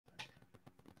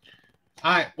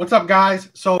All right, what's up, guys?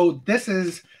 So this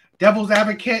is Devil's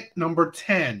Advocate number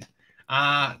 10.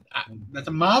 That's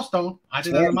a milestone. I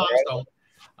think that's a milestone.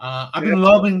 I've been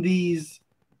loving these,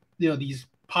 these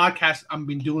podcasts I've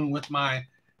been doing with my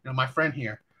friend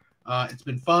here. It's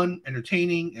been fun,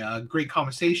 entertaining, great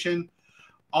conversation.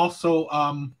 Also,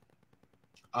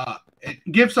 it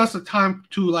gives us a time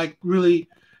to like really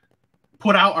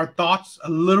put out our thoughts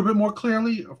a little bit more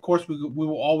clearly. Of course, we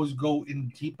will always go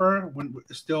in deeper when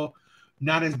it's still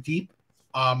not as deep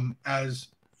as,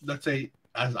 let's say,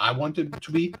 as I wanted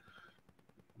to be,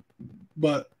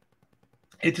 but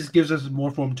it just gives us more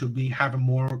room to be having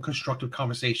more constructive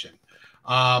conversation.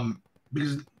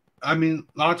 Because I mean,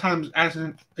 a lot of times, as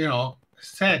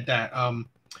said that I'm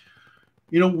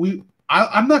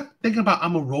not thinking about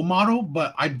I'm a role model,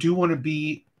 but I do want to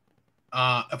be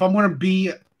if I'm going to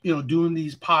be doing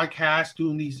these podcasts,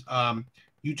 doing these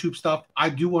YouTube stuff, I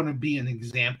do want to be an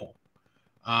example.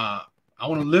 I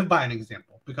want to live by an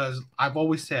example because I've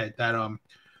always said that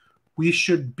we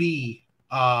should be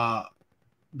the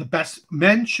best.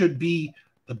 Men should be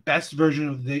the best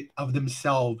version of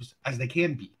themselves as they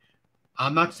can be.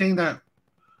 I'm not saying that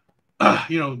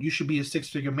you should be a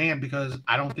six-figure man because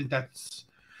I don't think that's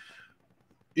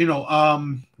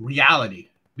reality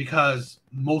because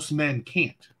most men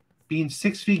can't. Being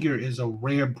six-figure is a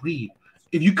rare breed.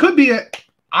 If you could be it,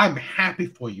 I'm happy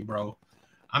for you, bro.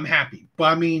 I'm happy. But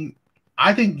I mean,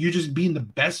 I think you just being the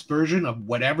best version of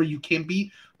whatever you can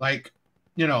be. Like,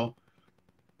 I'm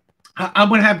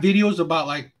gonna have videos about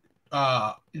like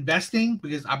investing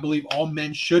because I believe all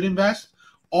men should invest.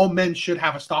 All men should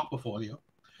have a stock portfolio.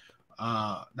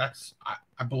 I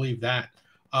believe that.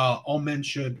 All men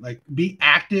should like be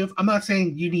active. I'm not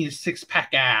saying you need a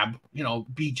six-pack ab,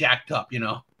 be jacked up,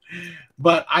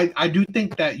 but I do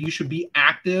think that you should be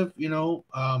active,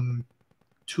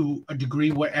 to a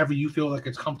degree wherever you feel like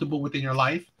it's comfortable within your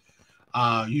life.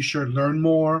 You should learn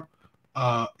more,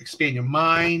 expand your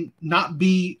mind, not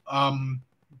be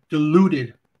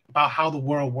deluded about how the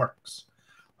world works.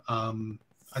 I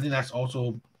think that's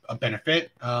also a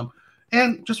benefit.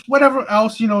 And just whatever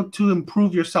else, to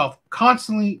improve yourself,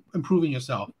 constantly improving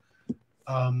yourself.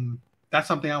 That's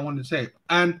something I wanted to say.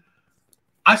 And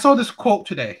I saw this quote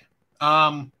today.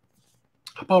 I'll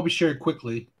probably share it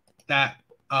quickly that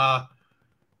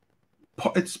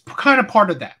it's kind of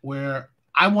part of that where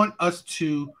I want us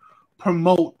to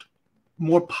promote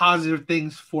more positive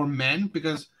things for men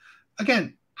because,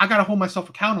 again, I got to hold myself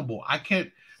accountable. I can't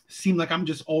seem like I'm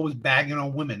just always bagging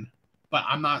on women, but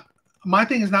I'm not. My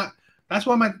thing is not. That's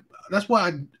what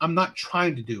I'm not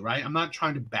trying to do, right? I'm not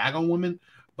trying to bag on women,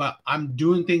 but I'm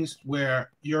doing things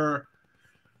where you're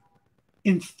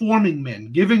informing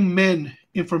men, giving men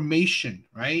information,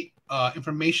 right?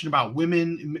 Information about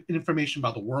women, information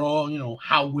about the world,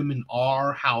 how women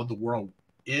are, how the world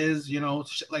is,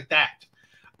 shit like that.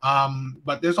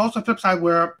 But there's also a flip side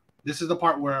where this is the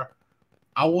part where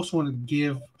I also want to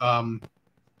give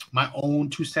my own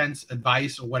 2 cents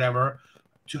advice or whatever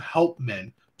to help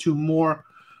men to more.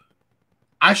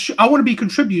 I want to be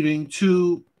contributing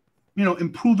to,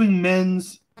 improving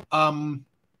men's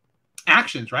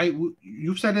actions, right?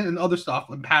 You've said it in other stuff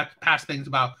and past things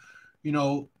about,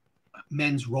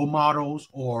 men's role models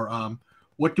or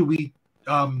what do we,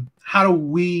 how do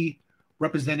we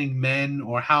representing men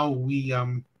or how we,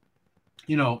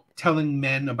 telling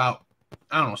men about,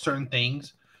 I don't know, certain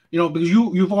things, because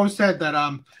you've always said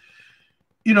that,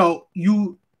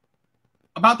 you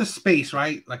about the space,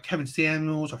 right? Like Kevin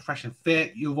Samuels or Fresh and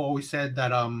Fit, you've always said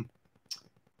that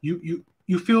you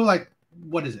feel like,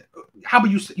 what is it? How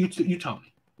about you tell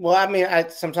me? Well, I mean,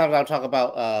 sometimes I'll talk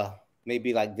about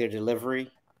maybe like their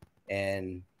delivery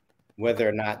and whether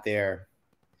or not they're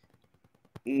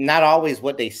not always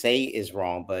what they say is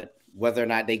wrong, but whether or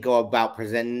not they go about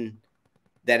presenting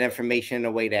that information in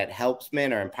a way that helps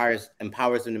men or empowers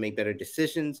them to make better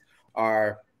decisions,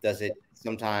 or does it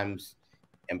sometimes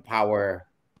empower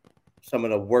some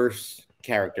of the worst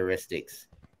characteristics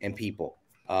in people?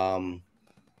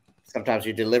 Sometimes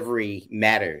your delivery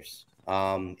matters,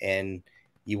 and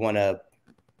you want to.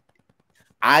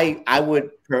 I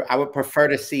would prefer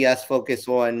to see us focus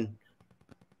on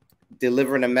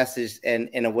delivering a message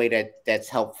in a way that's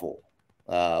helpful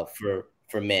for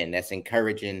men, that's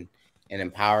encouraging and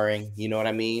empowering. You know what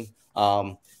I mean?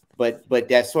 But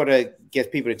that sort of gets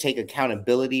people to take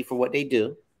accountability for what they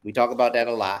do. We talk about that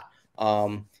a lot.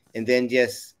 And then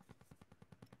just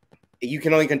you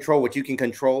can only control what you can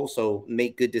control. So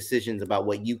make good decisions about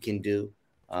what you can do.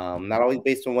 Not always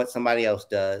based on what somebody else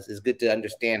does. It's good to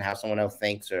understand how someone else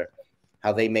thinks or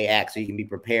how they may act so you can be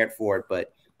prepared for it.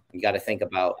 But you got to think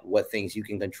about what things you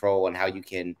can control and how you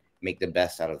can make the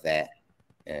best out of that.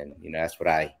 And you know, that's what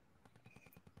I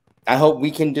hope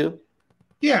we can do.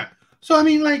 Yeah. So I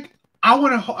mean, like, I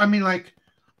want to. I mean, like,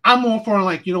 I'm all for,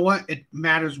 like, you know what? It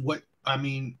matters what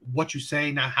what you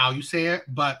say, not how you say it.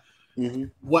 But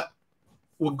what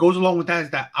goes along with that is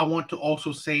that I want to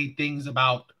also say things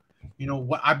about, you know,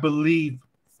 what I believe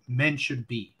men should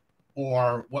be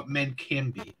or what men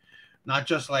can be, not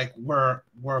just like we're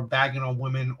bagging on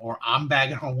women or I'm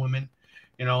bagging on women.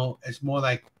 You know, it's more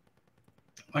like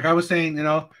I was saying, you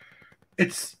know,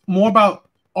 it's more about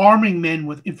arming men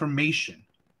with information.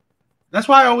 That's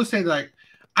why I always say, like,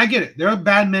 I get it. There are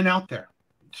bad men out there.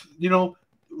 You know,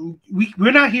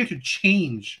 we're not here to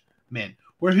change men.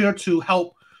 We're here to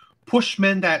help push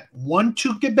men that want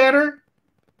to get better,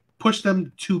 push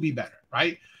them to be better,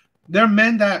 right? There are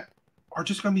men that are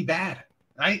just going to be bad,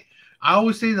 right? I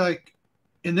always say, like,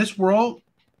 in this world,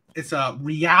 it's a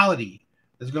reality.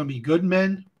 There's going to be good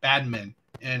men, bad men,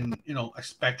 and, you know, a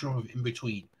spectrum of in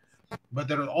between. But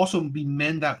there will also be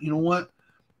men that, you know what,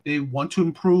 they want to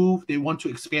improve, they want to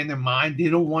expand their mind, they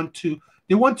want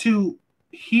to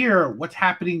hear what's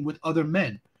happening with other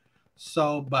men.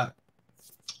 So, but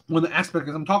one of the aspects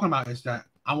I'm talking about is that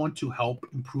I want to help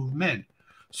improve men.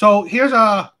 So here's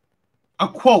a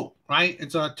quote, right?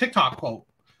 It's a TikTok quote,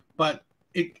 but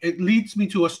it leads me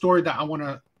to a story that I want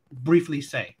to briefly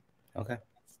say. Okay.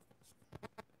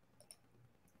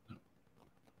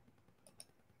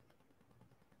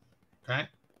 Okay.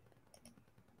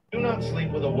 Do not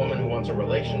sleep with a woman who wants a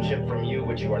relationship from you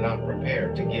which you are not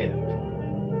prepared to give.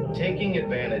 Taking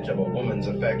advantage of a woman's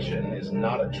affection is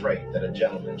not a trait that a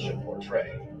gentleman should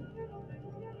portray.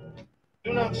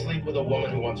 Do not sleep with a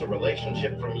woman who wants a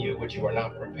relationship from you which you are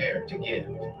not prepared to give.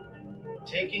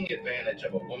 Taking advantage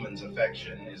of a woman's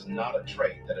affection is not a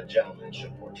trait that a gentleman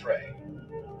should portray.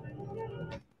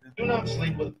 Do not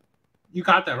sleep with... You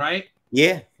got that, right?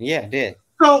 Yeah, I did.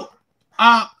 So,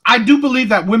 I do believe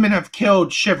that women have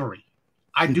killed chivalry.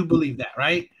 I do believe that,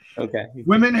 right? Okay.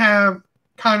 Women have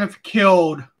kind of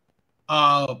killed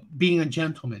being a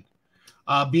gentleman,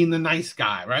 being the nice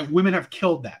guy, right? Women have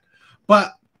killed that.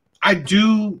 But I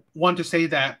do want to say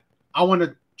that I want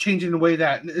to change it in a way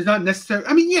that it's not necessary.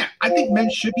 I mean, yeah, I think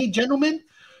men should be gentlemen,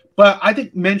 but I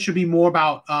think men should be more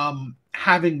about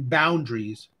having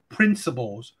boundaries,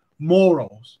 principles,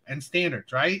 morals, and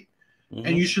standards, right?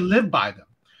 And you should live by them.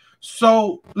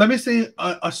 So let me say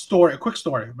a quick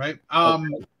story, right?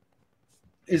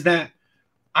 Is that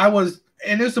I was,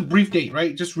 and it's a brief date,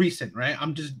 right? Just recent, right?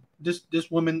 I'm just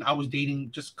this woman I was dating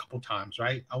just a couple times,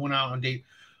 right? I went out on a date,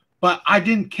 but I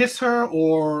didn't kiss her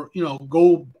or, you know,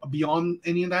 go beyond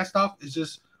any of that stuff. It's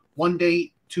just one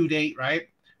date, 2 date, right?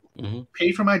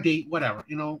 Pay for my date, whatever,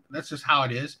 you know, that's just how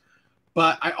it is.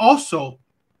 But I also,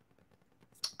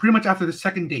 pretty much after the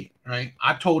second date, right,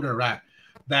 I told her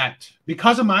that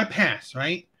because of my past,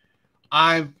 right,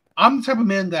 I'm the type of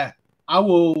man that I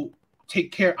will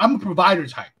take care. I'm a provider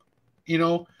type, you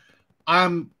know.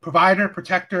 I'm provider,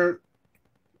 protector.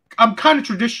 I'm kind of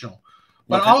traditional,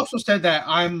 but I also said that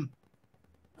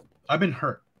I've been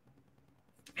hurt.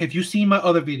 If you see my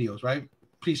other videos, right,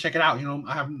 please check it out. You know,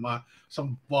 I have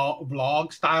some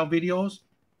vlog style videos,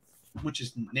 which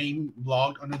is named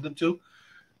vlogged under them too.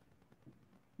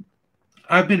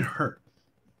 I've been hurt.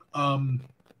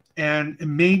 And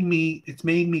it's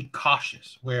made me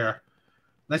cautious where,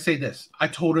 let's say this, I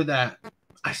told her that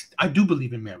I do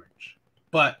believe in marriage,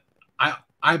 but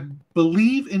I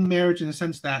believe in marriage in the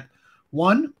sense that,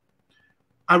 one,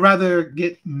 I'd rather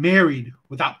get married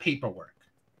without paperwork.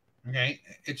 Okay.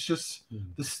 It's just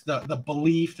the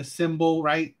belief, the symbol,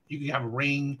 right? You can have a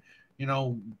ring, you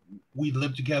know, we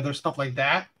live together, stuff like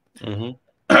that.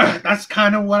 That's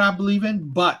kind of what I believe in.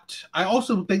 But I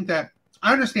also think that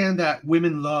I understand that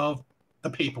women love the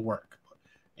paperwork,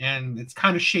 and it's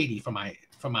kind of shady for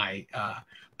my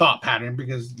thought pattern,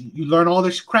 because you learn all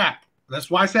this crap. That's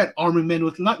why I said arming men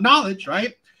with knowledge,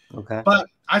 right? Okay. But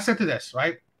I said to this,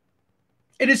 right?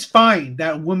 It is fine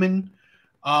that women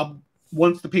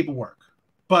wants the paperwork,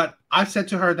 but I said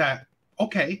to her that,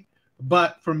 okay,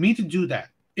 but for me to do that,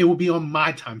 it will be on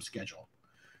my time schedule,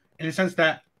 in the sense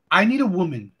that I need a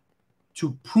woman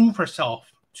to prove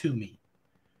herself to me.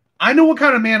 I know what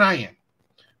kind of man I am,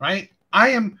 right?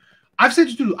 I've said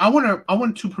to you, I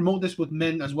want to promote this with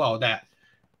men as well, that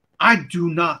I do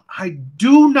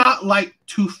not like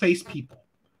two-faced people.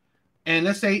 And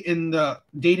let's say in the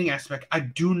dating aspect, I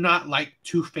do not like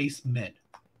two-faced men.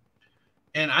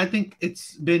 And I think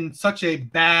it's been such a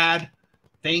bad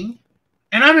thing.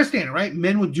 And I understand it, right?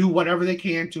 Men would do whatever they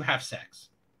can to have sex.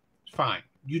 Fine.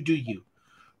 You do you.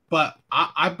 But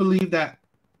I believe that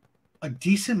a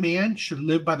decent man should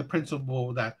live by the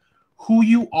principle that who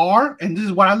you are, and this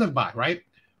is what I live by, right?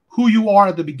 who you are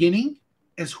at the beginning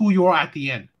is who you are at the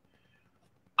end.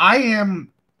 I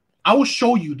will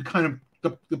show you the kind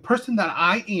of the person that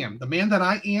I am, the man that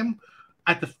I am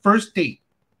at the first date,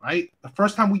 right? The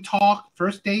first time we talk,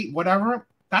 first date, whatever,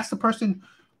 that's the person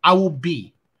I will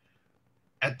be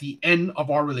at the end of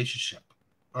our relationship.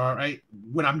 All right.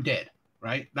 When I'm dead,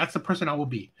 right? That's the person I will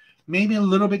be. Maybe a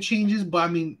little bit changes, but I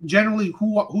mean, generally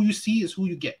who you see is who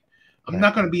you get. I'm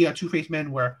not going to be a two-faced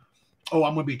man where, oh,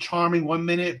 I'm going to be charming 1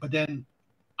 minute, but then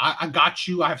I got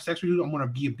you, I have sex with you, I'm going to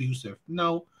be abusive.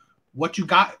 No, what you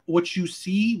got, what you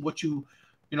see, what you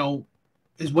know,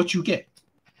 is what you get.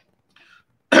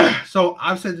 So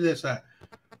I've said this, that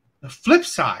the flip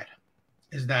side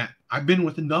is that I've been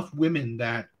with enough women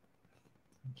that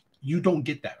you don't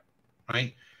get that,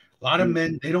 right? A lot of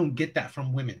men, they don't get that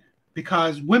from women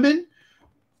because women,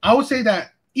 I would say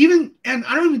that and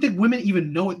I don't even think women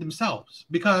even know it themselves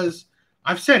because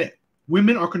I've said it,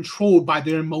 women are controlled by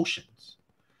their emotions.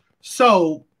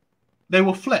 So they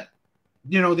will flip.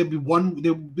 You know,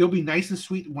 they'll be nice and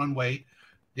sweet one way,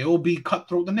 they will be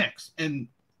cutthroat the next, and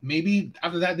maybe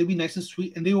after that they'll be nice and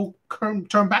sweet, and they will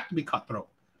turn back to be cutthroat.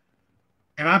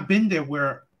 And I've been there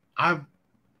where I've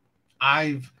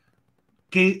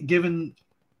given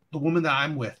the woman that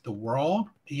I'm with the world,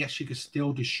 and yet she could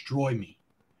still destroy me.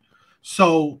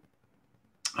 So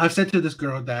I've said to this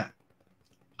girl that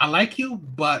I like you,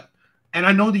 and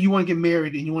I know that you want to get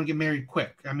married and you want to get married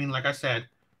quick. I mean, like I said,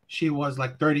 she was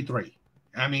like 33.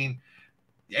 I mean,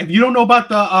 if you don't know about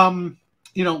the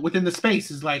you know, within the space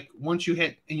is like once you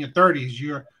hit in your 30s,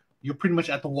 you're pretty much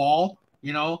at the wall,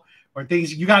 you know, or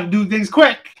things you got to do things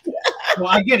quick. So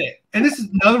I get it, and this is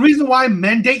another reason why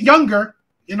men date younger,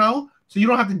 you know, so you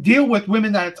don't have to deal with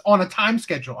women that's on a time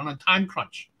schedule, on a time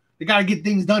crunch. They got to get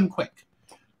things done quick,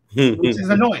 which is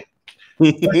annoying.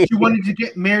 But she wanted to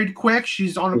get married quick.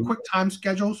 She's on a quick time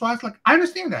schedule, so I was like, I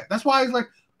understand that. That's why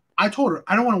I told her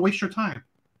I don't want to waste your time.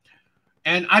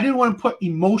 And I didn't want to put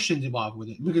emotions involved with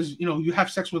it because, you know, you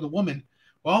have sex with a woman.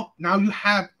 Well, now you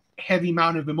have a heavy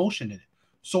amount of emotion in it.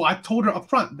 So I told her up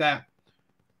front that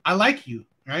I like you,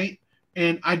 right?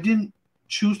 And I didn't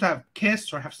choose to have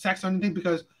kiss or have sex or anything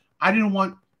because I didn't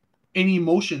want any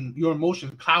emotion, your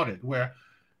emotions clouded. Where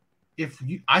if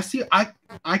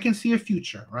I can see a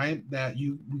future, right? That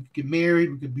we could get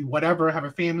married, we could be whatever, have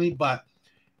a family, but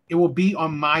it will be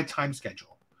on my time schedule.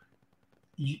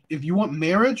 If you want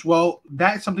marriage, well,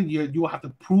 that's something you will have to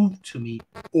prove to me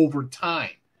over time.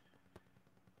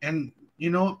 And, you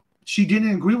know, she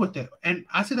didn't agree with it. And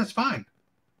I said, that's fine.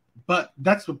 But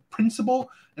that's the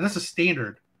principle and that's a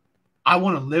standard I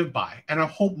want to live by. And I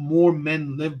hope more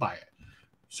men live by it.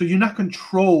 So you're not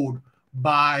controlled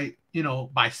by, you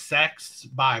know, by sex,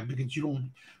 because you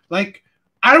don't, like,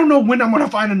 I don't know when I'm going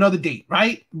to find another date,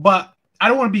 right? But I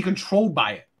don't want to be controlled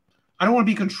by it. I don't want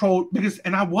to be controlled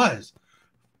and I was.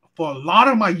 For a lot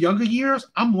of my younger years,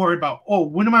 I'm worried about, oh,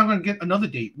 when am I going to get another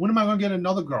date? When am I going to get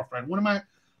another girlfriend?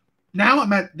 Now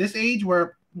I'm at this age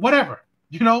where whatever,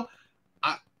 you know,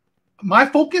 my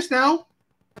focus now,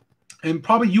 and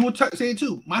probably you would say it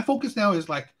too, my focus now is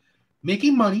like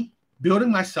making money,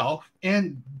 building myself,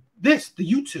 and the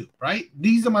YouTube, right?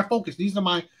 These are my focus. These are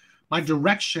my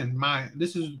direction.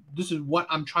 This is what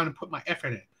I'm trying to put my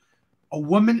effort in. A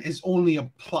woman is only a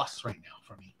plus right now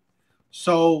for me.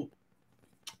 So,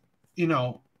 you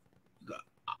know,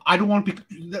 I don't want to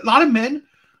be. A lot of men,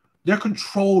 they're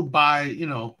controlled by, you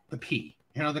know, the P.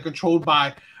 You know, they're controlled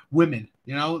by women.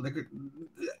 You know,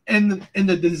 and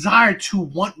the desire to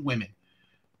want women.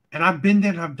 And I've been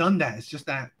there and I've done that. It's just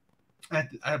that at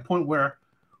a point where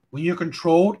when you're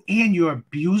controlled and you're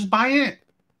abused by it,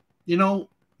 you know,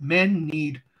 men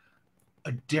need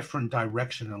a different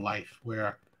direction in life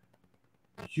where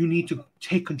you need to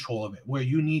take control of it, where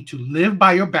you need to live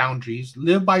by your boundaries,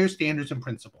 live by your standards and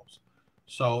principles.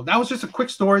 So that was just a quick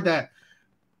story that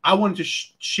I wanted to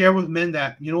share with men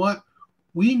that, you know what,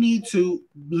 we need to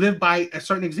live by a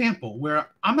certain example where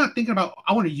I'm not thinking about,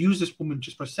 I want to use this woman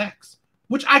just for sex,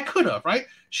 which I could have, right?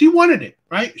 She wanted it,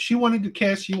 right? She wanted to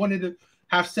kiss, she wanted to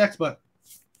have sex, but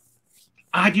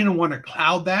I didn't want to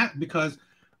cloud that because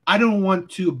I don't want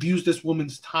to abuse this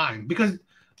woman's time. Because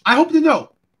I hope to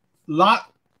know,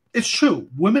 it's true.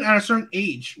 Women at a certain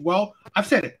age, well, I've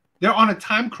said it, they're on a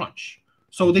time crunch.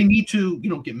 So they need to, you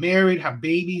know, get married, have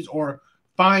babies, or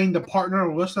find the partner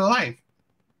or rest of their life.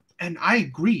 And I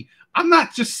agree. I'm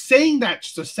not just saying that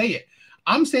just to say it.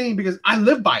 I'm saying because I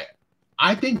live by it.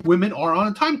 I think women are on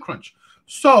a time crunch.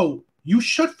 So you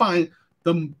should find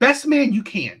the best man you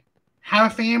can.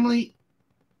 Have a family,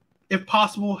 if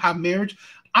possible, have marriage.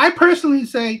 I personally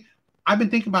say, I've been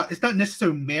thinking about, it's not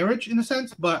necessarily marriage in a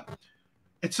sense, but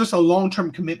it's just a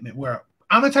long-term commitment where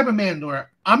I'm the type of man where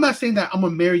I'm not saying that I'm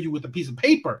gonna marry you with a piece of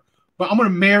paper, but I'm gonna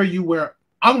marry you where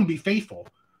I'm gonna be faithful.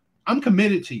 I'm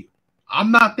committed to you.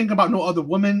 I'm not thinking about no other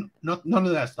woman, none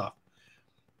of that stuff.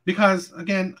 Because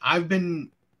again, I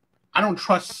don't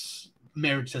trust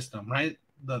marriage system, right?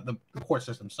 The court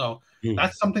system. So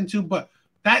that's something too. But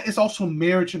that is also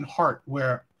marriage in heart,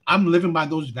 where I'm living by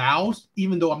those vows,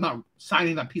 even though I'm not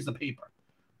signing that piece of paper.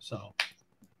 So,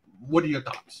 what are your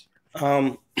thoughts?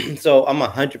 So I'm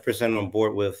 100% on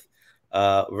board with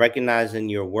recognizing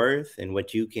your worth and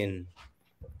what you can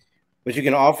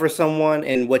offer someone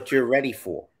and what you're ready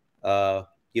for.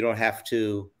 You don't have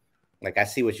to, like, I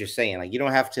see what you're saying. Like, you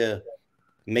don't have to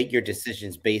make your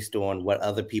decisions based on what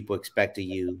other people expect of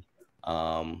you,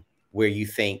 where you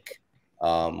think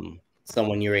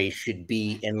someone your age should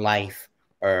be in life,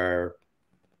 or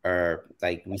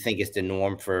like we think it's the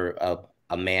norm for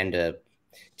a man to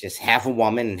just have a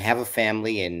woman and have a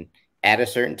family and at a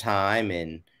certain time,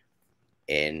 and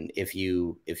if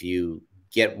you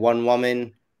get one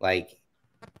woman, like,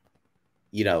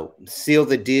 you know, seal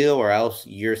the deal, or else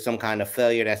you're some kind of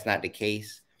failure. That's not the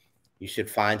case. You should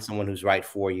find someone who's right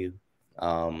for you,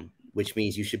 which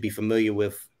means you should be familiar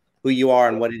with who you are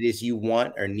and what it is you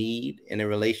want or need in a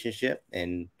relationship.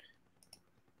 And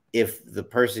if the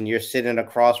person you're sitting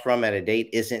across from at a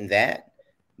date isn't that,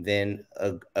 then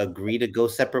agree to go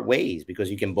separate ways,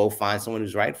 because you can both find someone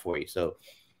who's right for you. So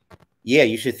yeah,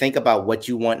 you should think about what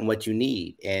you want and what you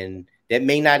need. And that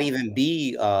may not even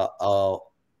be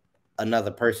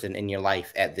another person in your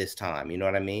life at this time. You know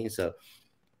what I mean? So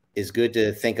it's good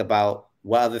to think about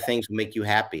what other things will make you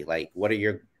happy. Like, what are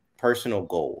your personal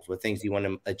goals? What things do you want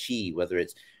to achieve, whether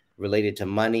it's related to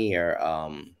money or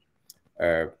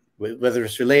whether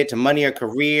it's related to money or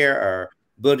career, or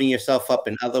building yourself up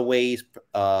in other ways,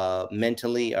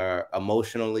 mentally or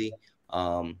emotionally,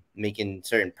 making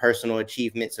certain personal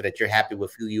achievements so that you're happy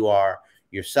with who you are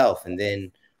yourself. And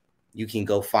then you can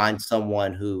go find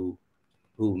someone who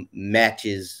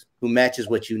matches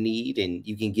what you need, and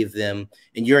you can give them,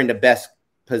 and you're in the best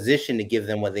position to give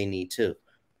them what they need too.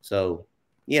 So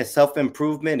yeah,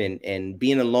 self-improvement and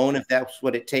being alone, if that's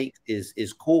what it takes,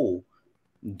 is cool.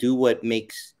 Do what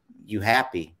makes you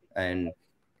happy and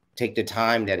take the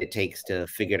time that it takes to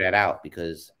figure that out,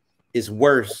 because it's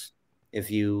worse if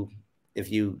you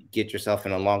get yourself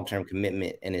in a long-term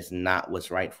commitment and it's not what's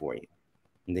right for you,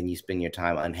 and then you spend your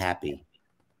time unhappy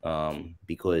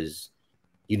because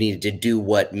you needed to do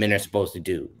what men are supposed to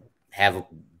do,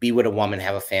 be with a woman,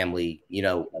 have a family, you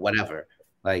know, whatever.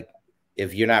 Like,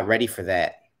 if you're not ready for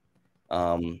that,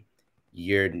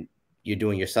 you're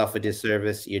doing yourself a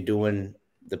disservice. You're doing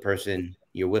the person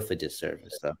you're with a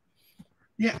disservice. So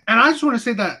yeah, and I just want to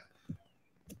say that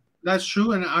that's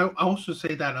true, and I also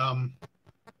say that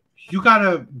you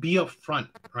gotta be upfront,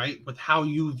 right, with how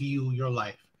you view your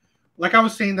life. Like I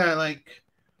was saying that, like,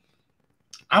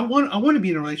 I want to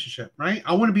be in a relationship, right?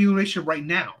 I want to be in a relationship right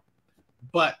now,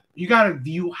 but you gotta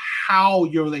view how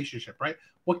your relationship, right?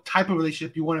 What type of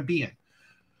relationship you want to be in.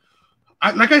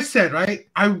 Like I said, right?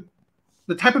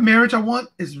 The type of marriage I want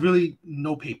is really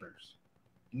no papers.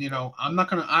 You know, I'm not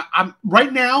gonna. I'm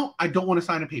right now. I don't want to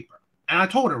sign a paper, and I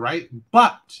told her, right.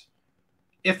 But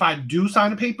if I do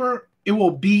sign a paper, it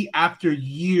will be after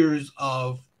years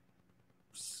of,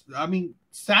 I mean,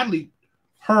 sadly,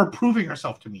 her proving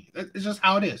herself to me. It's just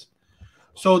how it is.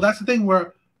 So that's the thing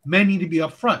where men need to be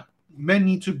upfront. Men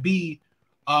need to be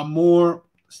more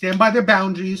stand by their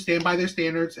boundaries, stand by their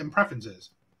standards and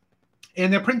preferences,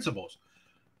 and their principles.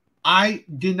 I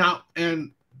did not,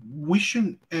 and we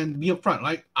shouldn't, and be upfront.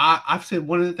 Like I've said,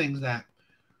 one of the things that,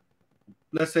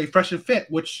 let's say, Fresh and Fit,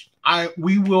 which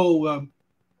we will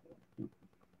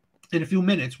in a few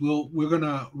minutes, we're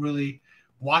gonna really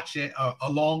watch it, a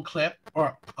long clip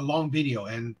or a long video,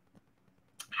 and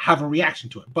have a reaction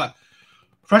to it. But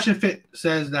Fresh and Fit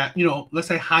says that, you know, let's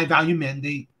say high value men,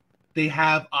 they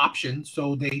have options,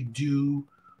 so they do,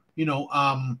 you know,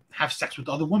 have sex with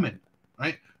other women,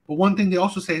 right? But one thing they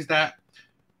also say is that,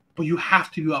 but you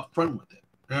have to be upfront with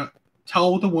it.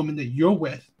 Tell the woman that you're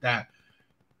with that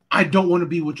I don't want to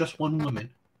be with just one woman,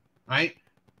 right?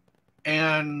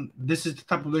 And this is the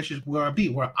type of relationship where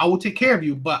I will take care of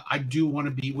you, but I do want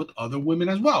to be with other women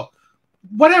as well.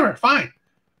 Whatever, fine.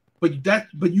 But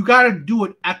you got to do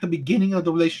it at the beginning of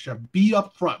the relationship. Be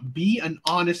upfront. Be an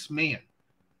honest man.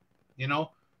 You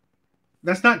know,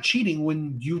 that's not cheating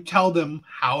when you tell them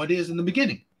how it is in the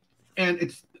beginning. And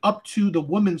it's up to the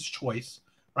woman's choice,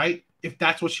 right? If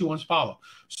that's what she wants to follow.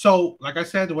 So, like I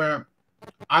said, where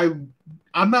I'm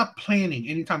not planning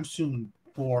anytime soon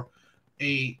for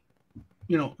a,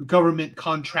 you know, government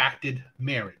contracted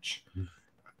marriage.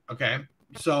 Okay.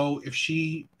 So if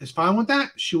she is fine with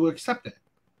that, she will accept it.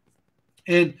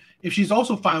 And if she's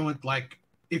also fine with, like,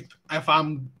 if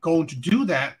I'm going to do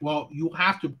that, well, you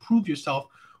have to prove yourself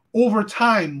over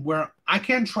time where I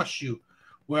can trust you,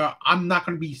 where I'm not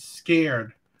going to be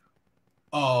scared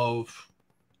of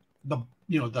the,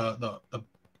 you know, the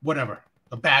whatever,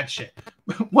 the bad shit.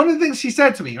 One of the things she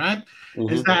said to me, right,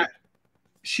 is that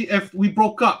if we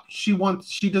broke up, she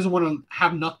doesn't want to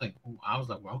have nothing. I was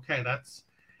like, well, okay, that's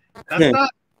not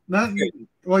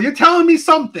well, you're telling me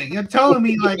something. You're telling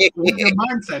me like what your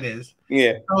mindset is.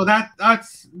 Yeah. So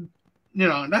that's you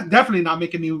know, that's definitely not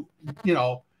making me, you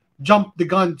know, jump the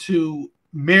gun to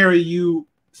marry you,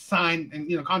 sign, and,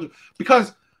 you know, contract.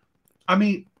 Because I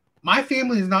mean, my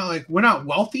family is not like, we're not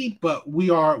wealthy, but we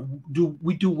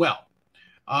do well.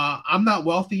 I'm not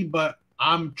wealthy, but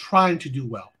I'm trying to do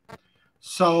well.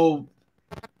 So,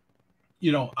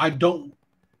 you know,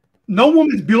 no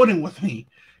woman's building with me.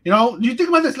 You know, you think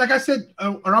about this, like I said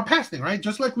on our past thing, right?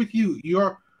 Just like with you,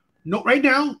 right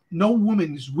now, no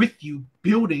woman is with you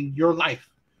building your life.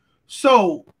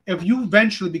 So if you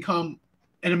eventually become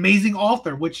an amazing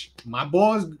author, which my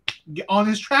boy is on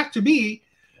his track to be,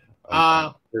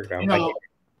 you know,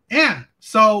 yeah.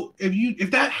 So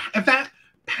if that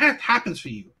path happens for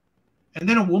you, and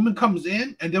then a woman comes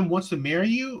in and then wants to marry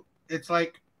you, it's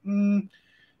like,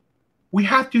 we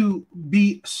have to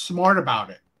be smart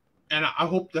about it. And I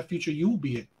hope the future you will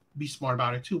be smart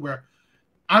about it too, where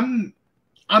I'm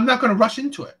not going to rush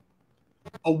into it.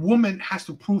 A woman has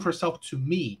to prove herself to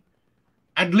me,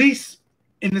 at least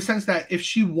in the sense that if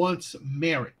she wants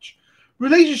marriage.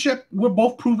 Relationship, we're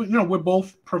both proving, you know, we're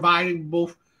both providing,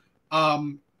 both,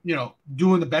 you know,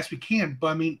 doing the best we can. But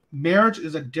I mean, marriage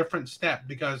is a different step,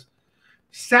 because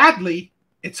sadly,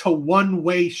 it's a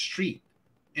one-way street.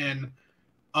 And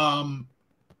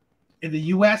in the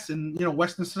U.S. and, you know,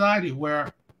 Western society,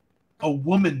 where a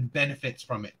woman benefits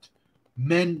from it,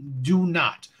 men do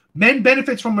not. Men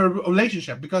benefits from a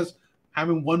relationship, because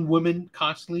having one woman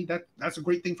constantly, that's a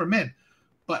great thing for men.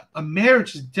 But a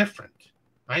marriage is different,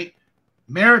 right?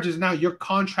 Marriage is now you're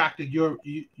contracted, you're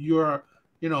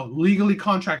you know, legally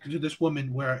contracted to this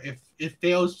woman, where if it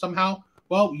fails somehow,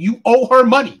 well, you owe her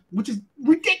money, which is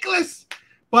ridiculous.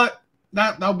 But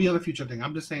that'll be on the future thing.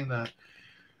 I'm just saying that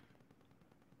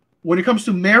when it comes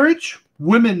to marriage,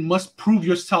 women must prove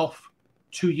yourself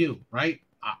to you, right?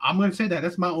 I'm going to say that.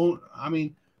 That's my own. I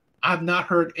mean, I've not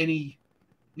heard any,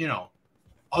 you know,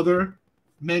 other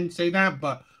men say that,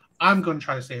 but I'm going to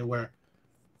try to say it, where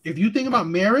if you think about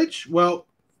marriage, well,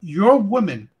 your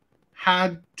woman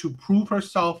had to prove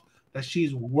herself that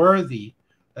she's worthy,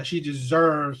 that she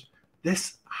deserves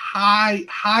this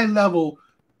high level,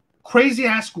 crazy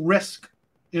ass risk,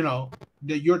 you know,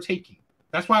 that you're taking.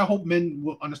 That's why I hope men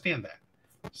will understand that.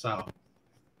 So,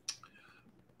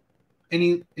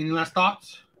 any last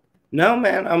thoughts? No,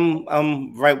 man,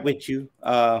 I'm right with you.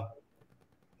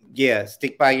 Yeah,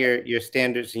 stick by your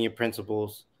standards and your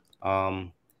principles.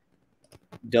 Don't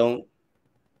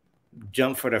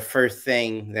jump for the first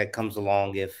thing that comes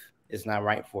along if it's not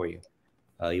right for you.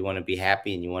 You want to be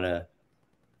happy, and you want to,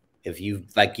 if you,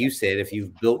 like you said, if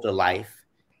you've built a life,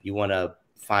 you want to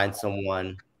find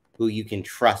someone who you can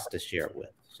trust to share it with.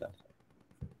 So,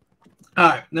 all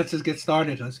right, let's just get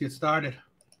started.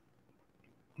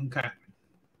 Okay.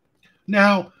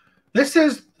 Now, this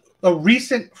is a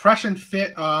recent Fresh and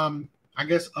Fit, I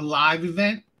guess, a live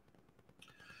event.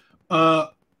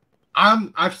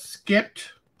 I've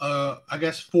skipped, I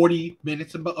guess, 40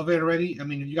 minutes of it already. I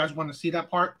mean, if you guys want to see that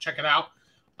part, check it out.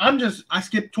 I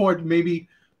skipped toward maybe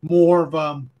more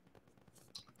of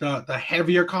the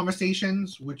heavier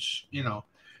conversations, which, you know,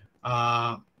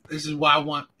 this is why I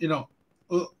want, you know,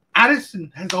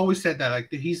 Addison has always said that, like,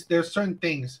 there's certain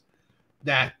things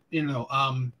that, you know,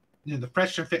 the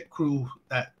Fresh and Fit crew,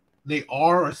 that they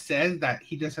are or says that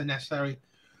he doesn't necessarily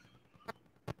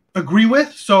agree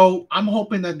with. So I'm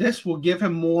hoping that this will give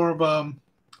him more of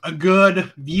a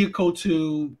good vehicle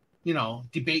to, you know,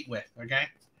 debate with. Okay,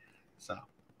 so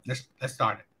let's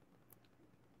start it.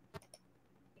 I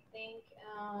think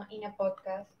in a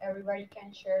podcast, everybody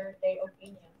can share their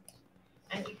opinions,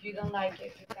 and if you don't like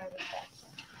it, you can reject.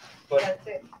 But That's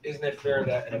it. isn't it fair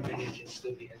that an opinion can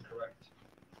still be incorrect?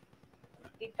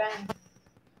 Depends.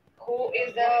 Who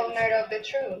is the owner of the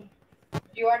truth?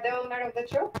 You are the owner of the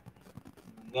truth?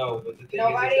 No, but the thing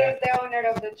Nobody is is the owner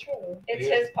of the truth. It's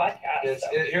his podcast. So.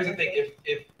 Here's the thing: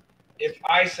 if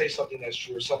I say something that's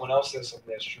true, or someone else says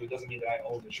something that's true, it doesn't mean that I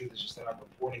own the truth. It's just that I'm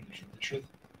reporting the truth. The truth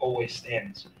always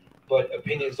stands, but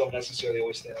opinions don't necessarily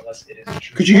always stand unless it is the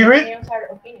truth. Could you hear it? Opinions are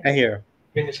opinions. I hear.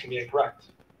 Opinions can be incorrect.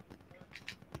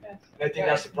 And I think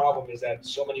that's the problem, is that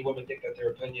so many women think that their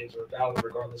opinions are valid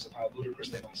regardless of how ludicrous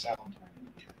they might sound.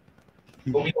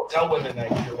 But we don't tell women that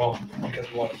you're wrong because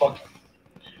we want to fuck them.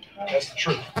 That's the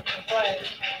truth.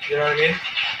 You know what I mean?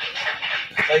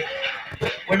 Like,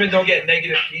 women don't get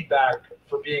negative feedback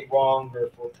for being wrong or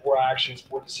for poor actions,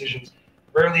 poor decisions.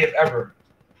 Rarely, if ever,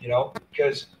 you know,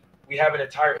 because we have an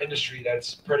entire industry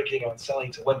that's predicated on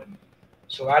selling to women.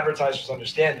 So advertisers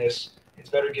understand this. It's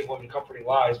better to give women comforting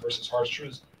lies versus harsh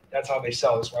truths. That's how they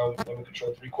sell. That's why women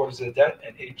control 3/4 of the debt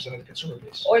and 80% of the consumer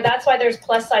base. Or that's why there's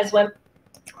plus size women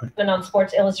on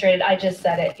Sports Illustrated. I just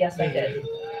said it. Yes, I did.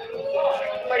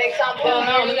 For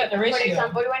example, Look at the for ratio.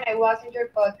 example, when I was in your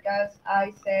podcast,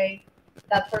 I say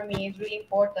that for me it's really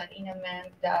important in a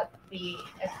man that be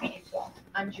spiritual,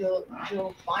 and you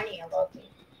funny about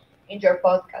it in your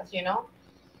podcast. You know,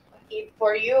 if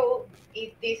for you,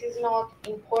 if this is not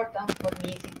important, for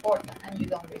me it's important, and you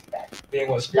don't respect. Being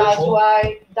what, spiritual?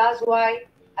 That's why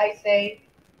I say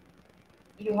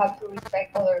you have to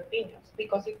respect other opinions,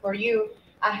 because if for you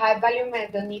a high value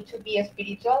man don't need to be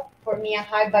spiritual, for me a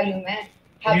high value man.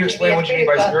 Can you explain what you mean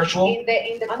by spiritual? In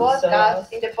the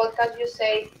podcast, you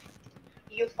say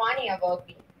you funny about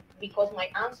me because my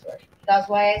answer. That's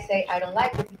why I say I don't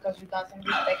like it, because you doesn't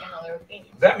respect another opinion.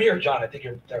 Is that me or John? I think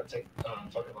you're talking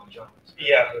about John.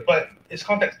 Yeah, but it's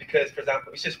context because, for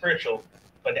example, you said spiritual,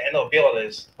 but the end of the bill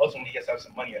is ultimately you have to have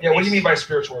some money. Yeah, what do you mean by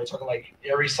spiritual? Are you talking like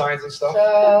Aries signs and stuff?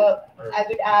 So a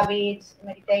good habits,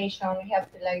 meditation,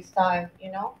 healthy lifestyle,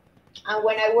 you know. And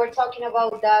when I were talking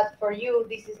about that, for you,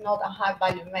 this is not a high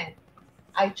value man.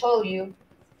 I told you,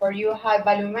 for you, high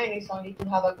value man is only to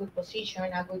have a good position,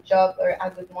 a good job, or a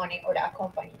good money, or a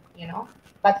company, you know.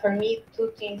 But for me,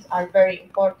 two things are very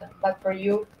important. But for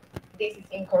you, this is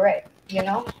incorrect, you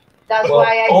know. That's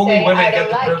why I say I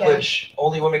don't like it.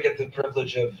 Only women get the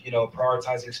privilege of, you know,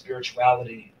 prioritizing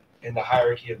spirituality in the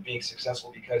hierarchy of being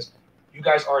successful, because you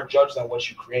guys aren't judged on what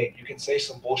you create. You can say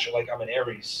some bullshit like I'm an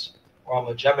Aries or I'm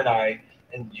a Gemini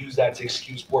and use that to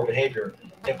excuse poor behavior.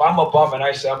 If I'm a bum and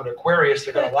I say I'm an Aquarius,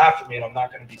 they're gonna laugh at me and I'm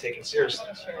not gonna be taken seriously.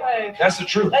 That's the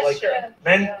truth. That's like true.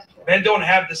 men don't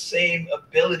have the same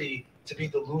ability to be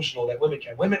delusional that women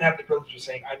can. Women have the privilege of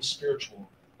saying I'm spiritual.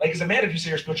 Like, as a man, if you say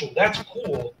you're spiritual, that's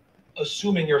cool,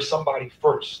 assuming you're somebody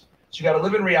first. So you got to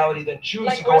live in reality, then choose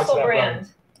Like to go into Russell that Brand. realm.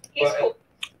 He's But- cool.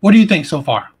 What do you think so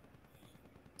far?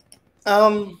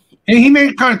 And he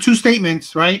made kind of two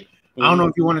statements, right? I don't know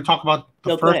if you want to talk about the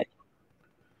No, go first. ahead.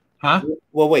 Huh?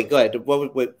 Well, wait, go ahead.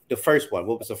 What the first one?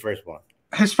 What was the first one?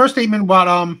 His first statement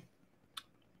about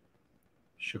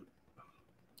shoot.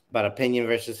 About opinion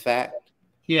versus fact.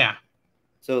 Yeah.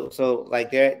 So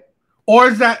like there. Or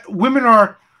is that women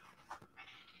are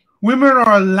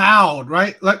allowed,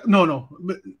 right? Like no,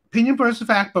 opinion versus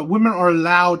fact, but women are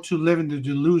allowed to live in the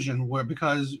delusion where,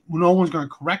 because no one's going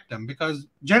to correct them, because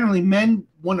generally men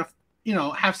want to, you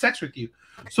know, have sex with you,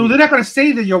 so they're not going to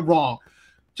say that you're wrong.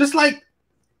 Just like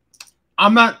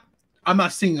I'm not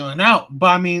singling out, but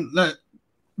I mean, look,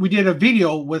 we did a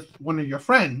video with one of your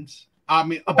friends. Not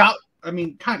about,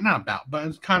 but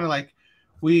it's kind of like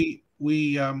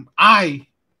I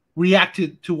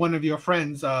reacted to one of your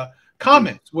friends'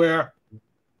 comments where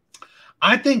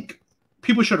I think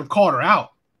people should have called her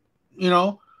out, you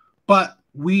know, but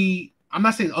I'm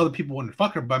not saying other people wouldn't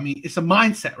fuck her, but I mean, it's a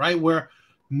mindset, right? Where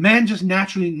men just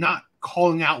naturally not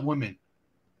calling out women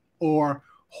or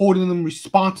holding them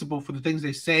responsible for the things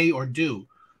they say or do,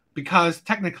 because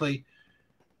technically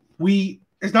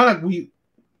it's not like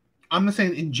I'm not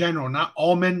saying in general, not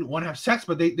all men want to have sex,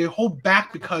 but they hold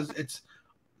back because it's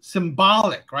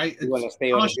symbolic, right? You want to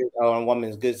stay on a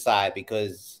woman's good side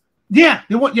because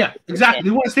exactly.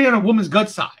 They want to stay on a woman's good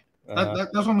side.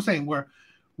 That's what I'm saying. Where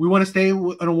we want to stay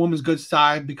on a woman's good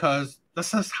side because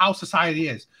that's just how society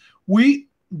is. We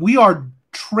are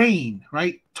trained,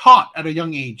 right, taught at a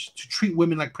young age to treat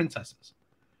women like princesses.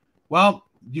 Well,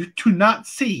 you do not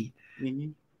see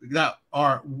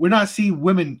we're not seeing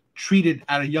women treated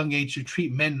at a young age to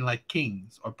treat men like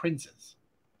kings or princes.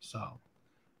 So,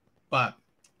 but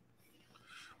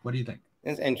what do you think?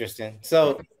 It's interesting.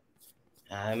 So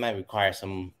it might require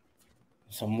some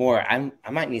more. I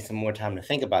might need some more time to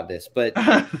think about this, but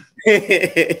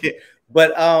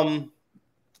but I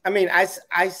mean,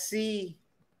 I see.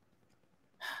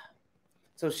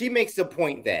 So she makes the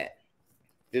point that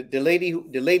the lady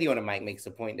on the mic makes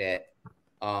the point that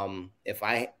if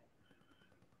I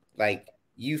like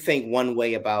you think one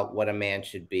way about what a man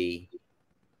should be,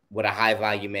 what a high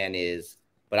value man is,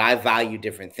 but I value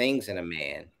different things in a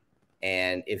man.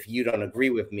 And if you don't agree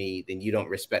with me, then you don't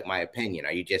respect my opinion,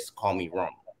 or you just call me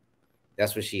wrong.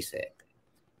 That's what she said.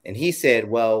 And he said,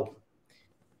 well,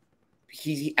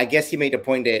 I guess he made the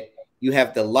point that you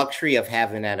have the luxury of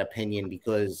having that opinion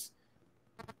because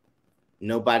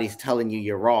nobody's telling you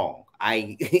you're wrong.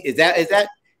 Is that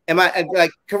am I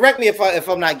like, correct me if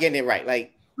I'm not getting it right?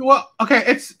 Like, well, okay,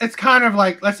 it's kind of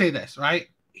like, let's say this, right?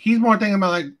 He's more thinking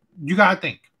about, like, you gotta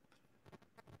think.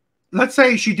 Let's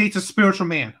say she dates a spiritual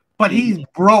man, but he's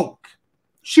broke.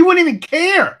 She wouldn't even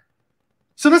care.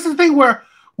 So this is the thing where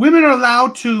women are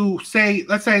allowed to say,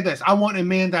 let's say this, I want a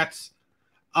man that's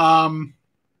I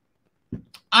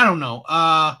don't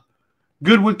know,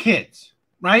 good with kids,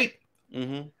 right?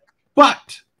 mm-hmm.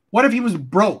 But what if he was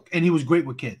broke and he was great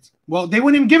with kids? Well, they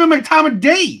wouldn't even give him a time of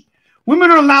day.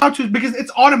 Women are allowed to, because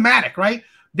it's automatic, right?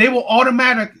 They will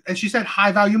automatic, and she said,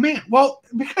 high value man. Well,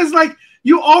 because like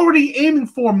you're already aiming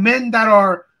for men that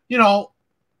are, you know,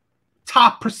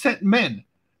 top percent men,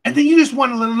 and then you just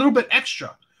want a little bit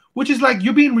extra, which is like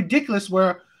you're being ridiculous.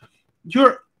 Where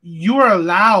you're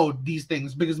allowed these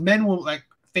things because men will like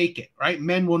fake it, right?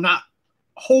 Men will not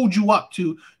hold you up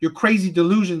to your crazy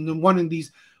delusions and wanting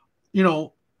these, you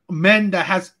know, men that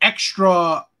has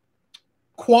extra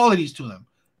qualities to them,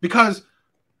 because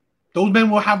those men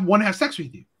will want to have sex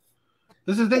with you.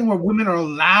 This is the thing where women are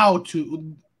allowed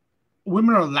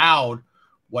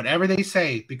whatever they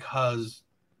say because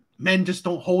men just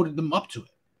don't hold them up to it.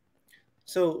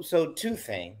 So two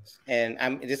things,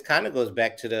 and this kind of goes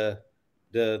back to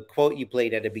the quote you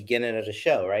played at the beginning of the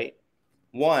show, right?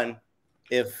 One,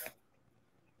 if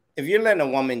you're letting a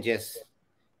woman just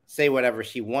say whatever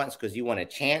she wants because you want a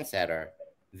chance at her,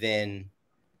 then,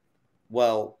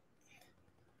 well,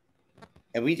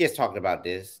 and we just talked about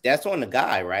this, that's on the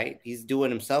guy, right? He's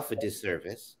doing himself a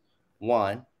disservice.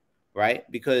 One, right?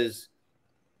 Because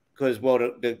well,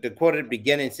 the quote at the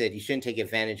beginning said you shouldn't take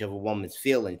advantage of a woman's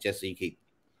feelings just so you could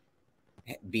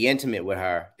be intimate with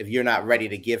her if you're not ready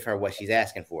to give her what she's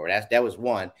asking for. That was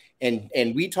one. And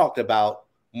we talked about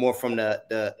more from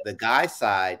the guy's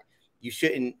side. You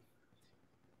should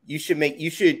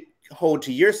hold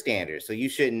to your standards. So you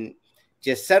shouldn't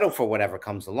just settle for whatever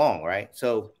comes along, right?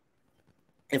 So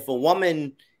if a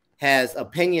woman has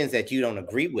opinions that you don't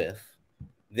agree with,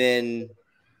 then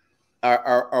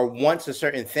or wants a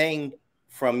certain thing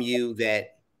from you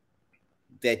that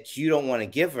you don't want to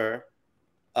give her,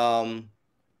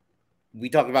 we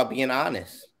talked about being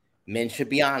honest. Men should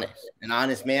be honest. An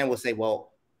honest man will say,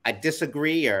 well, I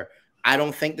disagree, or I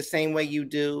don't think the same way you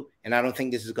do, and I don't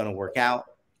think this is going to work out.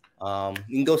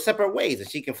 You can go separate ways, and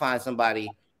she can find somebody,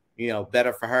 you know,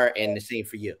 better for her, and the same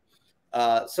for you.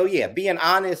 So yeah, being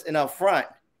honest and upfront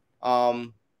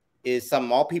is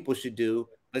something all people should do,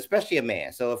 especially a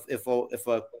man. So if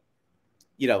a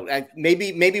you know,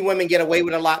 maybe women get away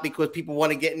with a lot because people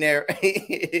want to get in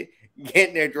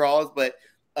their draws, but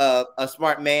a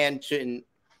smart man shouldn't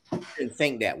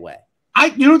think that way.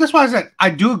 That's why I said I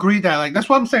do agree that, like, that's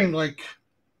what I'm saying, like,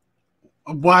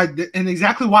 why, and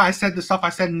exactly why I said the stuff I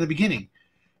said in the beginning,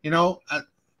 you know, at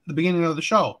the beginning of the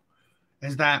show,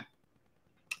 is that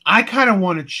I kind of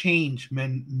want to change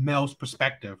male's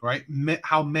perspective, right?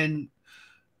 How men,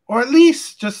 or at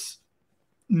least just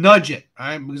nudge it,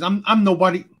 right? Because I'm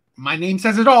nobody. My name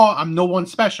says it all. I'm no one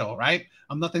special, right?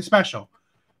 I'm nothing special.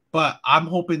 But I'm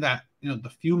hoping that, you know, the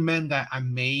few men that I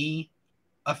may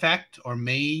affect or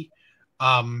may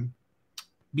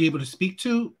be able to speak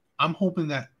to, I'm hoping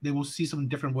that they will see something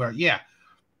different where, yeah,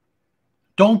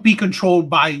 don't be controlled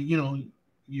by, you know,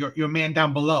 your man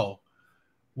down below,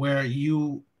 where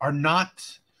you are not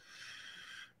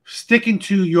sticking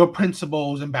to your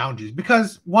principles and boundaries.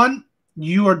 Because one,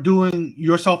 you are doing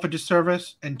yourself a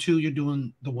disservice, and two, you're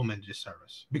doing the woman a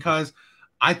disservice. Because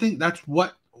I think that's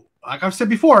what, like I've said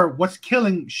before, what's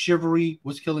killing chivalry,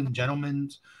 what's killing gentlemen,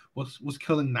 what's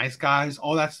killing nice guys,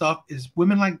 all that stuff is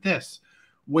women like this,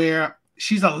 where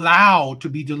she's allowed to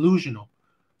be delusional.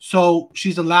 So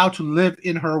she's allowed to live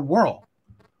in her world.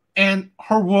 And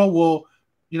her world will,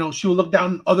 you know, she'll look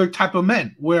down on other type of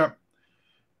men, where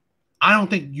I don't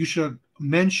think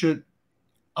men should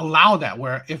allow that,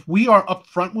 where if we are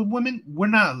upfront with women,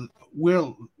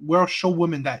 we'll show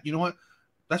women that, you know what,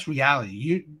 that's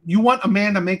reality. You want a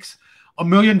man that makes $1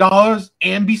 million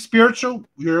and be spiritual,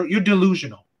 you're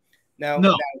delusional. Now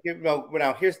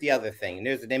here's the other thing, and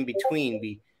there's an in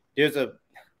between. There's a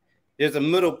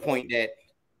middle point that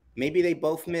maybe they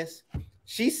both miss.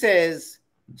 She says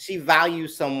she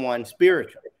values someone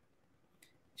spiritual.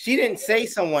 She didn't say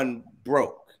someone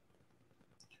broke.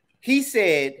 He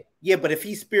said, yeah, but if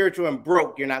he's spiritual and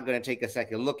broke, you're not going to take a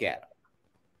second look at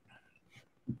him.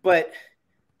 But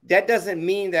that doesn't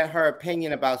mean that her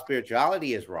opinion about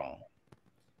spirituality is wrong.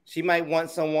 She might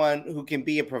want someone who can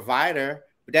be a provider,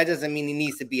 but that doesn't mean he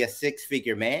needs to be a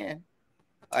 6-figure man.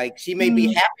 Like she may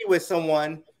be happy with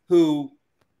someone who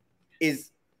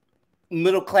is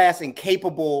middle class and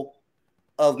capable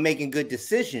of making good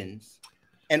decisions,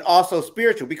 and also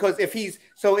spiritual. Because if he's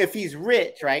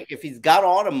rich, right? If he's got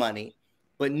all the money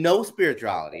but no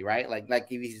spirituality, right? Like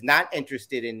if he's not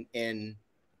interested in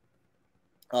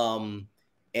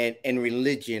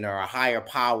religion or a higher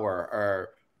power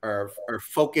or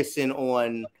focusing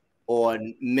on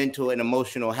mental and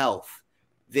emotional health,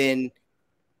 then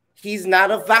he's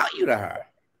not of value to her.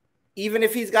 Even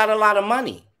if he's got a lot of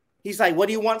money, he's like, what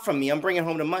do you want from me? I'm bringing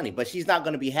home the money. But she's not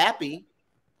going to be happy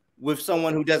with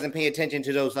someone who doesn't pay attention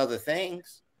to those other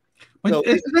things. So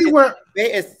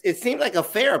it seems like a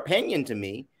fair opinion to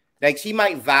me. Like she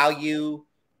might value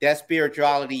that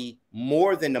spirituality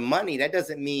more than the money. That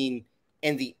doesn't mean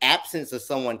in the absence of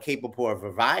someone capable of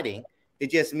providing.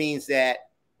 It just means that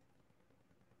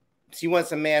she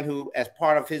wants a man who, as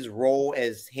part of his role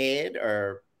as head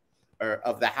or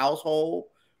of the household,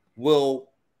 will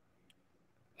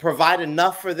provide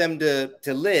enough for them to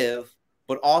live,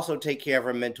 but also take care of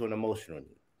her mental and emotional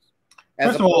needs.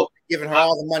 As opposed to giving her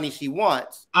all the money she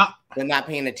wants, but not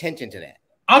paying attention to that.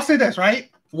 I'll say this,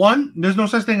 right? One, there's no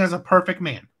such thing as a perfect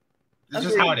man. It's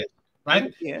just how it is,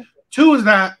 right? Yeah. Two is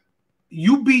that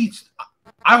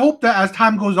I hope that as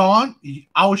time goes on,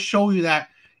 I will show you that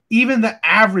even the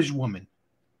average woman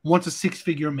wants a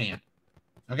six-figure man.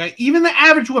 Okay? Even the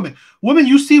average woman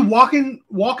you see walking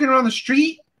around the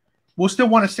street will still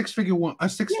want a six-figure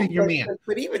man.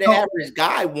 But even the average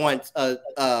guy wants a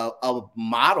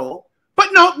model.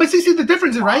 But see the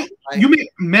difference is, right?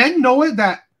 Men know it,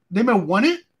 that they may want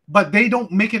it, but they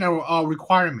don't make it a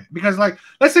requirement. Because, like,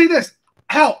 let's say this.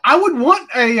 Hell, I would want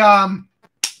a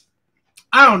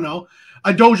I don't know,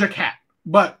 a Doja Cat.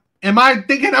 But am I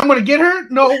thinking I'm gonna get her?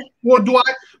 No. Or do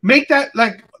I make that,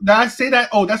 like, did I say that?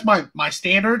 Oh, that's my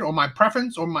standard or my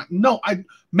preference or my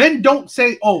men don't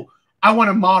say, oh, I want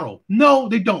a model. No,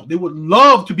 they don't. They would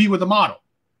love to be with a model.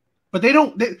 But they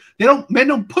don't men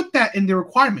don't put that in their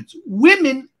requirements.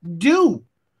 Women do.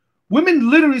 Women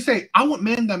literally say, I want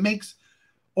men that makes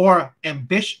or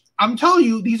ambitious. I'm telling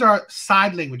you, these are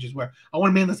side languages where I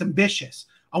want a man that's ambitious.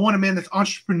 I want a man that's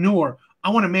entrepreneur. I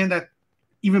want a man that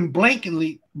even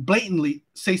blatantly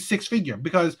say six-figure,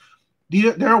 because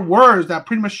there are words that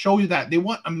pretty much show you that they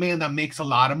want a man that makes a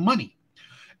lot of money.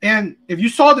 And if you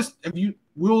saw this,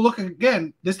 we'll look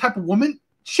again, this type of woman,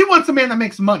 she wants a man that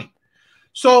makes money.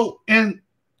 So, and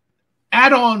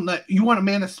add on, like, you want a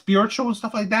man that's spiritual and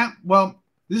stuff like that. Well,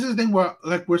 this is the thing where,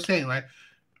 like we're saying, like,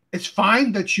 it's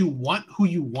fine that you want who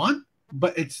you want,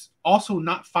 but it's also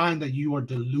not fine that you are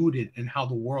deluded in how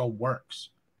the world works.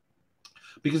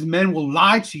 Because men will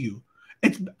lie to you.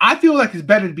 I feel like it's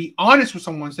better to be honest with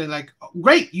someone and say, like,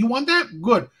 great, you want that?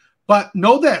 Good. But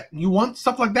know that you want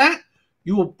stuff like that,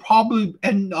 you will probably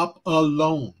end up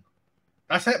alone.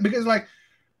 That's it. Because, like,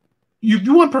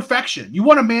 you want perfection. You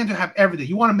want a man to have everything.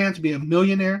 You want a man to be a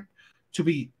millionaire, to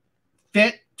be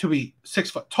fit, to be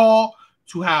 6 foot tall,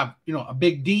 to have, a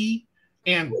big D,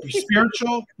 and be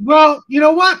spiritual. Well, you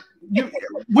know what?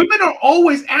 Women are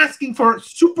always asking for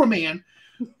Superman,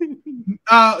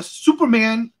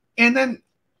 and then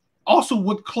also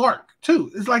with Clark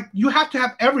too. It's like you have to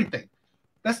have everything.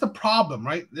 That's the problem,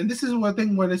 right? And this is one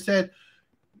thing where they said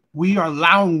we are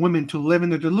allowing women to live in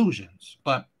their delusions.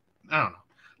 But I don't know.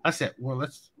 That's it. Well,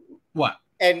 what?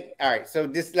 And all right, so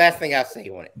this last thing I'll say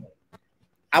on it.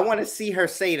 I want to see her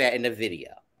say that in the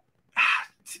video.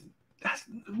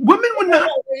 Women would not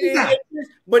do that.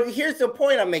 But here's the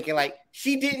point I'm making. Like,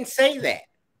 she didn't say that.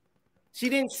 She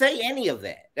didn't say any of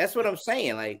that. That's what I'm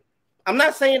saying. Like, I'm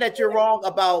not saying that you're wrong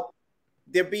about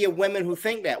there being women who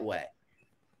think that way.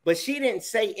 But she didn't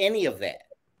say any of that.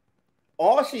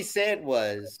 All she said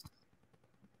was,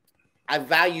 I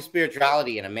value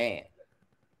spirituality in a man.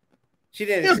 She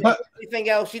didn't say anything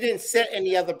else. She didn't set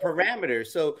any other parameters.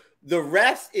 So the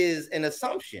rest is an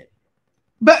assumption.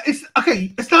 But it's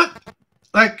okay. It's not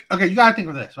like, okay, you got to think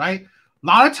of this, right? A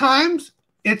lot of times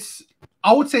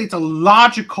I would say it's a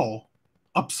logical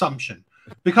assumption,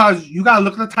 because you got to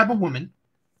look at the type of woman,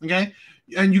 okay?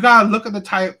 And you got to look at the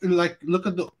type, like,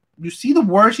 you see the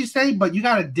words she say, but you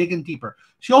got to dig in deeper.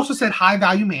 She also said high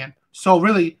value man. So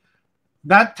really,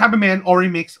 that type of man already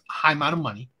makes a high amount of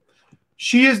money.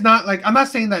 She is not, like, I'm not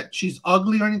saying that she's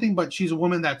ugly or anything, but she's a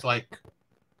woman that's, like,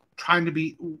 trying to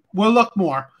be, we'll look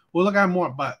at her more,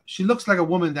 but she looks like a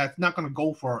woman that's not going to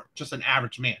go for just an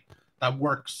average man that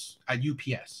works at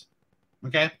UPS.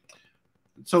 Okay?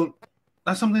 So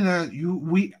that's something that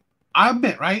I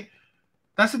admit, right?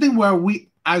 That's the thing where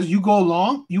as you go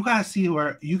along, you got to see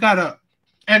where you got to,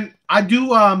 and I do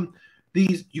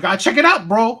you got to check it out,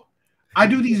 bro. I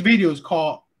do these videos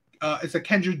called it's a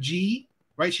Kendra G,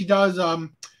 right? She does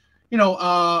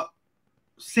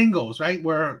singles, right?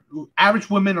 Where average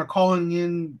women are calling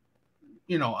in,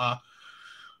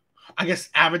 I guess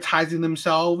advertising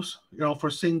themselves,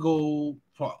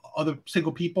 for other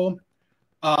single people.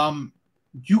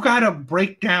 You gotta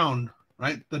break down,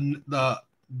 right,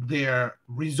 their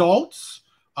results,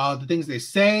 the things they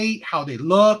say, how they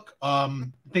look,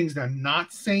 things they're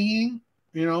not saying.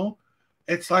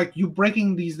 It's like you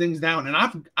breaking these things down, and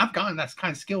I've gotten that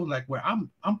kind of skill, like where I'm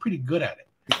pretty good at it.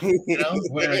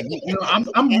 Where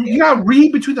you gotta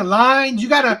read between the lines. You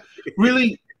gotta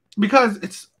really,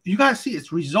 because you gotta see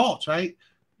it's results, right?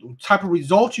 The type of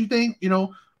results you think.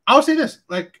 I'll say this,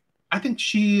 like I think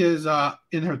she is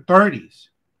in her 30s.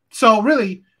 So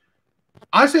really,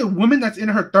 I say a woman that's in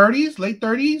her 30s, late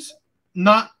 30s,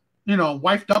 not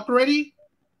wifed up already,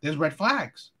 there's red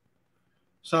flags.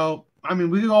 So I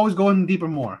mean, we can always go in deeper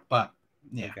more, but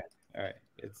yeah. Okay. All right.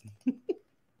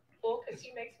 Well, because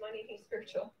he makes money, he's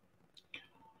spiritual.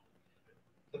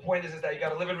 The point is that you got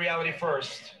to live in reality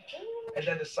first, and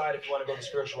then decide if you want to go the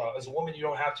spiritual route. As a woman, you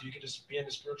don't have to. You can just be in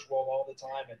the spiritual world all the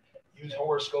time and use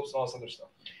horoscopes and all this other stuff.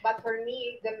 But for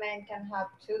me, the men can have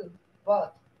two.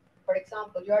 But for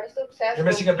example, you are a successful. You're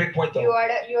missing a big point, though. You are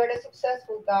a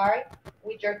successful guy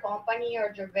with your company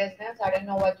or your business. I don't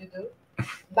know what you do.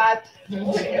 But you're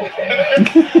on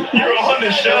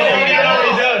the show. You know what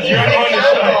he does. You're on the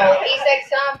show. It's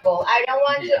example. I don't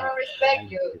want to unrespect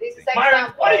you. This is example.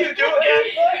 Myron, what do you do again?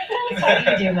 What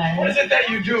do you do, man? What is it that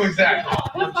you do exactly?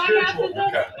 What podcast is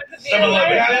this?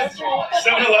 7-Eleven.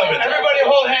 7-Eleven. Everybody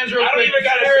hold hands real quick. I don't even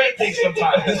gotta say things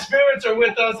sometimes. The spirits are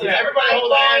with us. Yeah. Everybody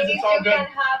hold hands. It's all good.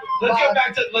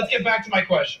 Let's get back to my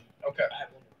question. Okay.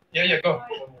 Yeah, go.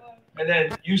 And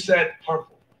then you said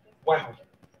harmful. Why harmful?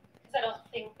 I don't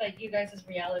think that you guys'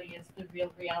 reality is the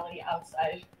real reality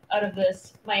out of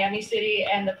this Miami City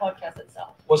and the podcast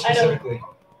itself. What specifically?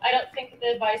 I don't think the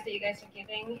advice that you guys are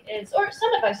giving is, or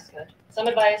some advice is good. Some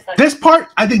advice that this part,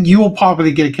 I think you will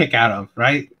probably get a kick out of,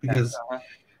 right? Because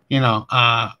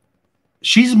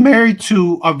she's married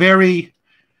to a very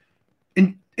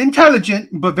intelligent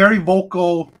but very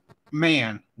vocal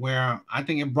man, where I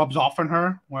think it rubs off on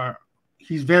her, where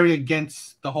he's very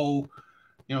against the whole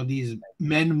these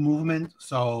men movement.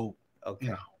 So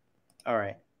okay. All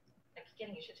right. Like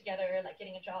getting your shit together, like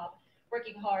getting a job,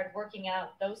 working hard, working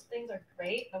out, those things are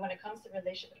great. But when it comes to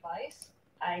relationship advice,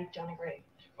 I don't agree.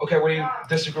 Okay, what do you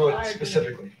disagree with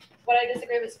specifically? What I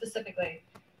disagree with specifically,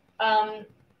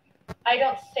 I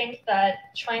don't think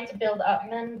that trying to build up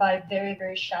men by very,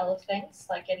 very shallow things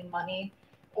like getting money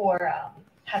or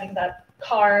having that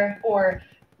car or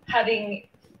having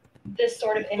this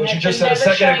sort of image. But you just said a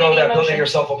second ago that building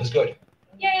yourself up is good.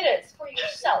 Yeah, it is for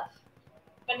yourself,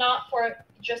 but not for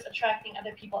just attracting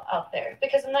other people out there.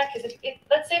 Because in that case,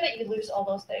 let's say that you lose all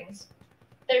those things,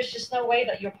 there's just no way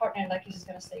that your partner in that case is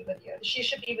going to stay with you. She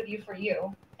should be with you for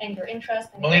you and your interest.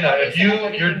 And Melina, if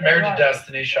you're married to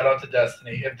Destiny, shout out to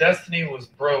Destiny. If Destiny was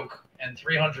broke and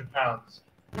 300 pounds,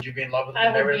 would you be in love with him?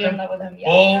 I would be in love with him. Yeah.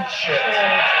 Bullshit.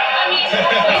 I mean,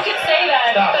 you could say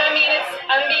that, Stop. but I mean,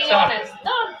 I'm being honest.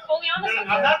 No, I'm fully honest.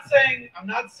 No, I'm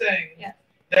not saying yeah.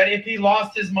 that if he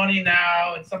lost his money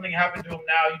now and something happened to him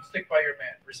now, you'd stick by your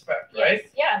man. Respect, right?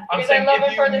 Yeah, I'm because saying I love if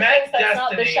him for you the met things that's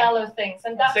not the Destiny- shallow things,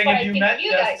 and that's saying why if I you think met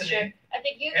you guys Destiny- should. I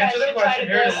think you guys Answer the should try question.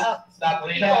 to Here it build is. up Stop,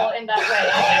 people Melina. in that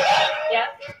way. Yeah.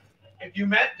 If you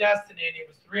met Destiny and he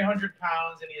was 300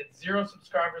 pounds and he had 0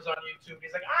 subscribers on YouTube,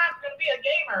 he's like, I'm going to be a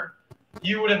gamer,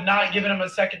 you would have not given him a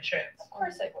second chance. Of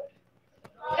course I would.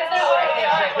 Because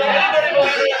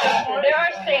there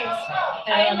are things.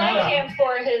 I like him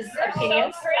for his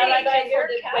opinions. I like him for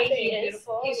the way he is.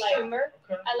 His humor.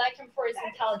 I like him for his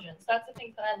intelligence. That's the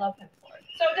things that I love him for.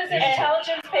 So does his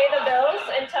intelligence pay the bills?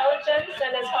 Intelligence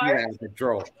and his heart? Yeah, the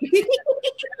draw.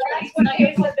 That's what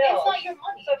pays the bills. It's not your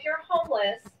money. So if you're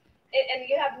homeless and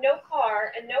you have no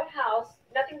car and no house,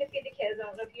 nothing to feed the kids, I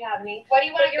don't know if you have any. Why do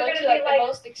you want to You're go gonna to be like like- the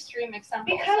most extreme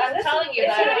example? Because I'm this telling is- you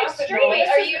it's that. an extreme. Wait,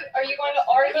 This are you going to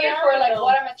argue for like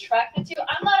what I'm attracted to?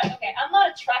 I'm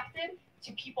not attracted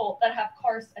to people that have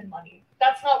cars and money.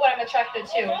 That's not what I'm attracted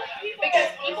to. Because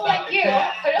people like you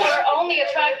are only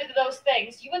attracted to those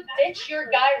things. You would ditch your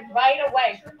guy right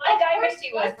away. Of course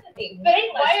you would. But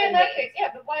why in that case? Yeah,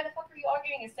 but why the fuck are you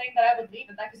arguing and saying that I would leave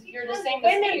it? That because you're the same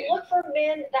as Women me. look for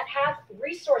men that have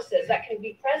resources that can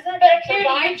be present. But clearly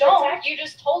provide, you don't. protect. You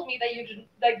just told me that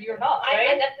you're not, right?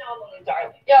 And that's not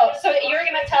darling. Yo, so you're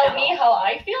gonna tell me how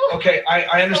I feel? Okay,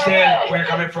 I understand where you're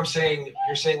coming from.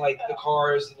 You're saying like the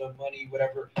cars and the money,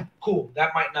 whatever. Cool,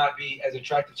 that might not be as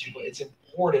attractive to you, but it's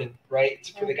important important,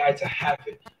 right, for the guy to have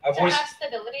it. I've To always have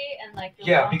stability and like feel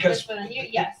Yeah, confident because within you.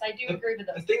 Yes, I do agree with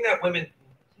the those. thing that women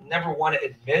never want to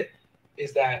admit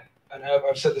is that, and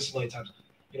I've said this a million times,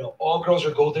 you know, all girls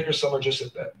are gold diggers. Some are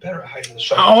just better at hiding the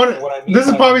struggle. What I mean this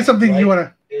is by probably that, something right, you want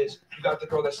to. is you got the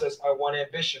girl that says, I want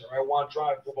ambition or I want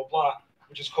drive, blah, blah, blah,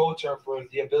 which is code term for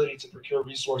the ability to procure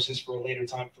resources for a later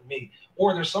time for me.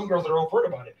 Or there's some girls that are overt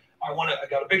about it. I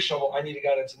got a big shovel. I need a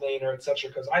guy that's a millionaire, etc.,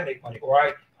 because I make money or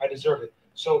I deserve it.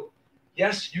 So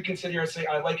yes, you can sit here and say,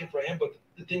 I like it for him. But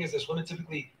the thing is this, women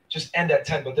typically just end at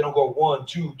 10, but they don't go 1,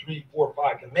 2, 3, 4,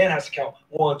 5. The man has to count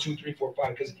 1, 2, 3, 4,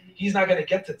 5, because he's not going to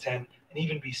get to 10 and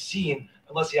even be seen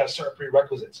unless he has certain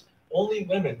prerequisites. Only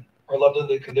women are loved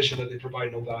under the condition that they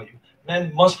provide no value.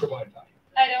 Men must provide value.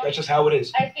 I don't. That's just how it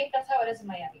is. I think that's how it is in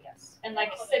Miami, yes. And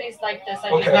like cities like this, I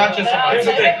Okay. just Not just Here's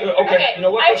the thing. Okay, you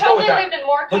know what? I Let's go with probably that. lived in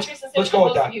more countries Let's go than with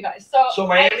most that. of you guys. So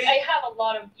Miami- I have a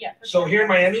lot of for So sure. here in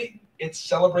Miami, it's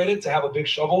celebrated to have a big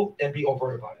shovel and be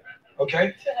overt about it.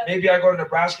 Okay? Maybe I go to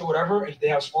Nebraska, whatever, and they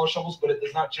have smaller shovels, but it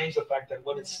does not change the fact that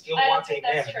women still I don't want a think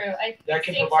man that's true. I that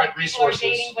can think provide like resources.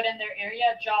 People are dating, but in their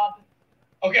area, job,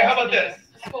 Okay, how about this?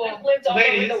 school. I've lived all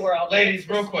Ladies, over the world. ladies, It's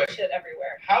real just quick. shit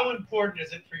everywhere. How important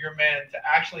is it for your man to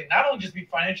actually not only just be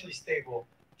financially stable,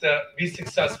 to be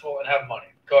successful and have money?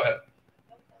 Go ahead.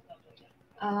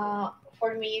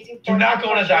 For me, it's important. Do not go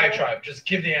on a for sure. diatribe. Just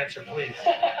give the answer, please.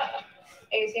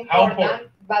 It's How important,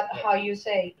 important? but how you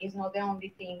say is not the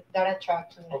only thing that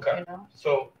attracts me. Okay. You know?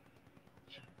 So,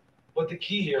 But the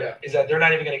key here is that they're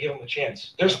not even going to give him a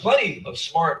chance. There's plenty of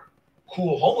smart,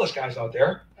 cool homeless guys out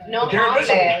there. No But they're homeless.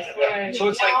 invisible. Right. So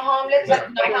it's No like, homeless,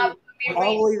 but I have to be All the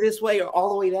real. way this way or all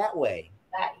the way that way.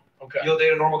 okay. you'll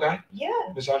date a normal guy, Yeah,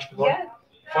 Miss Entrepreneur, yeah,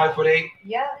 5'8",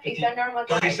 yeah. It's a normal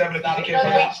guy. 37 to 50K Not per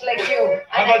month. rich like you.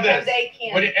 How And about I can this? date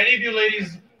him. Would any of you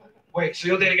ladies? Wait, so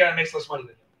you'll date a guy that makes less money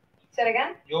than you? Say it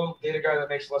again. You'll date a guy that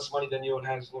makes less money than you and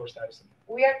has lower status than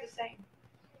you. We are the same.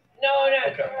 No.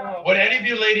 Okay. Would any of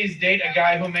you ladies date a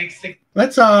guy who makes six?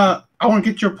 Let's. I want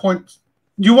to get your point.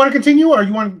 Do you want to continue, or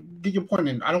you want to get your point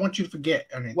in? I don't want you to forget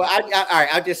anything. Well, all right,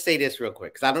 I'll just say this real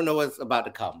quick because I don't know what's about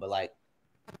to come, but like,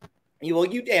 you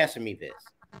answer me this.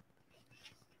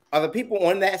 Are the people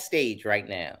on that stage right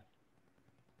now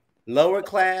lower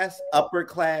class, upper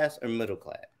class, or middle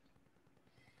class?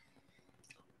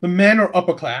 The men are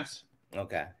upper class.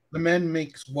 Okay. The men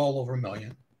makes well over $1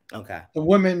 million. Okay. The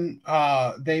women,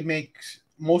 they make,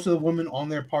 most of the women on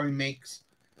there probably makes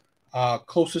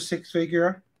close to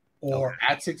 6-figure or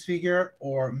at 6-figure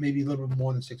or maybe a little bit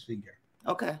more than 6-figure.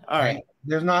 Okay. All right.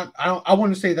 There's not, I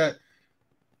wouldn't say that,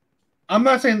 I'm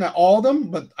not saying that all of them,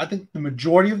 but I think the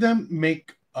majority of them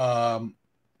make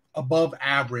above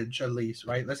average at least,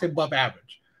 right? Let's say above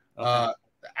average. Okay.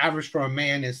 The average for a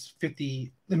man is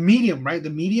 50, the medium, right? The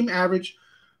medium average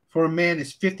for a man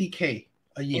is 50K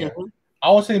a year. Mhm.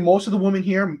 I would say most of the women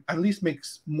here at least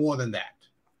makes more than that.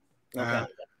 Okay.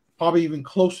 Probably even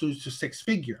closer to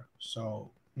 6-figure.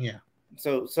 So yeah.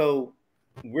 So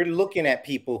we're looking at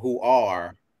people who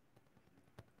are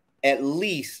at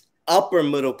least upper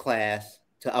middle class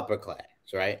to upper class,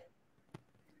 right?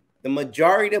 The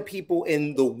majority of people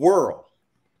in the world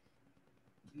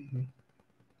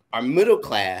are middle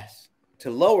class to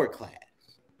lower class.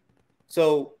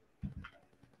 So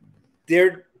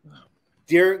they're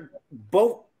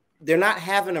not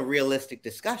having a realistic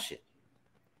discussion.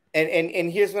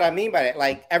 And here's what I mean by that.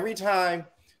 Like every time,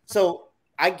 so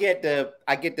I get the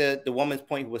woman's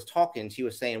point who was talking, she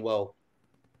was saying, well,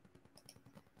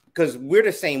 because we're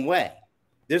the same way.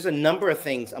 There's a number of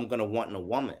things I'm gonna want in a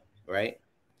woman, right?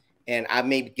 And I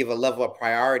may give a level of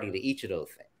priority to each of those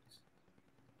things.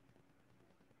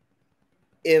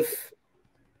 If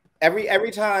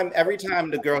every time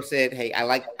the girl said, hey, I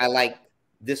like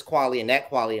this quality and that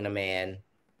quality in a man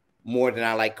more than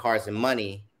I like cars and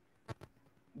money,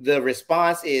 the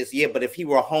response is, yeah, but if he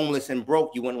were homeless and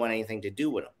broke, you wouldn't want anything to do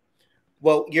with him.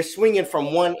 Well, you're swinging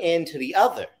from one end to the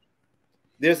other.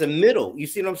 There's a middle. You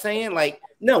see what I'm saying? Like,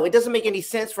 no, it doesn't make any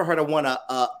sense for her to want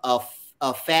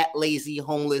a fat, lazy,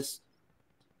 homeless,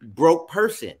 broke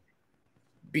person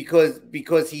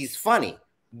because he's funny.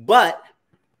 But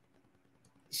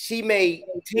she may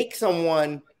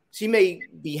she may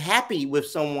be happy with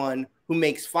someone who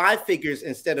makes 5 figures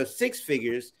instead of 6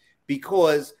 figures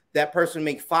because that person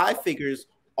makes 5 figures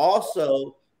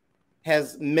also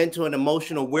has mental and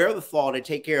emotional wherewithal to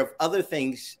take care of other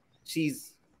things she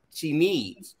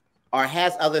needs or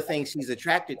has other things she's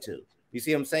attracted to. You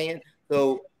see what I'm saying?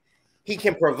 So he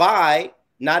can provide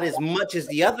not as much as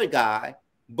the other guy,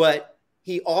 but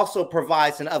he also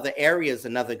provides in other areas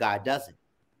another guy doesn't.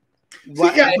 See,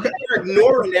 yeah, okay. You're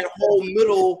ignoring that whole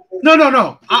middle.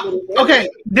 No. Okay,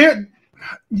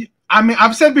 I mean,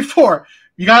 I've said before,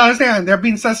 you gotta understand they're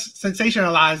being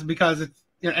sensationalized because it's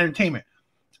entertainment.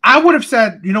 I would have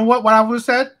said, you know what I would have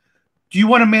said? Do you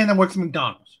want a man that works at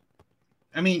McDonald's?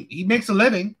 I mean, he makes a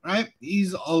living, right?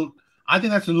 I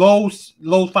think that's low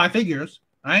 5 figures,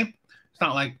 right? It's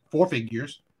not like 4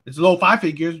 figures. It's low 5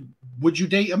 figures. Would you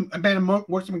date a man that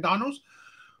works at McDonald's?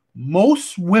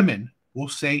 Most women will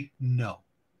say no.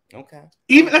 Okay.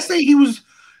 Even let's say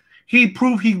he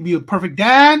proved he could be a perfect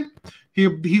dad.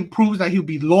 He proves that he'll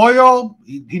be loyal.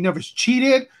 He never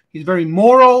cheated. He's very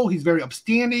moral. He's very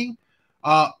upstanding.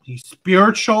 He's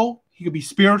spiritual. He could be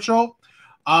spiritual.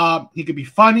 He could be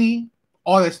funny.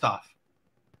 All that stuff.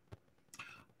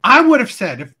 I would have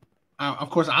said, if of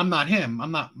course I'm not him,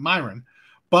 I'm not Myron,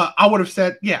 but I would have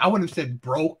said, I wouldn't have said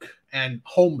broke and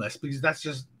homeless because that's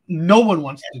just no one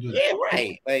wants to do that. Yeah,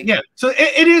 right. Like, So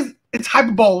it's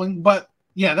hyperbole, but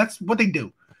yeah, that's what they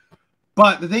do.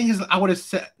 But the thing is, I would have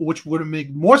said, which would have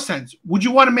made more sense. Would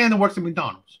you want a man that works at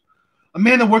McDonald's? A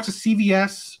man that works at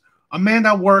CVS? A man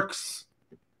that works,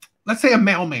 let's say, a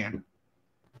mailman?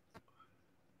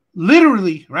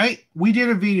 Literally, right? We did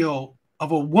a video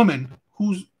of a woman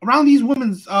who's around these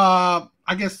women's, I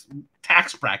guess,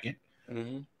 tax bracket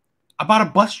about a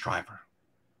bus driver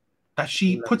that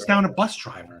she puts down a bus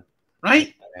driver,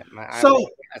 right? So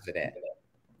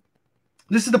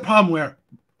this is the problem where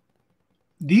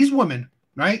these women,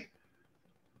 right,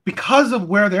 because of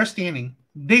where they're standing,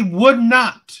 they would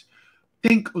not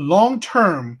think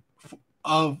long-term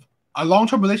of a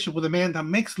long-term relationship with a man that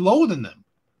makes lower than them.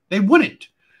 They wouldn't,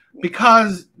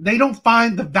 because they don't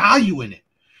find the value in it.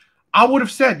 I would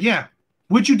have said,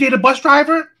 would you date a bus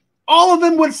driver? All of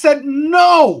them would have said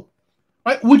no.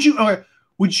 Right? Would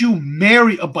you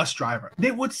marry a bus driver?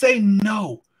 They would say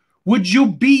no. Would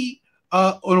you be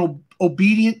an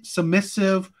obedient,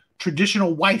 submissive,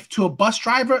 traditional wife to a bus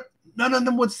driver? None of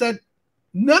them would said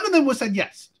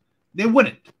yes. They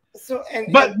wouldn't.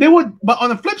 But on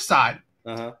the flip side,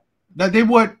 that they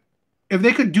would, if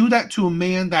they could do that to a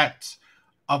man that's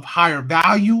of higher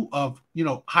value, of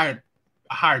higher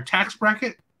tax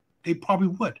bracket, they probably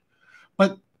would.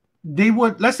 But they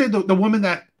would, let's say the woman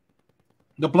that,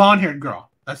 the blonde-haired girl,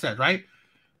 I said, right?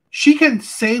 She can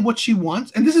say what she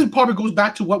wants, and this is probably goes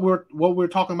back to what we're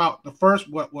talking about the first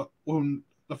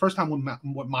time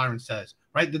what Myron says,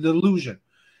 right? The delusion.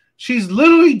 She's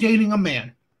literally dating a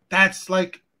man that's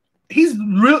like, he's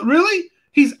really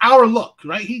he's our look,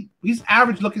 right? He's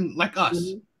average looking like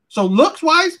us. So looks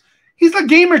wise, he's a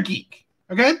gamer geek,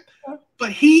 okay?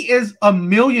 But he is a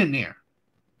millionaire.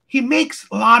 He makes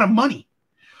a lot of money.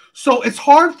 So it's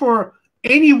hard for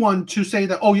anyone to say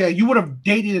that, oh yeah, you would have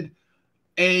dated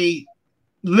a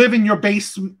live in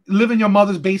your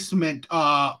mother's basement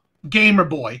gamer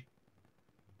boy.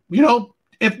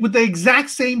 If with the exact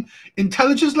same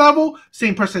intelligence level,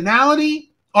 same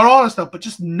personality, or all that stuff, but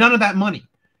just none of that money.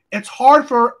 It's hard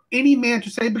for any man to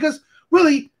say, because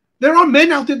really, there are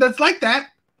men out there that's like that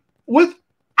with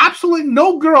absolutely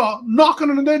no girl knocking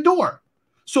on their door.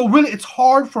 So really, it's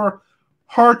hard for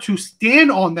her to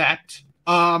stand on that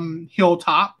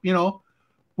hilltop,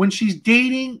 when she's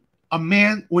dating a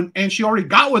man, and she already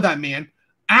got with that man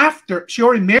after she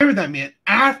already married that man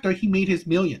after he made his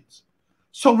millions.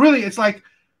 So really, it's like,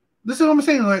 this is what I'm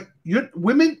saying. Like,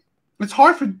 women, it's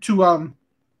hard for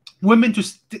women to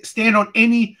stand on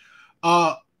any,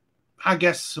 I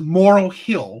guess, moral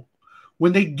hill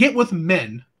when they get with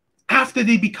men after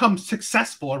they become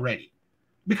successful already,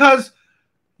 because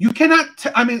you cannot.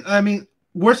 I mean,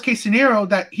 worst case scenario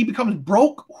that he becomes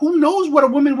broke. Who knows what a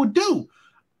woman would do?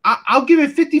 I'll give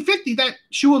it 50-50 that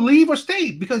she will leave or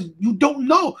stay, because you don't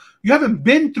know. You haven't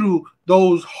been through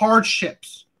those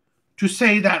hardships to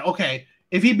say that, okay,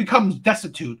 if he becomes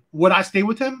destitute, would I stay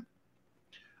with him?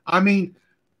 I mean,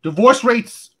 divorce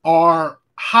rates are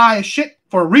high as shit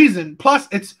for a reason. Plus,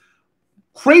 it's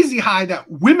crazy high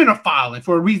that women are filing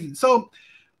for a reason. So,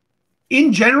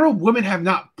 in general, women have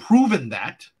not proven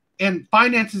that. And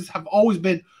finances have always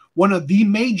been one of the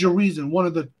major reasons, one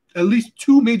of the at least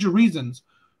 2 major reasons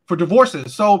for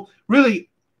divorces. So, really,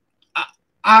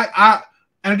 I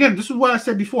and again, this is what I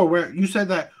said before, where you said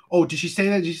that, oh, did she say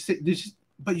that?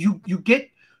 But you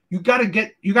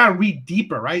gotta read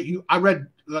deeper, right? I read,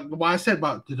 like what I said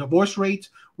about the divorce rates,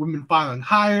 women filing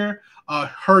higher,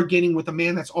 her getting with a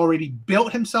man that's already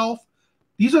built himself.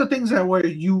 These are the things that where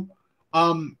you,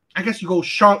 I guess you go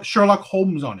Sherlock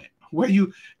Holmes on it, where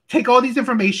you take all these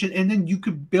information and then you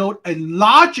could build a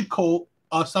logical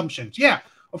assumptions. Yeah,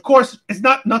 of course, it's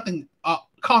not nothing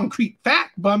concrete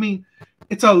fact, but I mean,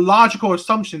 it's a logical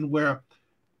assumption where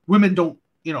women don't,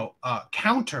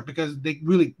 counter, because they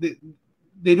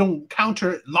don't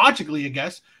counter logically, I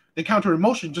guess, they counter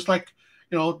emotion, just like,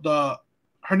 you know,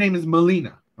 her name is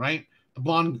Melina, right? The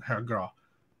blonde hair girl.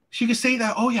 She could say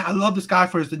that, oh yeah, I love this guy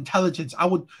for his intelligence. I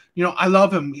would, you know, I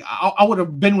love him. I would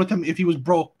have been with him if he was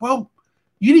broke. Well,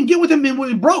 you didn't get with him when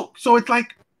he was broke. So it's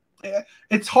like,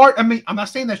 it's hard. I mean, I'm not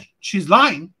saying that she's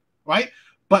lying, right?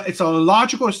 But it's a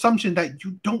logical assumption that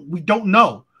we don't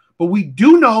know. But we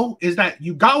do know is that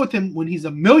you got with him when he's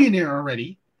a millionaire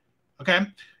already. Okay.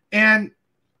 And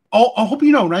I hope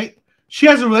you know, right? She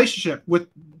has a relationship with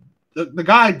the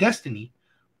guy, Destiny.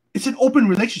 It's an open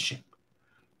relationship.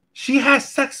 She has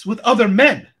sex with other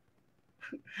men.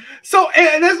 So,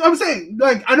 and that's what I'm saying.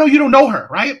 Like, I know you don't know her,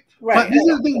 right? But this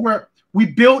is the thing where we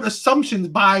build assumptions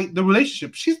by the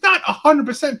relationship. She's not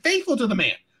 100% faithful to the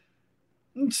man.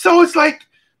 So it's like,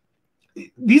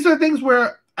 these are things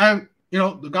where, you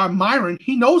know, the guy Myron,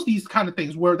 he knows these kind of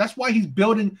things where that's why he's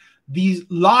building these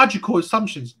logical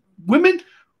assumptions. Women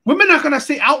are going to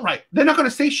say outright. They're not going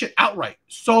to say shit outright.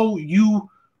 So you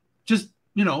just,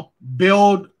 you know,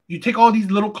 you take all these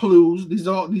little clues, these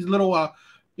little,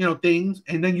 you know, things,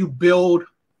 and then you build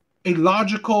a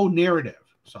logical narrative.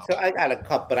 So I got a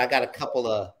couple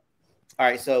of, all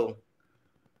right. So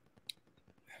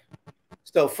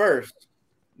first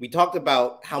we talked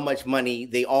about how much money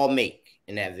they all make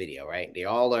in that video, right? They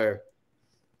all are,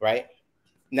 right?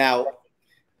 Now,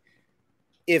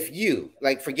 if you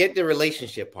like, forget the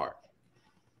relationship part.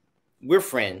 We're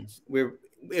friends. We're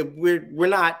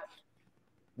not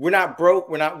broke.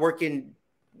 We're not working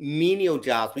menial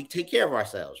jobs. We take care of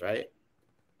ourselves, right?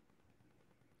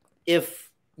 If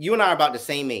you and I are about the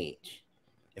same age,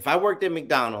 if I worked at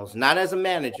McDonald's, not as a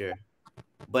manager,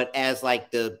 but as like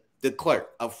the clerk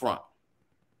up front,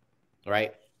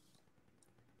 right?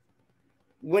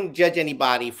 Wouldn't judge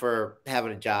anybody for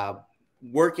having a job.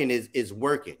 Working is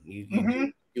working.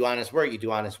 You do honest work, you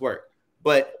do honest work.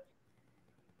 But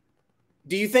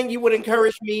do you think you would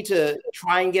encourage me to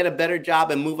try and get a better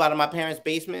job and move out of my parents'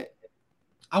 basement?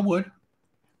 I would.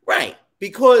 Right.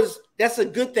 Because that's a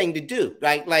good thing to do.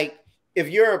 Right? Like if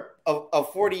you're a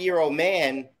 40-year-old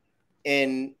man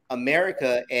in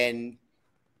America and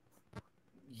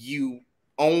you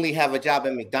only have a job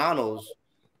at McDonald's,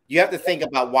 you have to think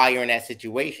about why you're in that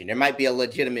situation. There might be a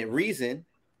legitimate reason,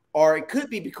 or it could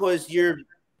be because you're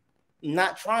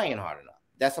not trying hard enough.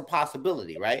 That's a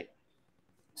possibility, right?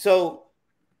 So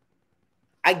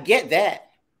I get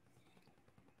that.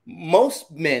 Most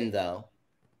men, though,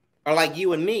 are like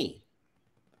you and me.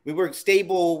 We work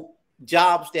stable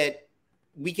jobs that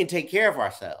we can take care of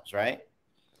ourselves, right?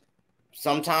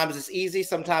 Sometimes it's easy,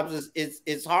 sometimes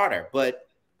it's harder, but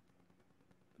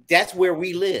that's where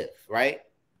we live, right?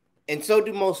 And so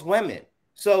do most women.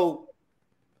 So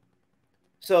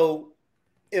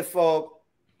if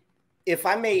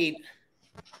I made,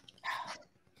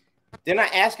 they're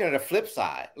not asking her the flip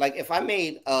side. Like if I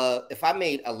made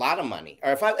a lot of money,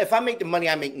 or if I make the money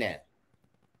I make now,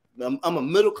 I'm a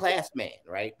middle class man,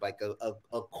 right? Like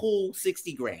a cool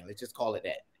 60 grand. Let's just call it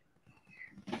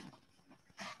that.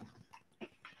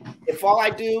 If all I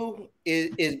do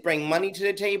is bring money to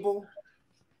the table,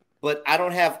 but I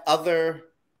don't have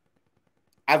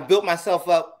I've built myself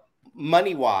up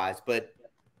money wise, but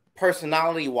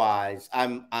personality wise,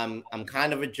 I'm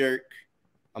kind of a jerk.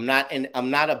 I'm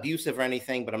not abusive or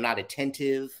anything, but I'm not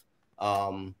attentive.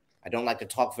 I don't like to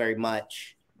talk very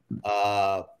much.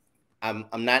 I'm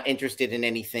not interested in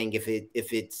anything if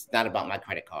it's not about my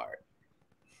credit card.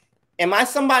 Am I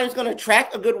somebody who's going to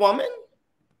attract a good woman?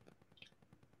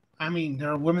 I mean,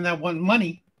 there are women that want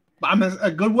money. But I'm a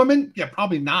good woman? Yeah,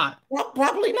 probably not. Well,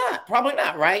 probably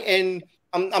not, right? And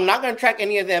I'm not going to attract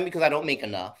any of them because I don't make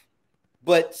enough.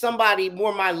 But somebody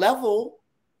more my level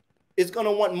is going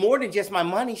to want more than just my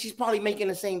money. She's probably making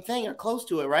the same thing or close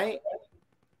to it, right?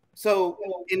 So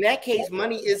in that case,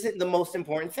 money isn't the most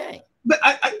important thing. But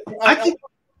I think,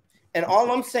 and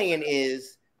all I'm saying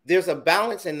is there's a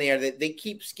balance in there that they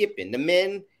keep skipping, the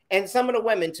men and some of the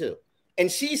women too.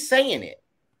 And she's saying it,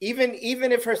 even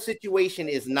if her situation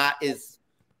is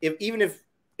even if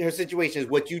her situation is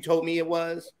what you told me it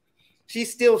was,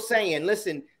 she's still saying,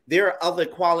 listen, there are other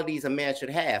qualities a man should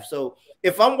have. So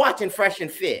if I'm watching Fresh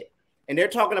and Fit and they're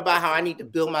talking about how I need to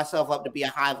build myself up to be a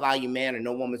high value man and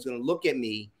no woman's going to look at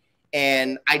me,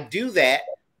 and I do that,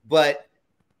 but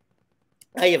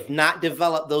I have not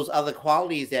developed those other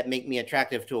qualities that make me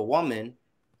attractive to a woman.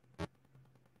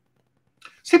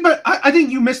 See, but I think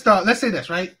you missed, let's say this,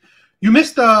 right? You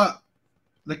missed the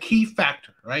key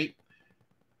factor, right?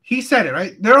 He said it,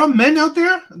 right? There are men out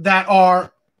there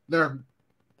that they're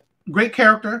great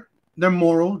character, they're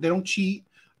moral, they don't cheat,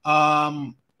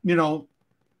 you know,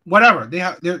 whatever.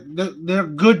 They're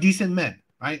good, decent men,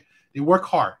 right? They work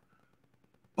hard.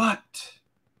 But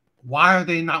why are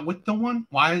they not with the one?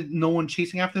 Why is no one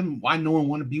chasing after them? Why no one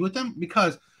want to be with them?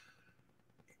 Because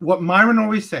what Myron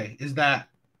always say is that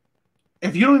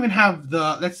if you don't even have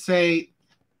the, let's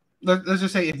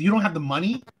just say if you don't have the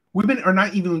money, women are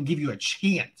not even going to give you a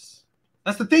chance.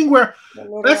 That's the thing where,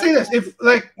 let's say this, if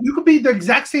like you could be the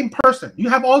exact same person, you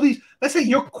have all these, let's say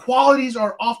your qualities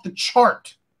are off the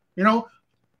chart, you know,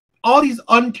 all these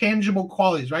intangible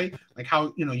qualities, right? Like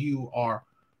how, you know, you are,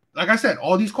 like I said,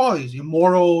 all these qualities, your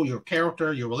moral, your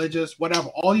character, your religious, whatever,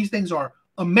 all these things are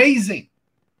amazing.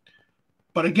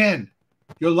 But again,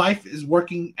 your life is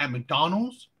working at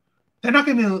McDonald's. They don't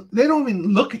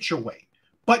even look at your way.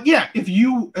 But yeah, if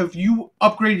you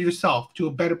upgrade yourself to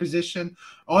a better position,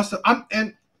 also,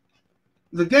 and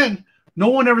again, no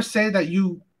one ever say that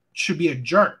you should be a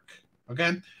jerk,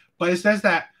 okay? But it says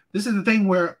that this is the thing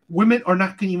where women are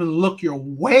not going to even look your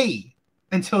way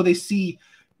until they see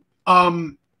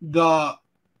the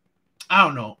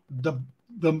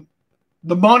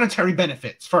monetary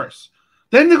benefits first.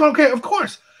 Then they're going, okay, of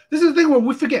course. This is the thing where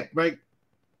we forget, right?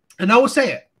 And I will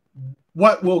say it.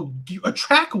 What will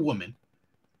attract a woman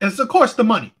is, of course, the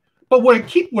money. But what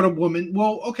keep with a woman,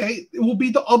 well, okay, it will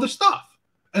be the other stuff.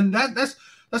 And that's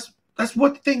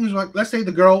what the thing is like. Let's say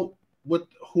the girl with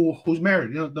who's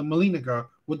married, you know, the Melina girl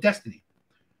with Destiny.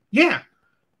 Yeah,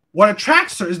 what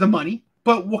attracts her is the money,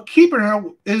 but what keeping her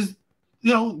is,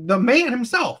 you know, the man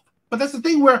himself. But that's the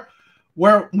thing where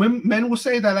men will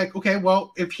say that, like, okay,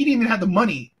 well, if he didn't even have the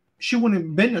money, she wouldn't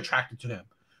have been attracted to him.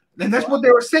 And that's what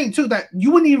they were saying too, that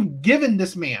you wouldn't even given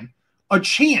this man a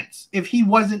chance if he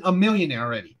wasn't a millionaire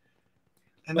already.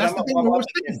 And that's the thing we're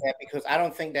saying. That because I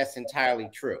don't think that's entirely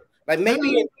true. Like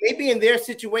maybe in their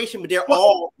situation, but they're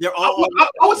all. I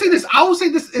would say this.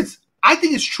 I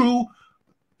think it's true.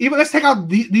 Even let's take out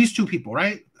these two people,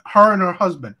 right? Her and her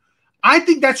husband. I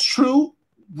think that's true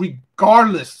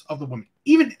regardless of the woman.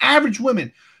 Even average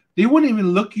women, they wouldn't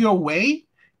even look your way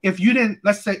if you didn't,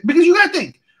 let's say, because you gotta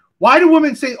think, why do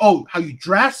women say, oh, how you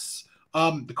dress,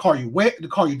 the car you wear, the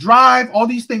car you drive, all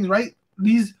these things, right?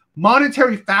 These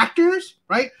monetary factors,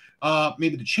 right?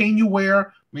 Maybe the chain you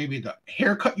wear, maybe the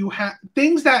haircut you have,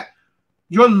 things that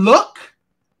your look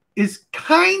is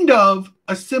kind of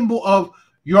a symbol of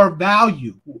your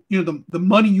value, you know, the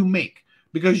money you make.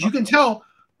 Because you can tell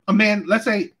a man, let's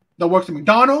say, that works at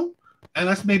McDonald's, and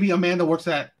that's maybe a man that works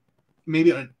at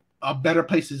maybe a better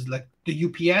places like the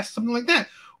UPS, something like that.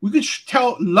 We could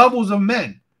tell levels of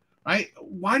men, right?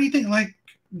 Why do you think like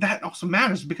that also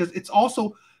matters? Because it's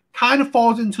also kind of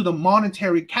falls into the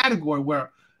monetary category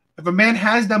where if a man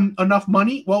has them enough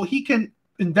money, well, he can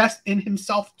invest in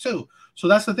himself too. So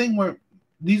that's the thing where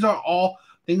these are all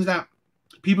things that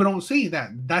people don't see,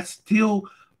 that's still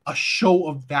a show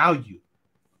of value.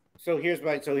 So here's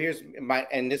my,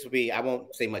 and this will be, I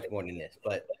won't say much more than this,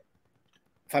 but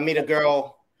if I meet a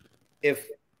girl, if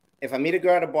I meet a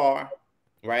girl at a bar,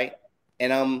 right,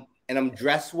 and I'm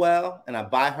dressed well, and I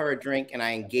buy her a drink, and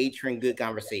I engage her in good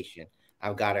conversation,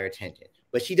 I've got her attention.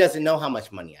 But she doesn't know how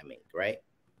much money I make, right?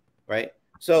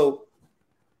 So,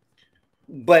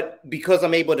 but because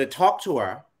I'm able to talk to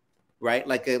her, right,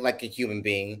 like a human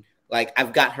being, like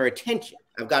I've got her attention.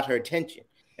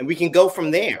 And we can go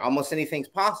from there. Almost anything's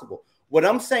possible. What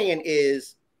I'm saying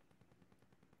is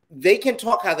they can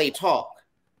talk how they talk,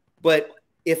 but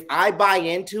if I buy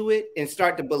into it and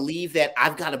start to believe that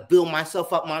I've got to build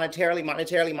myself up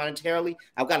monetarily,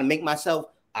 I've got to make myself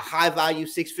a high value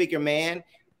 6-figure man,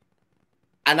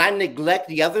 and I neglect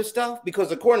the other stuff,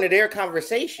 because according to their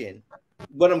conversation,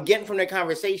 what I'm getting from their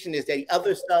conversation is that the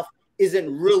other stuff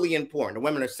isn't really important. The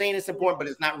women are saying it's important, but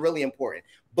it's not really important.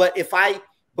 But if I,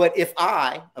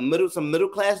 some middle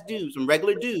class dude, some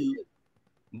regular dude,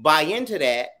 buy into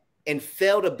that and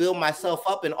fail to build myself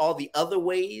up in all the other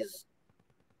ways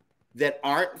that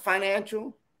aren't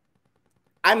financial,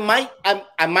 I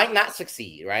might not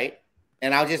succeed, right?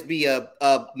 And I'll be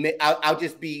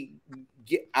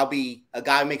a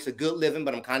guy who makes a good living,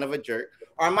 but I'm kind of a jerk.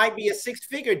 Or I might be a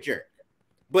 6-figure jerk.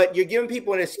 But you're giving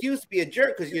people an excuse to be a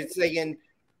jerk because you're saying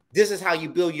this is how you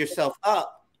build yourself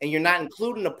up, and you're not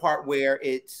including the part where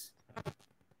it's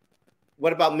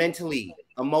what about mentally,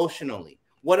 emotionally?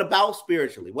 What about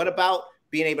spiritually? What about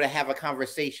being able to have a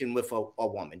conversation with a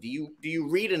woman? Do you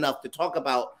read enough to talk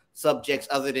about subjects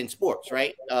other than sports,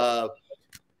 right?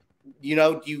 You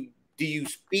know, do you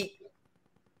speak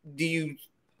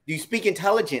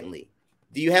intelligently?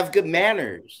 Do you have good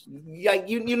manners? Like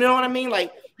you know what I mean?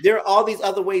 Like there are all these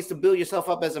other ways to build yourself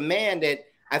up as a man that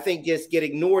I think just get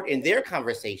ignored in their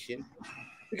conversation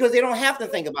because they don't have to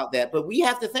think about that, but we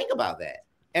have to think about that.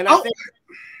 And I think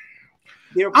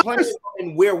there are plenty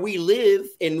in where we live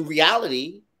in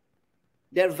reality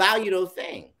that value those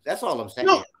things. That's all I'm saying.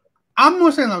 No, I'm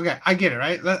more saying, okay, I get it,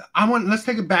 right? Let's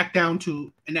take it back down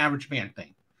to an average man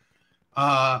thing.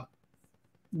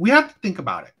 We have to think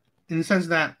about it in the sense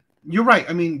that you're right.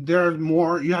 I mean, there's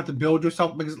more you have to build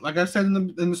yourself because, like I said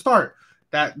in the start,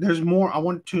 that there's more. I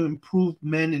want to improve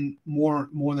men in more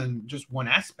than just one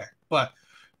aspect. But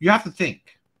you have to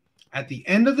think. At the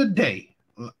end of the day,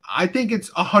 I think it's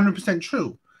 100%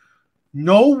 true.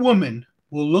 No woman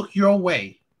will look your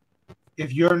way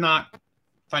if you're not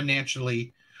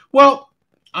financially. Well,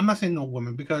 I'm not saying no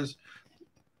woman because.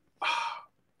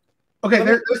 Okay,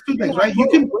 there's two things, right? We're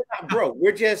not broke.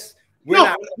 We're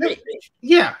not rich.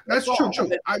 Yeah, that's true.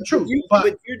 True.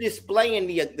 But you're displaying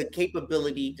the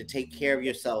capability to take care of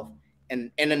yourself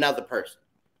and another person.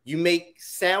 You make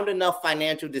sound enough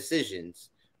financial decisions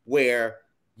where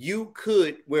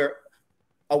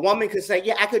a woman could say,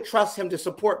 yeah, I could trust him to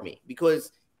support me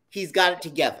because he's got it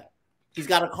together. He's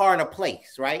got a car and a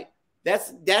place, right?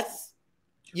 But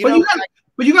you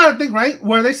got to think, right?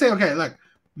 Where they say, okay, like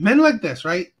men like this,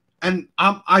 right? And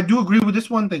I do agree with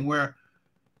this one thing where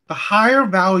the higher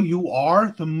value you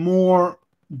are, the more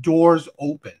doors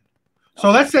open.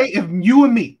 So let's say if you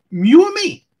and me,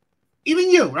 even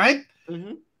you, right?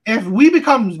 Mm-hmm. If we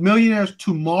become millionaires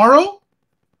tomorrow,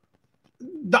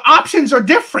 the options are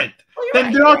different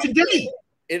than they are today.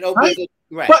 It opens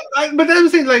right? But that's the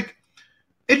thing, like,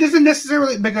 it doesn't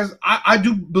necessarily, because I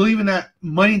do believe in that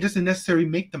money doesn't necessarily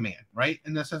make the man, right?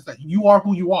 In the sense that you are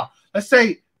who you are. Let's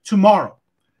say tomorrow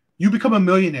you become a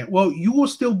millionaire. Well, you will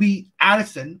still be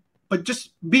Addison, but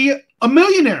just be a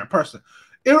millionaire person.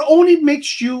 It only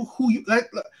makes you who you like.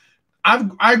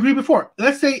 I agree before.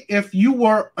 Let's say if you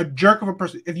were a jerk of a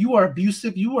person, if you are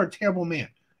abusive, you are a terrible man,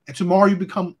 and tomorrow you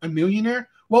become a millionaire.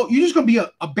 Well, you're just gonna be a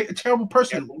terrible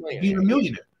person being a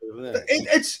millionaire.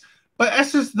 But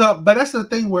that's the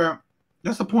thing where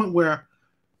that's the point where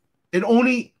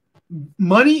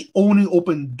money only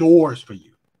opens doors for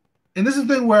you, and this is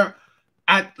the thing where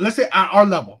let's say at our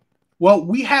level, well,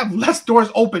 we have less doors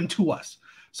open to us.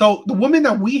 So the women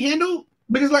that we handle,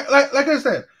 because like I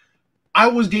said, I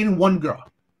was dating one girl,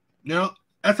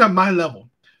 that's at my level.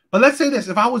 But let's say this,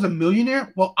 if I was a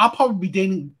millionaire, well, I'll probably be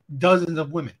dating dozens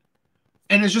of women.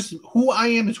 And it's just who I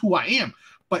am is who I am.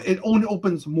 But it only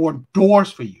opens more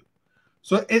doors for you.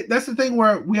 So that's the thing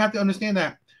where we have to understand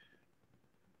that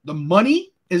the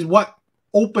money is what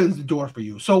opens the door for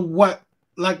you. So what,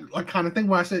 like kind of thing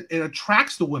where I said it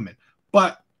attracts the women.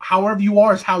 But however you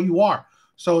are is how you are.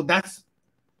 So that's,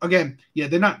 again, yeah,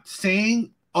 they're not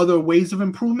saying other ways of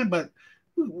improvement, but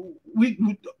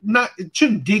it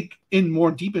shouldn't dig in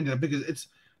more deep into it because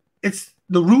it's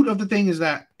the root of the thing is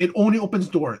that it only opens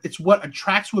doors. It's what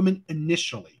attracts women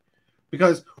initially,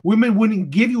 because women wouldn't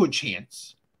give you a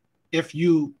chance if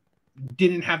you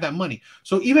didn't have that money.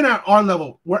 So even at our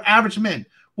level, we're average men.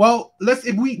 Well,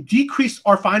 if we decrease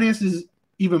our finances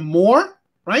even more,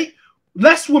 right?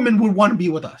 Less women would want to be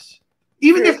with us.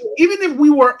 Even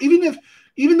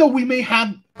though we may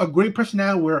have a great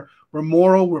personality, we're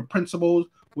moral, we're principled,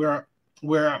 we're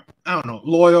I don't know,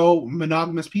 loyal,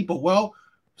 monogamous people. Well,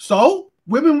 so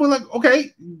women were like,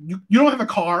 okay, you don't have a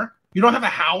car, you don't have a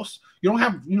house, you don't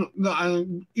have,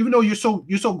 even though you're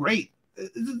so great.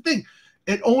 It's the thing.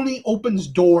 It only opens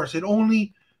doors. It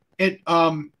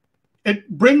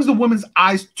brings the woman's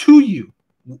eyes to you.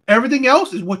 Everything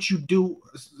else is what you do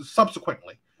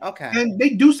subsequently. Okay. And they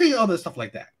do say other stuff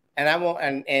like that. And I won't,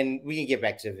 and we can get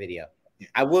back to the video. Yeah.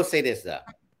 I will say this though.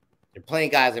 There are plenty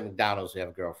of guys at McDonald's who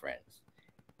have girlfriends.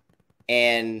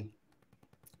 And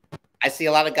I see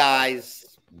a lot of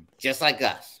guys just like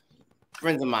us,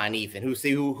 friends of mine, even,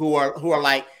 who are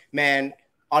like, man,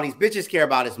 all these bitches care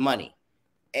about is money.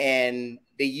 And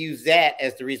they use that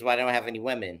as the reason why they don't have any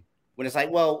women. When it's like,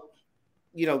 well,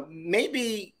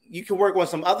 maybe you can work on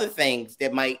some other things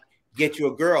that might get you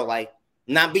a girl, like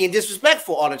not being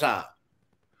disrespectful all the time.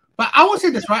 But I would say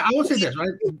this, right?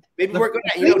 Maybe work on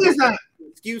that.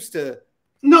 Excuse to.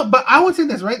 No, but I would say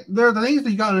this, right? There are the things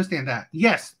that you gotta understand that.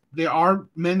 Yes, there are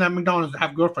men at McDonald's that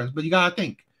have girlfriends, but you gotta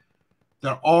think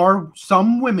there are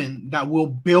some women that will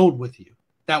build with you,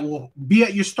 that will be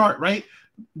at your start, right?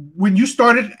 When you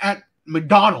started at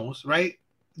McDonald's, right?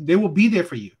 They will be there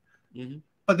for you. Mm-hmm.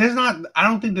 But I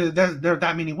don't think there are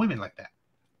that many women like that.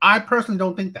 I personally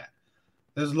don't think that.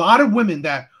 There's a lot of women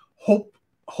that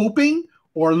hoping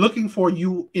or looking for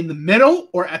you in the middle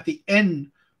or at the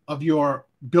end of your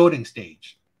building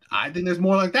stage. I think there's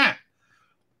more like that.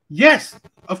 Yes,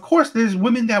 of course, there's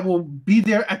women that will be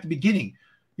there at the beginning,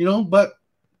 but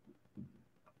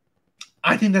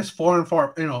I think that's far and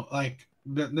far, like,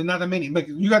 they're not that many. But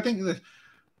you got to think that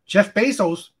Jeff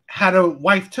Bezos had a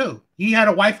wife too. He had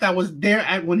a wife that was there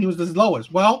at when he was his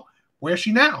lowest. Well, where's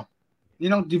she now? You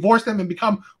know, divorced him and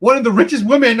become one of the richest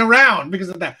women around because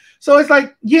of that. So it's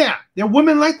like, yeah, there are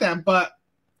women like that, but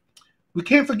we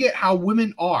can't forget how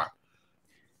women are.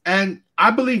 And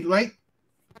I believe, right,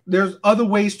 there's other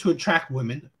ways to attract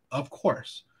women, of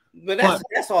course. But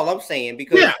that's all I'm saying,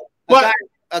 because yeah,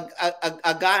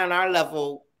 a guy on our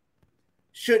level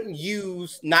shouldn't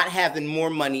use not having more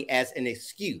money as an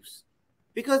excuse,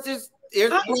 because there's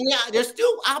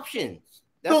still options.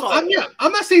 That's all.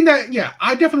 I'm not saying that. Yeah,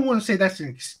 I definitely want to say that's an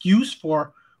excuse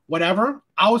for whatever.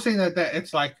 I would say that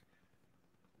it's like,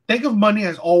 think of money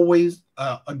as always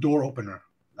a door opener.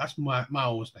 That's my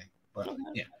always thing. But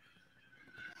yeah,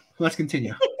 let's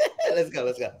continue. Let's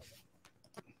go.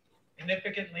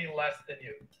 Significantly less than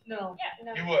you. No.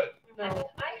 Yeah, no. You would. No.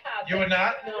 I have. You would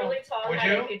not? No. Really tall. Would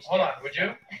you? Hold on. Would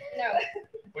you? No.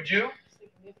 Would you?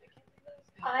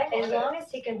 As long as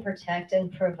he can protect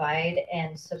and provide,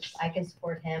 and I can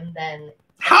support him, then.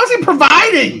 How's he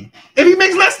providing if he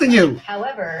makes less than you?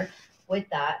 However, with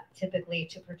that, typically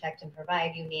to protect and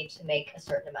provide, you need to make a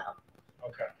certain amount.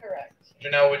 Okay. Correct.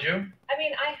 Janelle, would you? I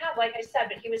mean, I have, like I said,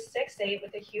 but he was 6'8"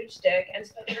 with a huge dick, and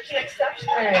so there's an exception.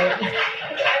 Right.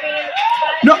 I mean,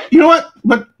 No, you know what?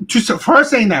 But for her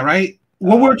saying that, right?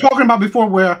 What we were talking about before,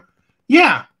 where,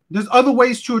 yeah, there's other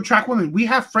ways to attract women. We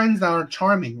have friends that are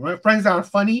charming, right? Friends that are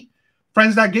funny,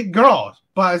 friends that get girls.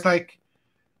 But it's like,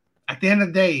 at the end of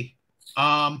the day,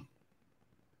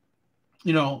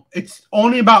 you know, it's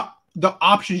only about the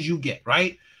options you get,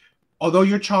 right? Although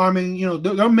you're charming, you know,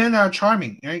 there are men that are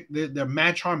charming, right? They're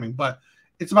mad charming, but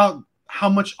it's about how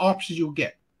much options you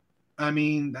get. I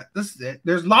mean, this is it.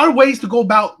 There's a lot of ways to go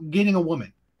about getting a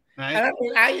woman, right? And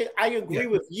I agree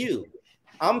with you.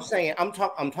 I'm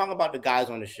talking about the guys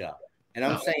on the show, and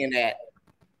I'm saying that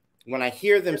when I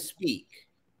hear them speak,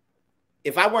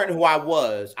 if I weren't who I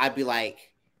was, I'd be like,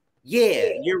 yeah,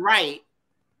 you're right.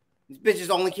 These bitches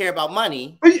only care about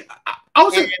money. I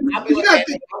would say, I'll be like,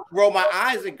 roll my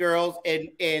eyes at girls,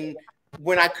 and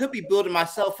when I could be building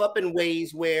myself up in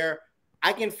ways where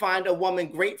I can find a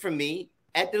woman great for me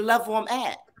at the level I'm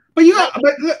at. But you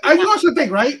also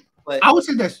think, right? But I would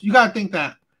say this: you got to think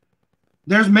that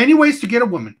there's many ways to get a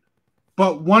woman,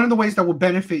 but one of the ways that will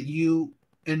benefit you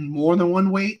in more than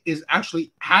one way is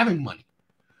actually having money.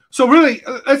 So really,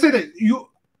 let's say that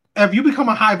if you become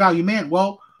a high value man,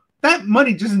 well, that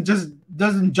money doesn't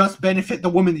just benefit the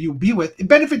woman that you be with; it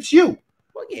benefits you.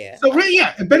 Well, yeah. So really,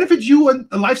 yeah, it benefits you and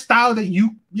the lifestyle that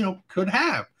you could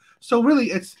have. So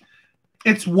really,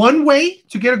 it's one way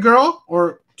to get a girl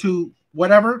or to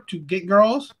whatever to get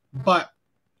girls,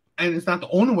 and it's not the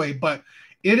only way, but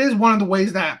it is one of the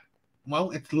ways that,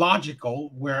 well, it's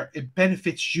logical where it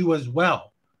benefits you as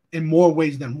well in more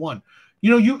ways than one.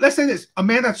 Let's say this, a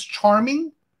man that's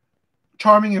charming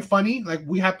and funny, like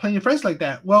we have plenty of friends like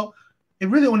that. Well, it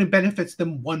really only benefits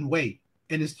them one way,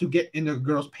 and it's to get into a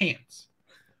girl's pants.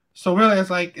 So really,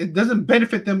 it's like it doesn't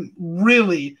benefit them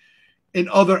really in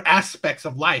other aspects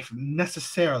of life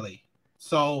necessarily.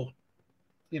 So,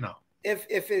 if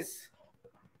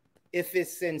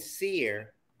it's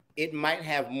sincere, it might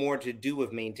have more to do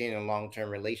with maintaining a long-term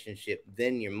relationship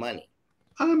than your money.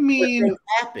 I mean, things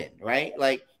happen, right?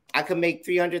 Like I could make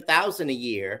 $300,000 a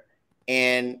year,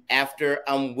 and after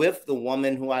I'm with the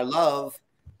woman who I love,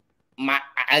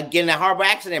 I get in a horrible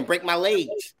accident and break my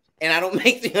legs, and I don't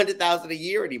make $300,000 a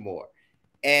year anymore.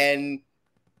 And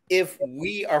if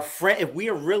we are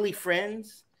really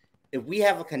friends, if we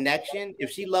have a connection, if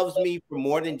she loves me for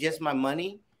more than just my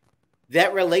money,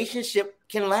 that relationship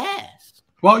can last.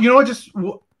 Well, you know what?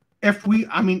 I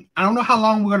don't know how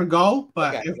long we're gonna go,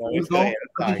 but if we go, I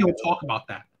think he'll talk about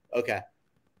that. Okay.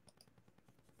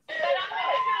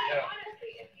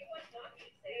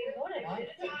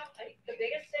 The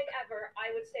biggest thing ever,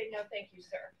 I would say no, thank you,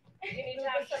 sir. You need to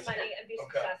have some money and be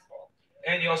successful.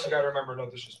 And you also got to remember, no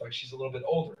disrespect, she's a little bit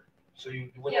older. So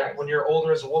when you're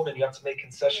older as a woman, you have to make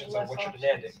concessions on what you're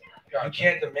demanding. You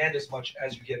can't demand as much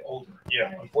as you get older.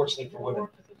 Yeah. Unfortunately for women.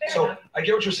 So I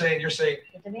get what you're saying. You're saying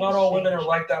not all women are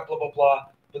like that, blah, blah, blah.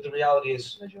 But the reality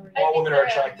is all women are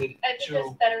attracted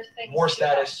to more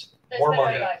status, more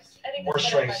money, more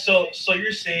strength. So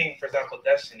you're saying, for example,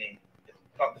 Destiny,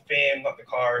 not the fame, not the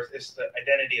cars, it's the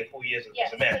identity of who he is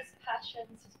as a man. His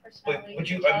passions, his personality. But would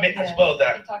you admit as well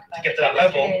that to get to that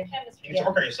level, you need to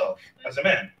work on yourself as a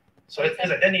man? So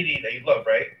his identity that you love,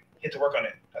 right? You have to work on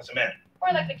it as a man.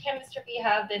 or like the chemistry he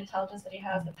have, the intelligence that he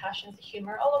has, the passions, the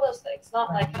humor, all of those things.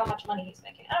 Not like how much money he's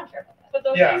making. I don't care about that. But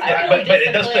those Yeah, things yeah, are but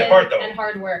it does play a part, though. and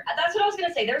hard work. That's what I was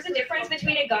gonna say. There's a difference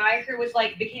between a guy who was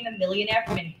like became a millionaire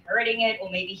from inheriting it, or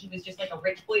maybe he was just like a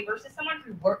rich boy, versus someone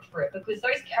who worked for it. Because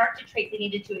those character traits they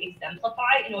needed to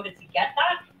exemplify in order to get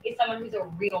that is someone who's a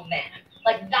real man.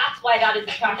 Like that's why that is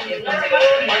attractive. Not so much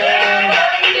the money.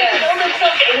 In order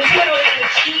to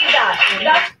achieve that.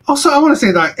 That's Also, I want to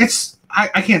say that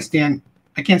I can't stand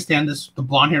the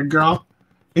blonde haired girl,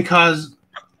 because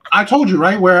I told you,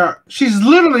 right, where she's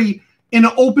literally in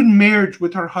an open marriage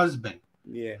with her husband.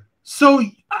 Yeah. So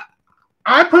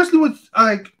I personally would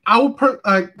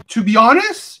to be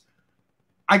honest,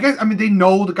 I guess, I mean, they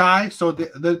know the guy, so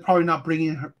they're probably not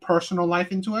bringing her personal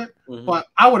life into it. Mhm. But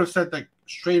I would have said, like,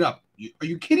 straight up, are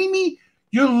you kidding me?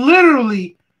 You're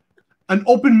literally an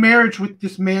open marriage with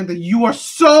this man that you are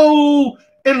so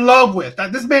in love with.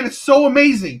 That this man is so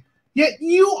amazing. Yet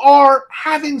you are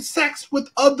having sex with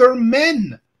other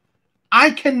men.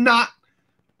 I cannot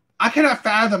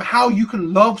fathom how you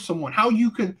can love someone, how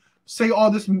you can say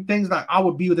all these things that I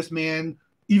would be with this man,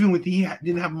 even if he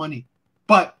didn't have money,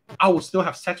 but I will still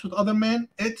have sex with other men.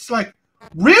 It's like,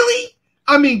 really?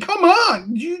 I mean, come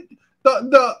on.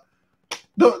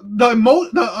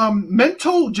 The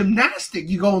mental gymnastic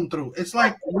you're going through. It's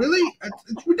like, really?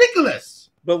 It's ridiculous.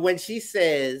 But when she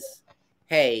says,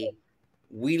 hey,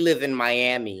 we live in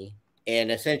Miami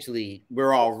and essentially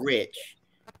we're all rich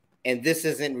and this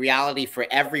isn't reality for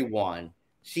everyone,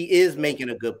 she is making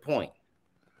a good point.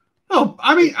 No,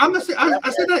 I mean, I said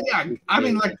that, yeah. I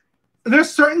mean, like,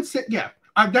 there's certain,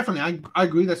 I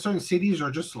agree that certain cities are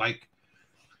just like,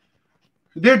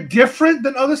 they're different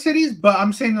than other cities, but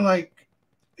I'm saying that, like,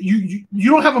 you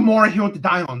don't have a moral hill to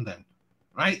die on then,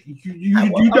 right?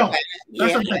 You don't.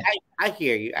 Yeah, I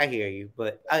hear you,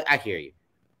 but I hear you.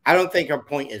 I don't think her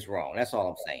point is wrong. That's all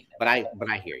I'm saying. But I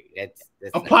hear you. That's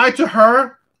applied to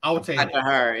her. I would say applied to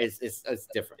her it's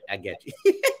different. I get you.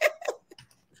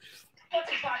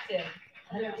 That's attractive.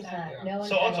 100%. No.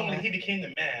 So ultimately, he became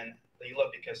the man that you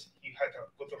love because he had to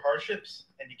go through hardships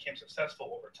and became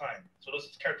successful over time. So those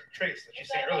character traits that you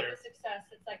said earlier. Success.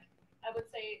 It's like, I would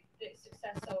say the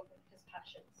success over his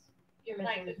passions. You're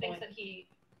like the things that he.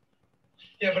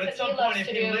 Yeah, but at some point, if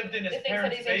he lived in his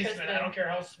parents' basement, I don't in. care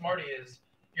how smart he is,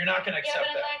 you're not going to accept that.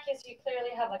 Yeah, but in that case, you clearly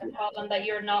have like a problem that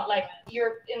you're not like,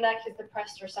 you're in that case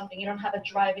depressed or something. You don't have a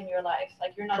drive in your life.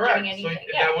 Like you're not doing anything.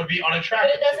 So that would be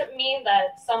unattractive. But it doesn't mean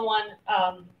that someone,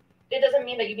 it doesn't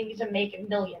mean that you need to make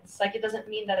millions. Like it doesn't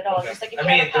mean that at all. Okay. Just like if I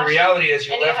mean, the reality is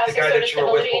you left the guy that you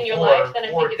were with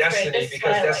before for Destiny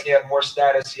because Destiny had more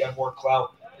status, he had more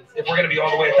clout. If we're going to be all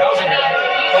the way 1,000 here,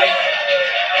 like,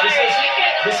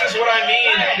 this is what I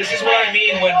mean. This is what I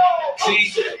mean when,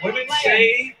 see, women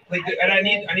say, like, and I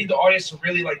need the audience to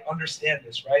really, like, understand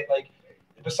this, right? Like,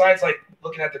 besides, like,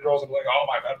 looking at the girls and be like, oh,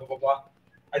 my God, blah, blah, blah.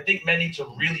 I think men need to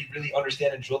really, really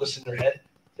understand and drill this in their head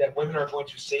that women are going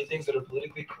to say things that are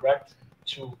politically correct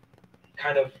to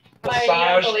kind of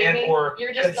massage and or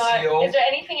you're just conceal. Not, is there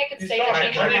anything I could say to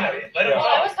change your mind? Well,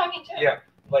 I was talking too. Yeah,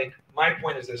 like, my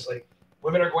point is this, like,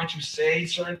 women are going to say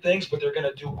certain things, but they're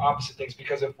going to do opposite things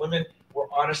because if women were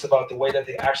honest about the way that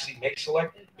they actually make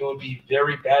select, it would be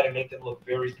very bad and make them look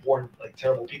very poor and like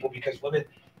terrible people because women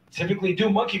typically do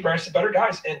monkey branch to better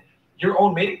guys. And your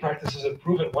own mating practices have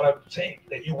proven what I'm saying,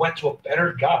 that you went to a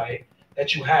better guy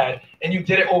that you had and you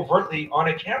did it overtly on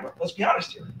a camera. Let's be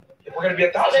honest here. If we're going to be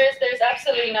 1,000. So there's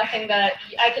absolutely nothing that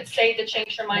I could say to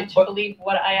change your mind to believe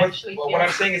what I actually feel. What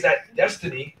I'm saying is that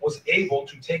Destiny was able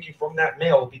to take you from that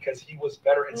male because he was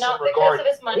better in some regard. Not because of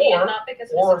his money and not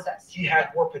because of his success. He had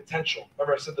more potential.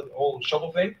 Remember I said the whole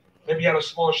shovel thing? Maybe you had a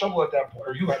smaller shovel at that point,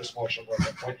 or you had a smaller shovel at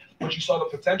that point, but you saw the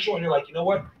potential and you're like, you know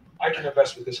what? I can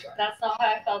invest with this guy. That's not how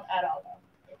I felt at all,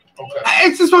 though. Okay.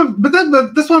 It's just one, but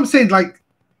that's what I'm saying. Like,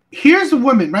 here's a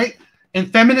woman, right? And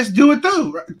feminists do it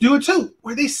too,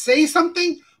 where they say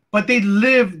something, but they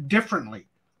live differently.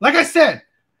 Like I said,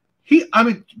 be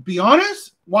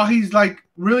honest, while he's like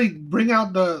really bring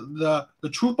out the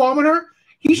truth bomb in her,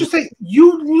 he should say,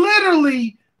 you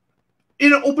literally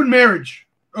in an open marriage,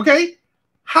 okay?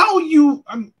 How you,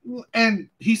 and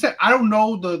he said, I don't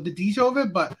know the detail of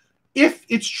it, but if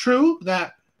it's true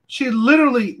that she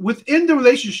literally, within the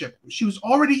relationship she was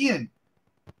already in,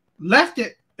 left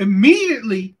it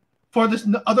immediately for this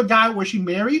other guy where she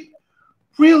married,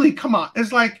 really, come on.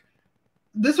 It's like,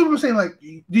 this is what I'm saying. Like,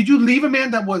 did you leave a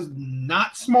man that was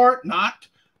not smart, not,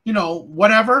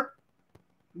 whatever,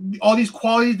 all these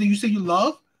qualities that you say you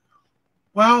love?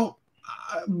 Well,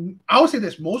 I would say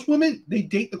this. Most women, they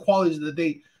date the qualities that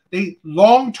they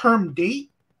long-term date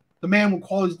the man with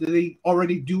qualities that they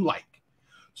already do like.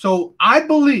 So I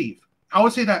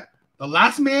would say that the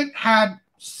last man had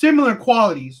similar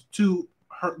qualities to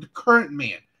the current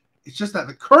man. It's just that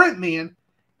the current man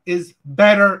is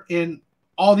better in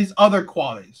all these other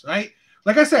qualities, right?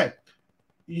 Like I said,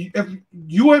 if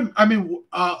you and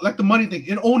like the money thing,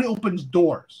 it only opens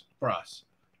doors for us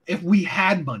if we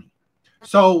had money.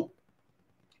 So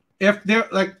if they're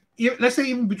like, let's say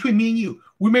even between me and you,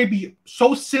 we may be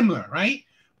so similar, right?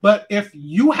 But if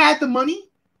you had the money,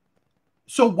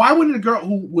 so why wouldn't a girl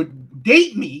who would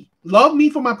date me, love me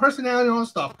for my personality and all that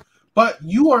stuff, but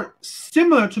you are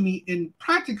similar to me in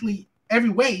practically every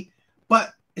way,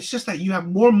 but it's just that you have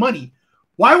more money.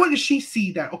 Why wouldn't she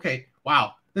see that, okay,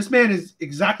 wow, this man is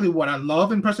exactly what I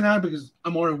love in personality because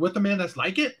I'm already with a man that's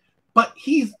like it, but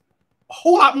he's a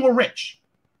whole lot more rich.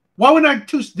 Why wouldn't I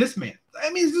choose this man?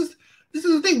 I mean, this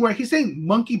is the thing where he's saying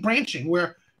monkey branching,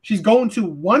 where she's going to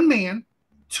one man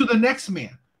to the next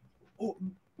man.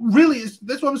 Really,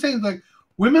 that's what I'm saying. Like,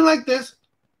 women like this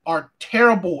are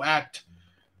terrible at,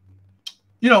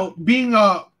 being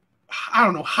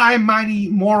high mighty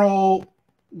moral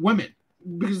women,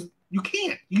 because you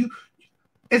can't.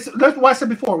 That's why I said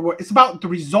before, it's about the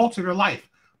results of your life.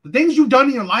 The things you've done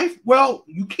in your life, well,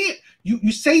 you can't.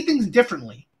 You say things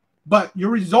differently, but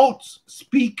your results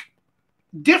speak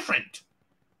different.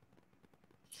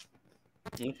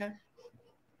 Okay.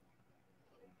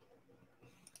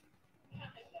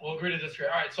 We'll agree to disagree.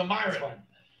 All right, so Myron.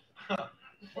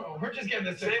 We're just getting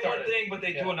this Say one thing, but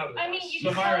they do another. I mean, you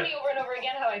can tell me over and over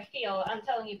again how I feel. I'm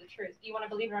telling you the truth. Do you want to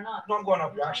believe it or not? No, I'm going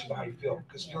off your actions of how you feel,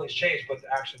 because feelings change, but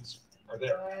the actions are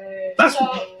there. That's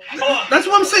what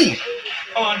I'm saying.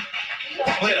 Hold on.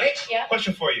 Yeah.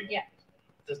 Question for you. Yeah.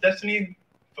 Does destiny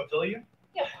fulfill you?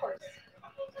 Yeah, of course.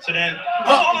 So then,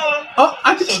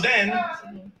 so then,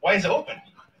 why is it open?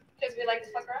 Because we like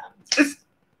to fuck around.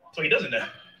 So he doesn't know.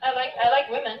 I like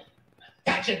women.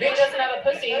 Gotcha, he doesn't have a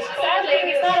pussy.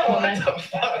 Sadly, he's not a woman. What the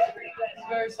fuck? It's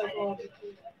very psychological.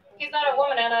 He's not a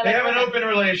woman, and I They like have an women. open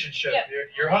relationship. Yeah.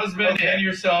 Your husband and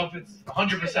yourself, it's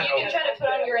 100% You open. can try to put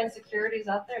on your insecurities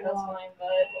out there, that's fine, but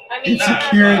I mean,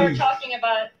 Insecurity. we're talking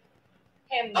about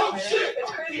him. Oh shit!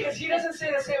 It's crazy because he doesn't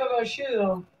say the same about you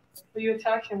though. But you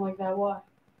attack him like that. Why?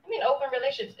 I mean, open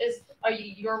relationships are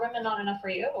your women not enough for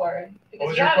you, or because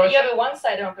was you your have a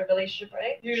one-sided open relationship,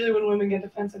 right? Usually when women get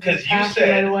defensive, Because you attack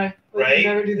said, right away. But right, you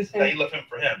never do the that same. you left him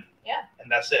for him. Yeah. And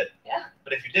that's it. Yeah.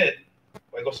 But if you did,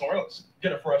 why go somewhere else?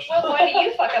 Get a fresh. Well, why do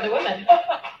you fuck other women?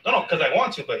 No, because I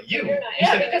want to, but you.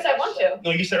 Yeah, because I want to.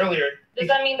 No, you said earlier. Does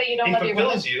that mean that you don't he love your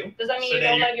women? fulfills you. Does that mean so you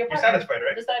then don't love your you're partner? satisfied,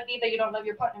 right? Does that mean that you don't love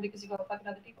your partner because you go fucking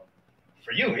other people?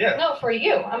 For you, yeah. No, for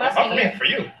you. I'm Not asking for you. me, for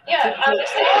you. Yeah, I'm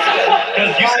just saying.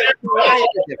 Because you said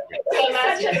Same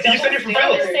answer. you said you're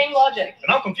fulfilled. Same logic.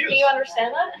 And I'm confused. Do you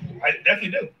understand that? I definitely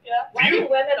do. Yeah. Why do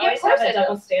women always have a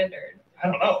double standard?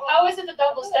 I don't know. How is it a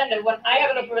double standard when I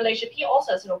have an open relationship? He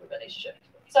also has an open relationship.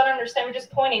 So I don't understand. We're just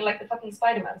pointing like the fucking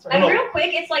Spider-Man. And real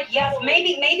quick, it's like, yes,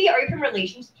 maybe open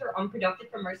relationships are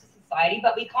unproductive for most of society,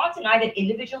 but we can't deny that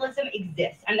individualism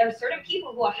exists. And there are certain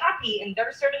people who are happy in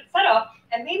their certain setup,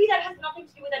 and maybe that has nothing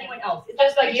to do with anyone else. It's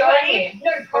just like you and me.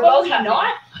 No, We're both probably happy.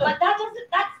 not. But that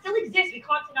still exists. We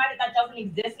can't deny that doesn't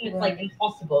exist, and it's like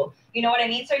impossible. You know what I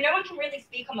mean? So no one can really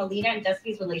speak on Melina and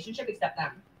Destiny's relationship except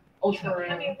them. Ultimately.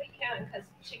 I mean, we can because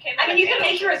she came. I mean, you can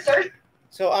make your assertion.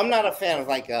 So I'm not a fan of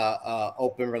like a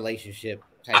open relationship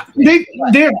type.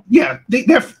 They're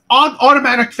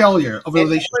automatic failure of a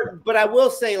relationship. But I will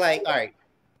say, like, all right,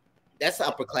 that's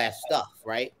upper class stuff,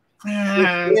 right?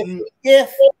 If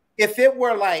it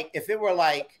were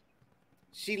like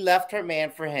she left her man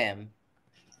for him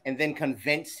and then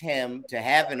convinced him to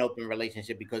have an open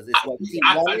relationship because it's what she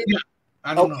wanted.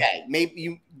 I don't know.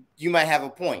 Maybe you might have a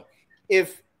point.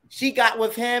 If she got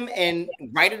with him and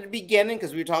right at the beginning,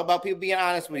 because we were talking about people being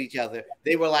honest with each other,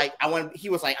 they were like, he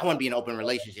was like, I want to be in an open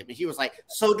relationship. And she was like,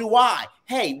 so do I.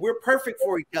 Hey, we're perfect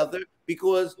for each other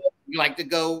because we like to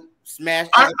go smash.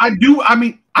 I do. I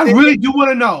mean, I really do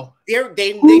want to know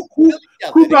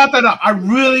who brought that up.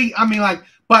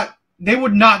 But they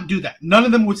would not do that. None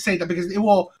of them would say that because it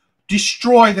will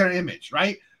destroy their image,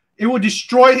 right? It will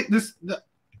destroy this.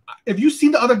 If you see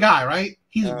the other guy, right?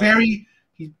 He's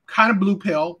kind of blue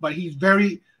pill, but he's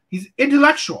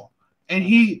intellectual, and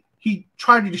he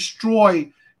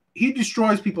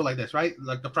destroys people like this, right?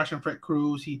 Like the Fresh and Fit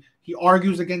crews. He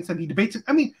argues against them. He debates.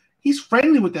 I mean, he's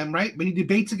friendly with them, right? But he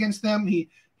debates against them. He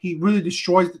really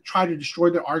try to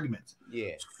destroy their arguments.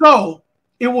 Yeah. So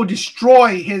it will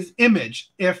destroy his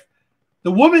image if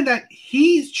the woman that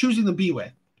he's choosing to be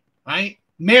with, right,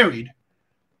 married,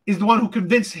 is the one who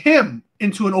convinced him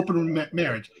into an open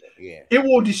marriage. Yeah. It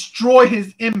will destroy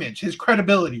his image, his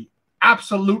credibility.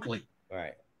 Absolutely.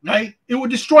 Right. right? It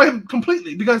would destroy him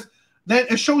completely, because then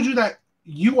it shows you that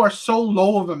you are so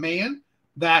low of a man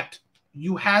that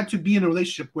you had to be in a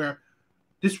relationship where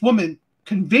this woman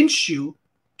convinced you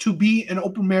to be in an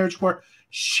open marriage where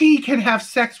she can have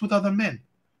sex with other men.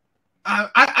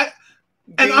 I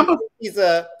know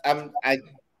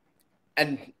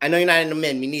you're not into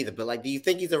men, me neither, but like, do you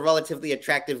think he's a relatively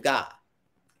attractive guy?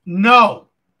 No,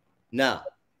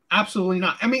 absolutely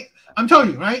not. I mean, I'm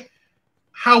telling you, right?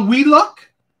 How we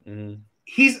look,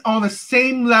 he's on the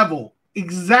same level,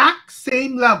 exact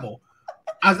same level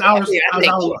as ours. Like,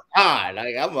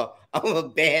 I'm a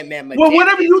bad man. Well,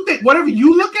 whatever you think, whatever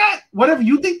you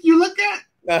think you look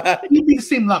at, he'd be the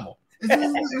same level.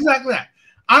 It's exactly that.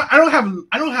 I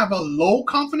don't have a low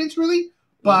confidence really,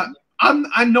 but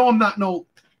I know I'm not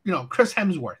Chris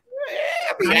Hemsworth.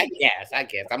 I mean, I guess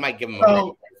I might give him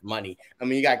a money. I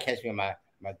mean, you gotta catch me on my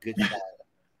good side.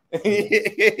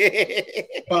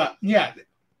 But yeah,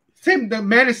 the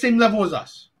man is same level as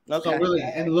us. Okay. So really,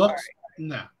 and looks,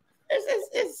 no.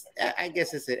 I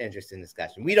guess it's an interesting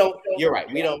discussion. We don't. You're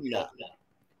right. We don't know.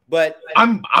 But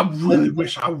I really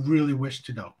wish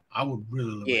to know. I would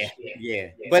really wish. Yeah.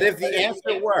 But if the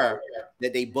answer were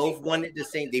that they both wanted the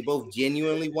same, they both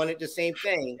genuinely wanted the same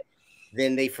thing,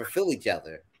 then they fulfill each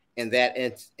other in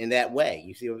that way.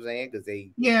 You see what I'm saying? Because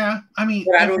they. Yeah, I mean.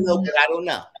 But I don't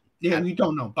know. Yeah, you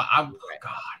don't know. But God.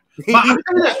 But I'm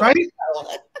telling this, right?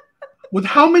 With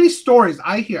how many stories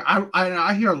I hear,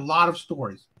 I hear a lot of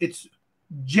stories. It's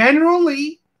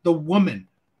generally the woman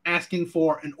asking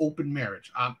for an open marriage.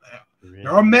 Really?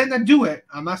 There are men that do it.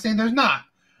 I'm not saying there's not.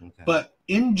 Okay. But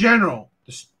in general,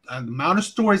 the amount of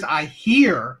stories I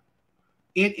hear,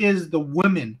 it is the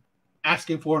women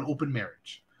asking for an open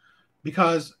marriage.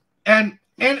 Because, and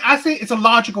I say it's a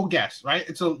logical guess, right?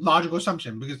 It's a logical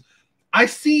assumption, because I've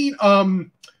seen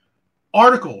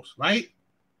articles, right,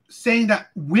 saying that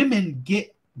women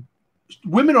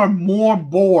are more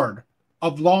bored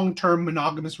of long-term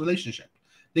monogamous relationships.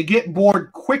 They get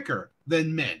bored quicker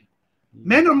than men.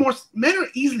 Men are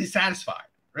easily satisfied,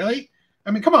 really. I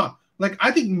mean, come on. Like,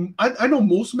 I think I know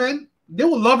most men, they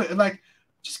will love it. Like,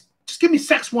 just give me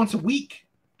sex once a week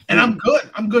and I'm good.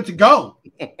 I'm good to go.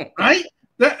 Right?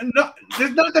 There's not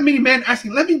that many men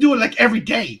asking, let me do it like every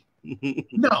day.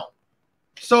 No.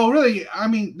 So really, I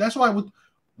mean, that's why with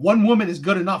one woman is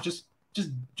good enough. Just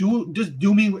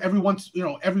do me every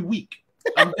week.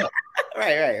 I'm good.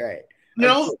 Right.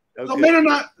 So men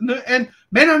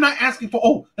are not asking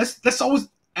for, let's always,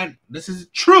 and this is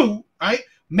true, right?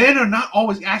 Men are not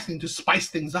always asking to spice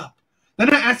things up. They're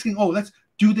not asking, let's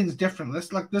do things different.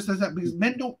 Let's like this, that, because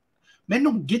men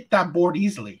don't get that bored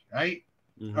easily, right?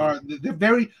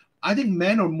 Mm-hmm. I think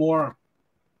men are more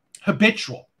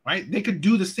habitual, right? They could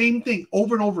do the same thing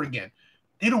over and over again.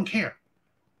 They don't care.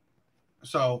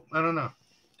 So I don't know.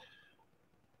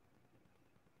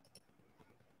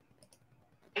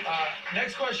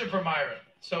 Next question for Myron.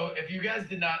 So if you guys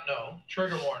did not know,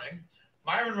 trigger warning,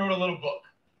 Myron wrote a little book.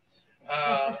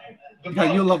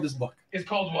 You'll love this book. It's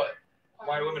called what?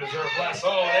 Why Women Deserve Less.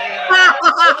 Oh,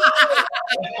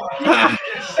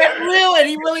 That's real, and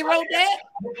he really wrote that?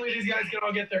 Hopefully these guys can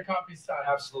all get their copies signed.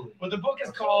 Absolutely. But the book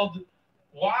is called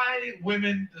Why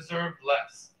Women Deserve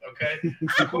Less. Okay?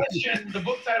 The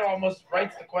book title almost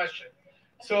writes the question.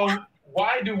 So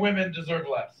why do women deserve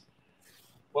less?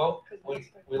 Well, we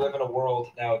live in a world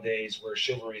nowadays where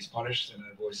chivalry is punished, and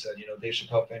I've always said, Dave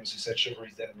Chappelle famously said chivalry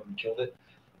is dead and women killed it.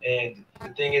 And the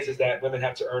thing is that women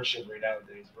have to earn chivalry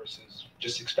nowadays versus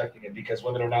just expecting it, because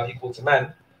women are now equal to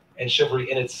men, and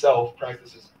chivalry in itself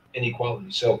practices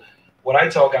inequality. So what I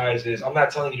tell guys is, I'm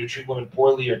not telling you to treat women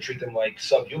poorly or treat them like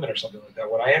subhuman or something like that.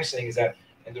 What I am saying is that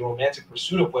in the romantic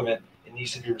pursuit of women, it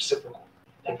needs to be reciprocal.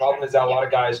 The problem is that a lot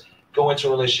of guys go into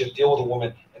a relationship, deal with a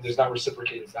woman, and there's not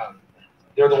reciprocated value.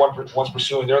 They're the ones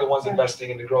pursuing. They're the ones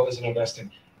investing, and the girl isn't investing.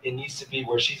 It needs to be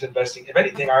where she's investing. If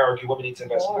anything, I argue women need to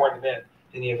invest more in the man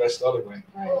than he invests the other way.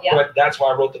 Yeah. But that's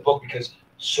why I wrote the book, because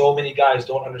so many guys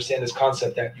don't understand this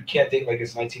concept that you can't date like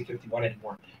it's 1951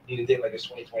 anymore. You need to date like it's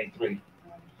 2023.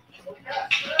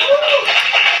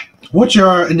 What's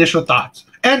your initial thoughts?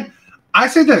 And I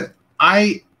say that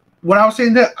what I was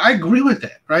saying that I agree with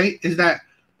it, right? Is that,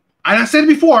 and I said it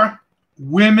before,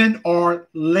 women are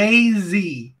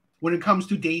lazy when it comes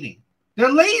to dating.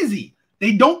 They're lazy.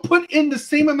 They don't put in the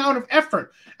same amount of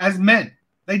effort as men.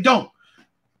 They don't.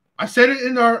 I said it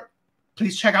in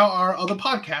please check out our other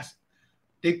podcast.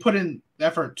 They put in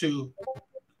effort to,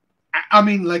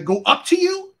 go up to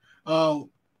you,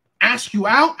 ask you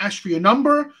out, ask for your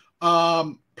number,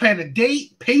 plan a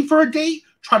date, pay for a date,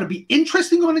 try to be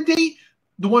interesting on a date,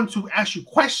 the ones who ask you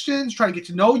questions, try to get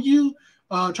to know you,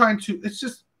 it's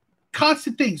just,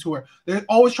 constant things where they're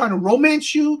always trying to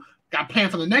romance you, got a plan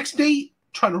for the next date,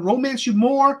 trying to romance you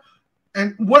more.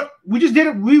 And what we just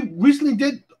did, we recently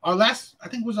did our last, I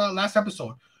think it was our last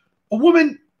episode. A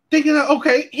woman thinking that,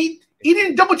 okay, he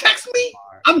didn't double text me,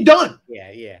 I'm done.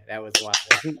 Yeah, that was wild.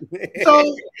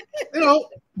 So,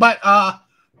 but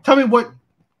tell me what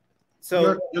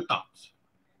your thoughts.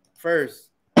 First,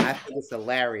 I think it's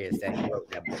hilarious that he wrote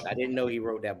that book. I didn't know he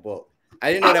wrote that book.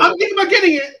 I didn't know that. I'm thinking about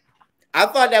getting it. I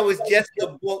thought that was just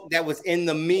the book that was in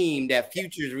the meme that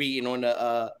Future's reading on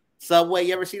the subway.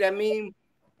 You ever see that meme?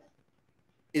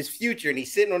 It's Future, and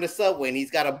he's sitting on the subway, and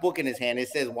he's got a book in his hand. It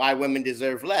says "Why Women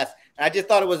Deserve Less." And I just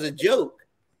thought it was a joke.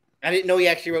 I didn't know he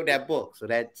actually wrote that book. So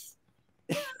that's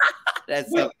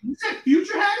that's. Wait, you said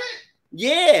Future had it?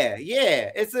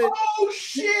 Yeah. It's a. Oh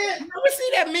shit! You ever see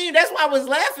that meme? That's why I was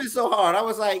laughing so hard. I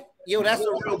was like, "Yo, that's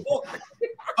a real book."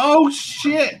 Oh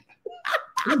shit!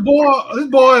 This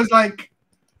boy is like,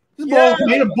 this boy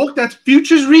made a book that's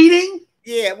Future's reading.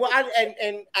 Yeah, well,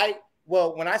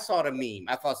 well, when I saw the meme,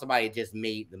 I thought somebody had just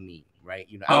made the meme, right?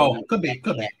 Could be.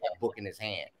 That book in his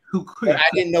hand. Who could? I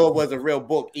didn't know it was a real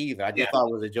book either. I just thought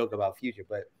it was a joke about Future.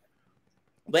 But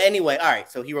anyway, all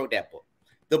right. So he wrote that book.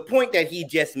 The point that he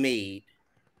just made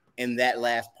in that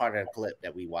last part of the clip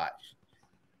that we watched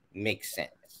makes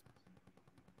sense.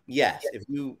 Yes, if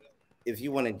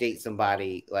you want to date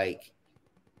somebody, like,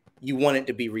 you want it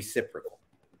to be reciprocal.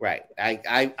 Right.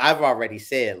 I've already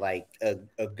said, like,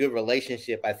 a good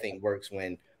relationship, I think, works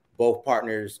when both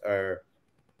partners are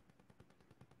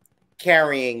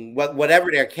carrying whatever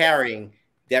they're carrying.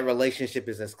 That relationship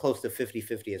is as close to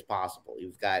 50-50 as possible.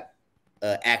 You've got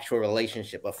an actual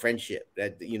relationship, a friendship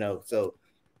that, so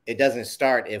it doesn't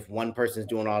start if one person's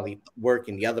doing all the work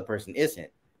and the other person isn't.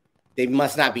 They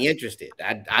must not be interested.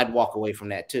 I'd walk away from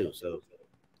that too. So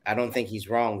I don't think he's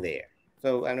wrong there.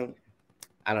 So I don't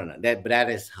know that, but that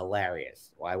is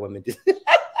hilarious. Why women do?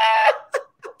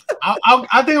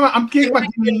 I think I'm thinking about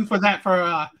giving you for that for.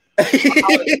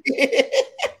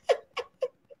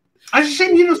 I just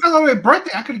shame you don't celebrate your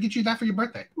birthday. I could get you that for your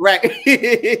birthday. Right.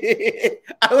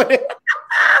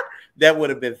 That would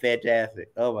have been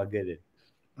fantastic. Oh my goodness.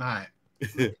 All right.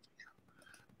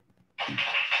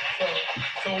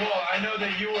 So Walt, I know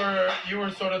that you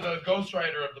were sort of the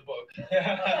ghostwriter of the book.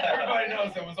 Everybody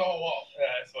knows it was all Walt.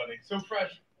 Yeah, it's funny. So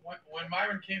Fresh, when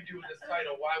Myron came to you with this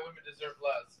title, "Why Women Deserve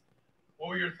Less," what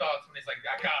were your thoughts when he's like,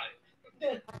 "I got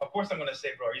it"? Of course, I'm gonna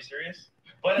say, bro, are you serious?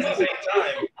 But at the same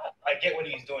time, I get what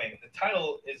he's doing. The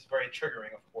title is very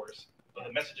triggering, of course, but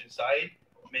the message inside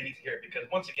made me to hear it because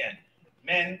once again,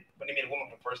 men, when they meet a woman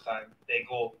for the first time, they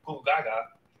go goo gaga,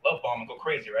 love bomb, and go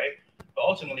crazy, right? But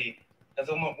ultimately, does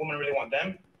a woman really want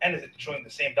them? And is it showing the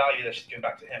same value that she's giving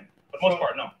back to him? For the most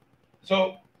part, no.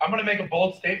 So I'm going to make a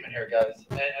bold statement here, guys.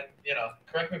 And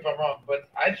correct me if I'm wrong, but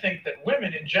I think that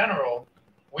women in general,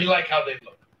 we like how they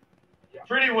look. Yeah.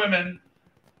 Pretty women,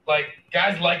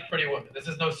 guys like pretty women. This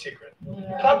is no secret.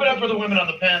 Yeah. Clap it up for the women on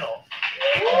the panel.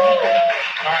 All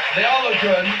right, they all look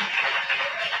good.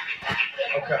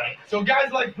 Okay. So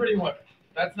guys like pretty women.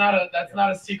 That's not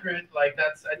a secret. I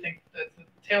think that's the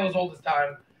tale as old as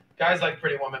time. Guys like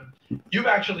pretty women. You've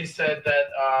actually said that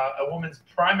a woman's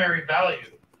primary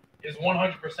value is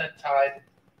 100% tied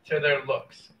to their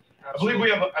looks.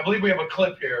 Absolutely. I believe we have a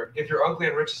clip here. If you're ugly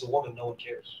and rich as a woman, no one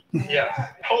cares.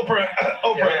 Yeah. Oprah.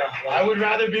 Yeah. I would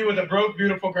rather be with a broke,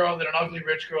 beautiful girl than an ugly,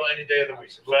 rich girl any day of the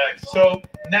week. So,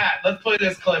 Nat, let's play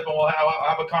this clip and we'll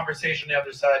have a conversation on the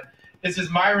other side. This is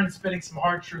Myron spitting some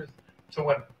hard truth to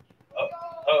women.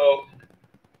 Uh-oh.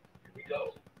 Here we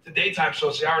go. It's a daytime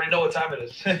show, so you already know what time it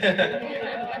is.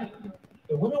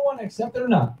 The women want to accept it or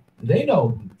not, they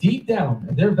know deep down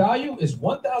their value is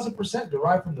 1,000%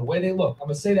 derived from the way they look. I'm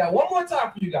going to say that one more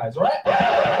time for you guys, all right?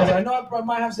 Because I know I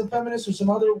might have some feminists or some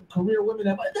other career women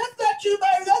that might, that's not true,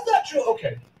 Mary, that's not true.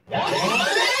 Okay.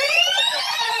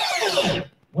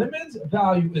 Women's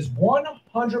value is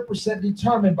 100%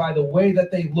 determined by the way that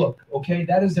they look, okay?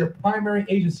 That is their primary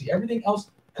agency. Everything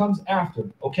else comes after,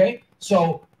 okay?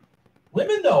 So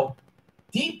women know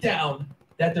deep down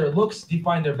that their looks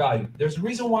define their value. There's a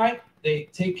reason why they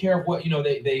take care of what,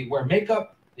 they wear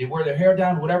makeup, they wear their hair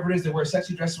down, whatever it is, they wear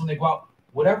sexy dresses when they go out,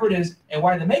 whatever it is, and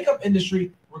why the makeup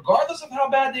industry, regardless of how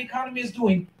bad the economy is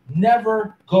doing,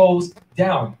 never goes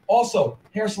down. Also,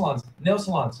 hair salons, nail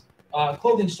salons,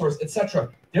 clothing stores, etc.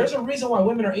 There's a reason why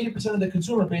women are 80% of the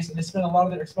consumer base and they spend a lot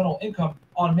of their expendable income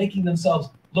on making themselves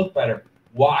look better.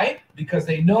 Why? Because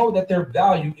they know that their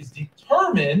value is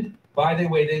determined by the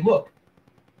way they look.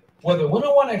 Whether women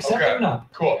want to accept it or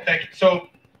not. Cool. Thank you. So,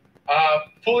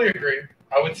 fully agree.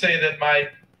 I would say that my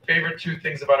favorite two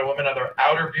things about a woman are their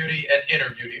outer beauty and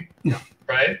inner beauty,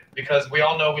 right? Because we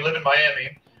all know we live in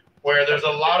Miami, where there's a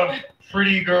lot of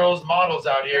pretty girls, models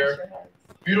out here,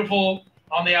 beautiful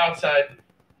on the outside,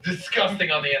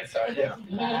 disgusting on the inside. Yeah.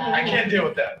 I can't deal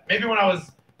with that. Maybe when I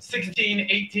was 16,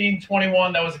 18,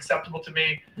 21, that was acceptable to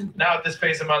me. Now at this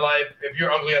phase of my life, if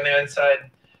you're ugly on the inside,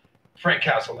 Frank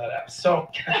Castle that ass. So,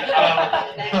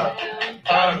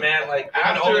 man, like,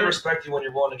 I can only respect you when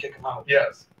you're willing to kick him out.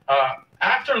 Yes.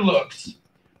 After looks,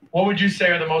 what would you say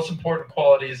are the most important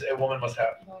qualities a woman must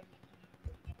have?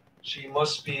 She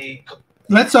must be.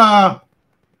 Let's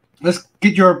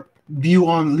get your view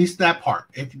on at least that part.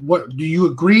 What do you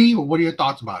agree, or what are your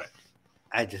thoughts about it?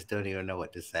 I just don't even know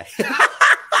what to say.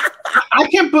 I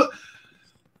can't put.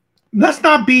 Let's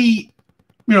not be,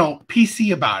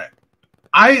 PC about it.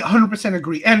 I 100%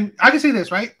 agree, and I can say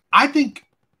this, right? I think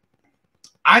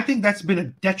that's been a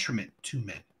detriment to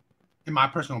men, in my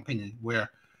personal opinion. Where,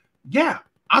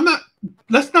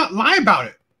 let's not lie about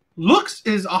it. Looks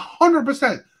is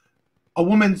 100% a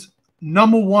woman's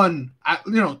number one.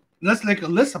 Let's make a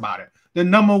list about it. The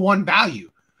number one value.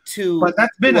 But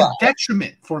that's been a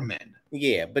detriment for men.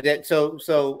 Yeah, but that's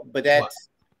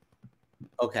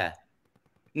okay.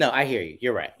 No, I hear you.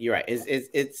 You're right.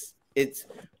 It's.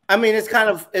 I mean,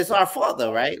 it's our fault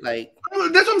though, right? Like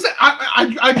that's what I'm saying.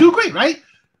 I do agree, right?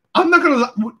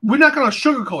 We're not gonna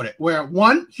sugarcoat it. Where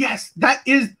one, yes, that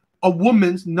is a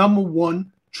woman's number one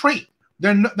trait.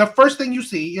 Then the first thing you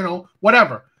see,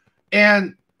 whatever.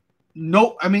 And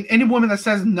no, I mean, any woman that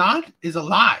says not is a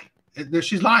lie.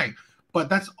 She's lying. But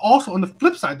that's also on the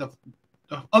flip side. The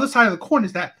other side of the coin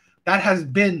is that has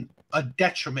been a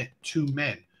detriment to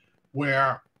men,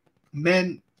 where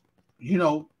men,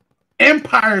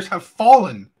 empires have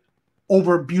fallen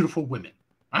over beautiful women,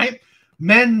 right?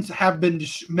 Men's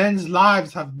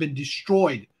lives have been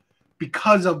destroyed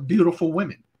because of beautiful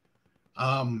women.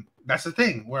 That's the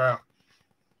thing where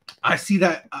I see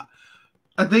that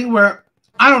a thing where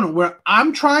I don't know where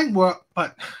I'm trying, but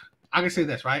I can say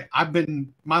this, right?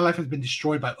 My life has been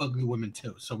destroyed by ugly women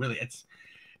too. So really,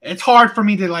 it's hard for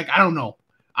me to I don't know.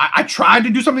 I tried to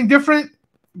do something different,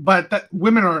 but that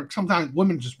women are sometimes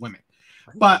just women.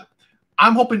 But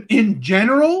I'm hoping in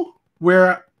general,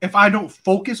 where if I don't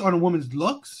focus on a woman's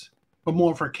looks, but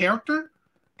more of her character,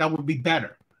 that would be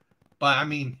better. But I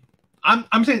mean,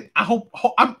 I'm saying I'm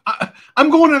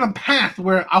going on a path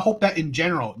where I hope that in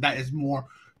general that is more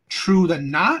true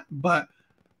than not. But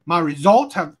my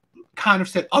results have kind of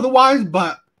said otherwise.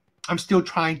 But I'm still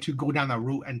trying to go down that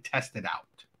route and test it out.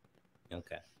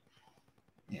 Okay.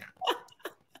 Yeah.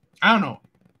 I don't know.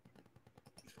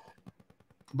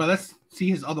 But let's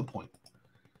see his other point.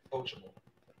 Coachable.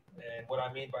 And what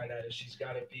I mean by that is she's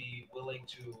got to be willing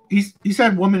to. He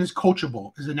said woman is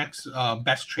coachable is the next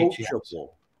best trait. Coachable.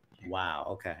 Wow.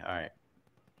 Okay. All right.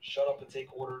 Shut up and take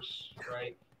orders,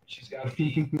 right? She's got to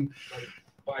be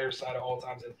by your side at all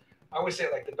times. And I always say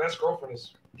the best girlfriend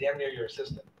is damn near your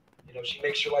assistant. She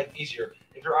makes your life easier.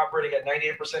 If you're operating at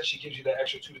 98%, she gives you that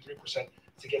extra 2 to 3%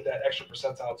 to get that extra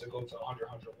percentile to go to 100,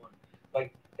 101.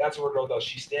 That's what a girl does.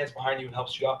 She stands behind you and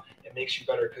helps you out and makes you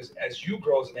better. Because as you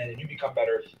grow as a man and you become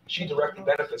better, she directly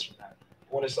benefits from that.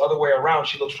 When it's the other way around,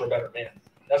 she looks for a better man.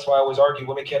 That's why I always argue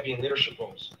women can't be in leadership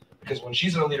roles. Because when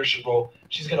she's in a leadership role,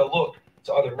 she's going to look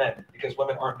to other men. Because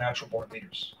women aren't natural-born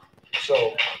leaders.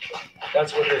 So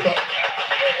that's what it is.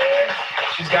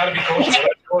 She's got to be coachable.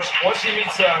 Once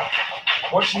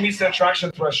she meets that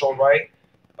attraction threshold, right?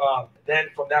 Then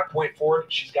from that point forward,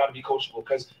 she's got to be coachable.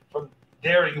 Because from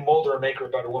there, you mold her and make her a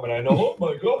better woman. I know, oh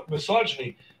my God,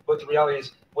 misogyny. But the reality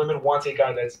is, women want a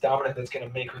guy that's dominant, that's going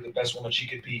to make her the best woman she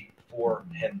could be for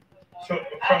him. So,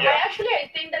 I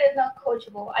think that it's not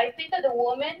coachable. I think that the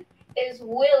woman is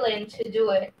willing to do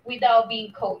it without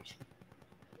being coached.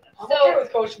 I'm okay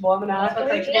with coachable. I'm going to ask her. A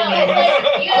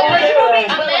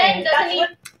man doesn't need.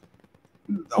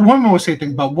 A woman will say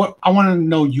things, but what I want to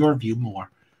know your view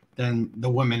more than the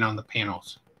women on the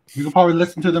panels. You can probably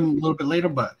listen to them a little bit later,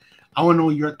 but I want to know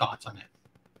your thoughts on it.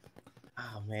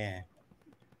 Oh man,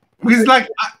 because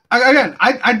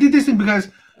I did this thing because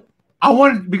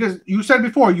because you said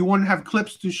before you want to have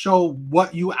clips to show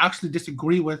what you actually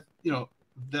disagree with.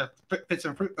 The fits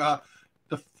and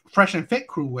the fresh and fit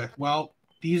crew with. Well,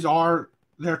 these are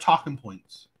their talking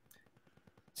points.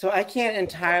 So I can't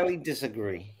entirely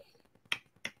disagree.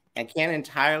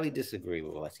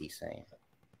 With what he's saying.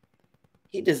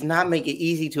 He does not make it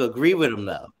easy to agree with him,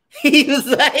 though. He was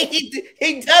like,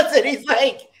 he does it. He's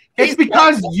like, it's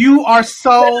because you're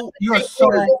so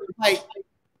like,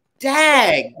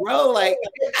 dag, bro. Like,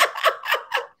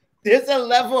 there's a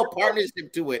level of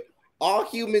partnership to it. All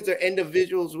humans are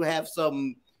individuals who have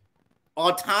some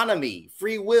autonomy,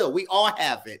 free will. We all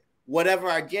have it, whatever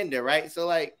our gender, right? So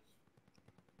like,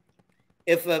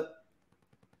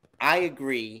 I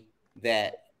agree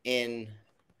that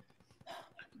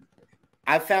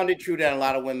I found it true that a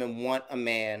lot of women want a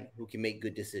man who can make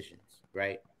good decisions,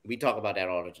 right? We talk about that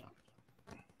all the time,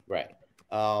 right?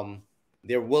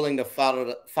 They're willing to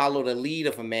follow the lead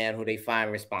of a man who they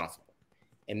find responsible.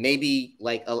 And maybe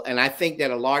and I think that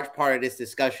a large part of this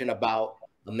discussion about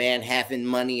a man having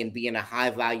money and being a high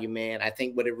value man, I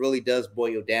think what it really does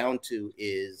boil down to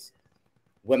is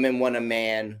women want a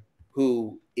man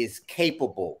who is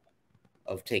capable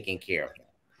of taking care of them.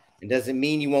 It doesn't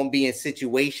mean you won't be in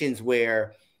situations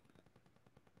where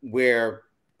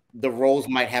the roles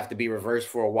might have to be reversed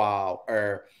for a while,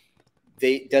 or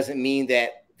doesn't mean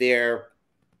that they're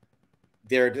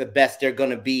the best they're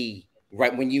going to be.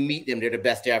 Right when you meet them, they're the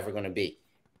best they're ever going to be.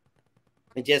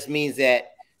 It just means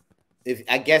that if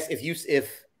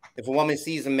a woman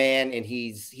sees a man and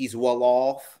he's well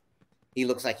off, he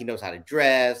looks like he knows how to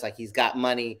dress, like he's got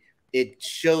money, it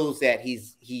shows that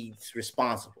he's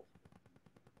responsible.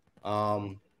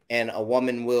 And a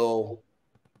woman will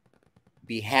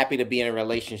be happy to be in a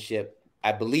relationship.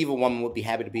 I believe a woman would be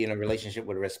happy to be in a relationship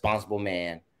with a responsible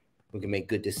man who can make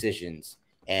good decisions,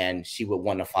 and she would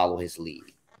want to follow his lead.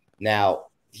 Now,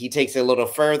 he takes it a little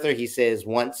further. He says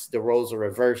once the roles are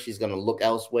reversed, she's going to look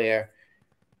elsewhere.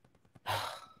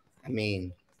 I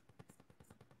mean,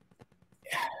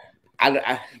 I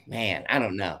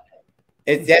don't know.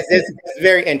 It's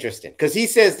very interesting because he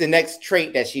says the next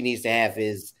trait that she needs to have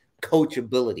is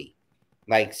coachability.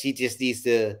 Like she just needs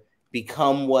to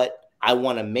become what I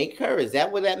want to make her. Is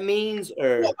that what that means?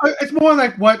 Or it's more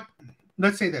like what?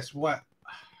 Let's say this. What?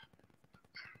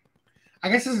 I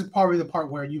guess this is probably the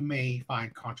part where you may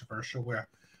find controversial. Where,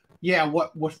 yeah,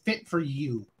 what fit for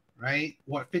you, right?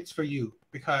 What fits for you?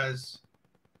 Because,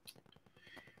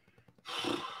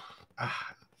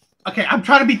 okay, I'm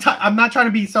trying to be. I'm not trying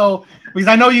to be so, because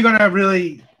I know you're gonna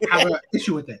really have an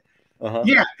issue with it.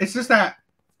 Yeah, it's just that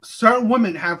certain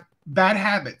women have bad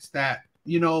habits that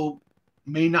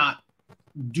may not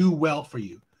do well for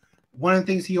you. One of the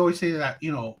things he always says that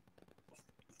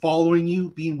following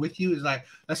you, being with you, is like,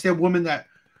 let's say a woman that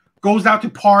goes out to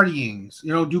partying,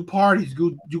 do parties,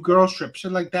 do girl trips,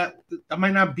 shit like that. That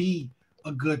might not be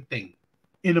a good thing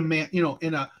in a man,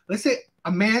 let's say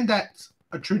a man that's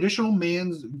a traditional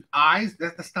man's eyes,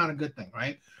 that's not a good thing,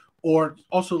 right? Or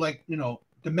also like, a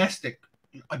domestic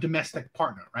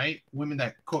partner, right? Women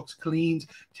that cooks, cleans,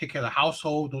 take care of the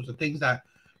household. Those are things that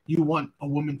you want a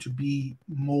woman to be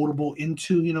moldable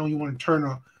into. You want to turn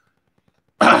a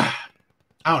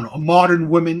modern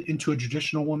woman into a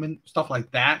traditional woman, stuff like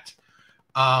that.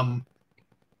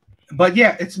 But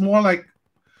yeah, it's more like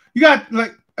you got,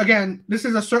 like, again, this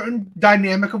is a certain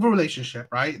dynamic of a relationship,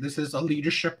 right? This is a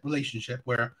leadership relationship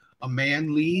where a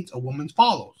man leads, a woman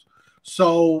follows.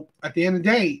 So at the end of the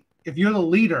day, if you're the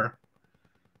leader,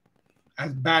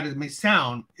 as bad as it may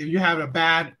sound, if you have a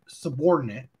bad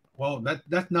subordinate, well,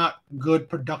 that's not good,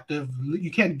 productive. You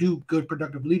can't do good,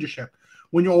 productive leadership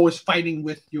when you're always fighting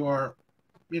with your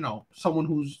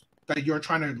someone that you're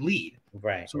trying to lead.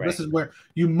 Right. So this is where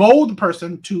you mold the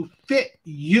person to fit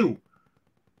you.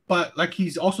 But like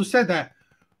he's also said that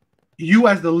you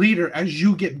as the leader, as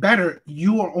you get better,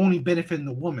 you are only benefiting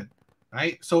the woman,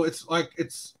 right? So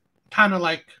it's kind of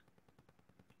like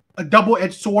a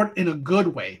double-edged sword in a good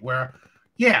way where,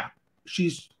 yeah,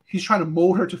 he's trying to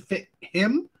mold her to fit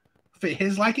him, fit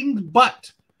his likings,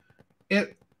 but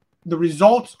the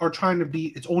results are trying to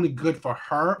be, it's only good for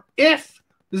her if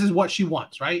this is what she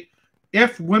wants, right?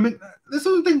 If women, this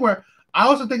is the thing where I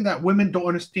also think that women don't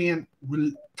understand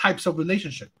types of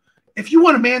relationship. If you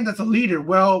want a man that's a leader,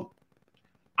 well,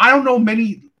 I don't know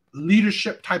many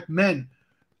leadership type men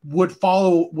would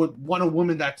want a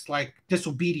woman that's like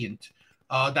disobedient,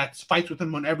 that fights with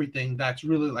him on everything, that's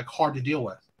really like hard to deal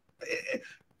with.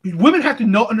 Women have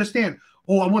to understand,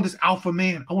 oh, I want this alpha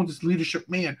man, I want this leadership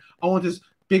man, I want this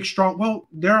big, strong. Well,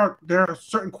 there are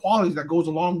certain qualities that goes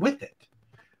along with it.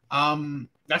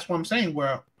 That's what I'm saying,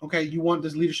 where, okay, you want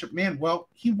this leadership man. Well,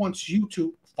 he wants you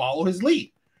to follow his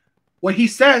lead. What he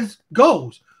says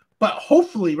goes. But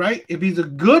hopefully, right, if he's a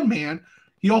good man,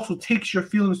 he also takes your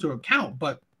feelings into account.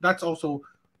 But that's also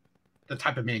the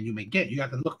type of man you may get. You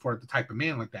have to look for the type of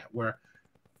man like that, where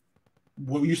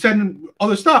you said in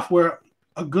other stuff, where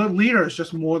a good leader is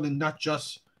just more than not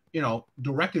just,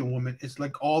 directing a woman. It's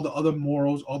like all the other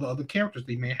morals, all the other characters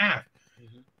they may have,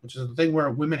 which is the thing where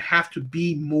women have to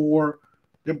be more,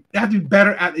 they have to be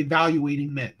better at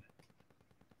evaluating men.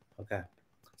 Okay.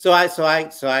 So I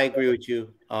agree with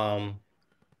you.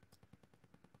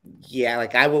 Yeah,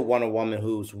 like I would want a woman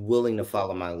who's willing to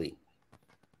follow my lead,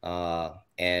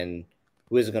 and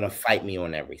who isn't gonna fight me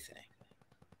on everything.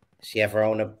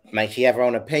 Might she have her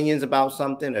own opinions about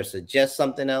something or suggest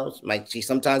something else? Might she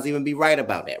sometimes even be right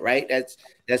about it? Right? That's.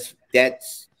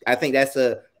 I think that's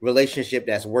a relationship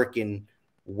that's working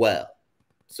well.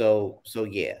 So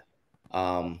yeah.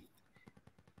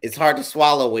 It's hard to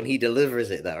swallow when he delivers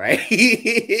it, though, right? I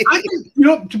think,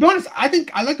 to be honest, I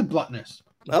think I like the bluntness.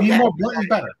 Okay. Being more blunt is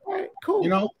better. Right,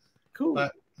 cool. Cool.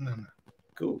 But, no.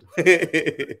 Cool.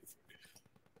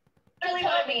 Really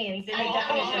what it means in the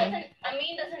definition.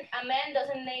 A man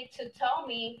doesn't need to tell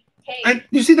me, hey. And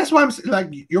you see, that's why I'm like,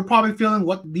 you're probably feeling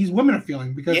what these women are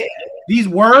feeling, because these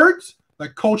words,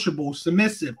 like coachable,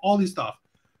 submissive, all these stuff,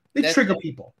 they trigger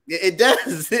people. It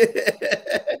does.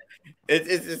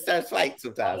 It starts fights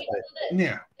sometimes.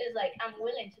 Yeah. It's like, I'm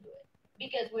willing to do it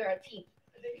because we're a team.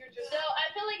 So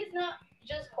I feel like it's not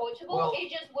just coachable,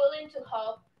 it's just willing to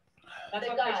help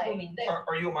the guy.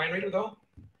 Are you a mind reader, though?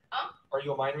 Are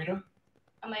you a mind reader?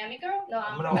 A Miami girl? No,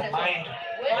 I'm no, mind.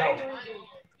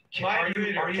 No. Are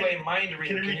you a mind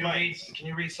reader? Can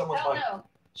you read someone's mind? No.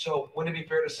 So wouldn't it be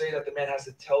fair to say that the man has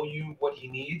to tell you what he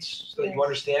needs so that you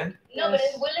understand? No, but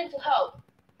it's willing to help.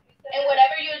 And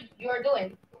whatever you're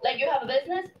doing. Like you have a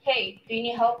business, hey, do you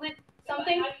need help with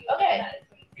something? Okay.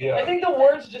 Yeah. I think the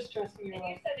words just stress me out.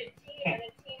 You said a team, and a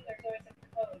team, there's always a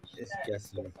coach. It's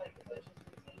just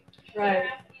Right.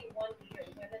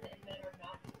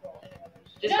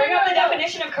 Just bring up the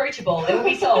definition of coachable. It will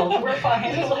be solved. We're fine.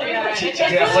 Ladies. It's just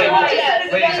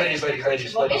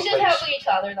helping each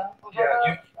other, though.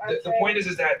 Yeah, the point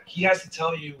is that he has to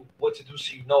tell you what to do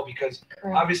so you know, because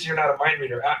obviously you're not a mind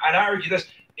reader. And I argue this: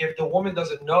 if the woman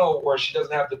doesn't know or she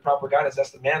doesn't have the proper guidance, that's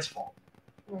the man's fault.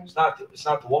 It's not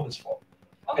the woman's fault.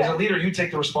 Okay. As a leader, you take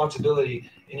the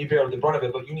responsibility and you bear the brunt of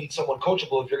it, but you need someone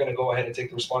coachable if you're going to go ahead and take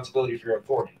the responsibility for your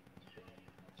authority.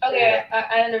 Okay,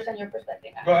 I understand your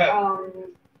perspective now. Go ahead.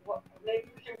 Well, maybe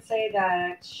we can say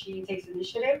that she takes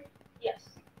initiative. Yes.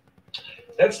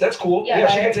 That's cool. Yeah,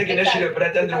 she can take initiative, but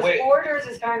at the end of the way, orders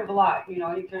is kind of a lot.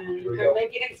 You can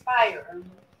make it inspire.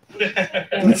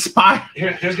 Inspire.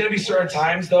 There's going to be certain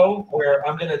times though where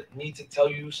I'm going to need to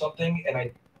tell you something, and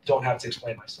I don't have to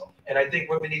explain myself. And I think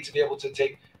women need to be able to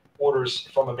take orders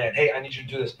from a man. Hey, I need you to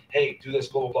do this. Hey, do this.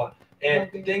 Blah blah blah.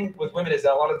 And the thing with women is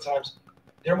that a lot of times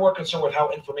they're more concerned with how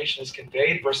information is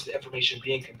conveyed versus the information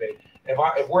being conveyed.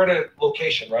 If we're at a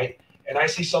location, right, and I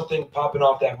see something popping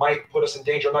off that might put us in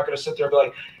danger, I'm not going to sit there and be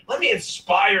like, let me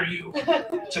inspire you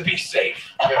to be safe.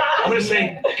 I'm going to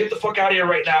say, get the fuck out of here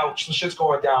right now. Some shit's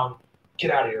going down.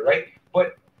 Get out of here, right?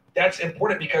 But that's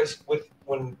important because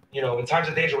when in times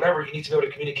of danger, whatever, you need to be able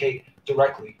to communicate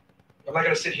directly. I'm not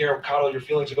going to sit here and coddle your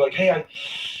feelings and be like, hey, I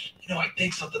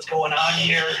think something's going on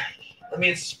here. Let me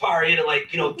inspire you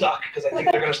to duck because I think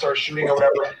they're going to start shooting or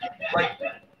whatever. Like,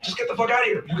 just get the fuck out of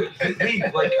here. Leave.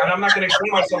 And I'm not going to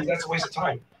explain myself. That's a waste of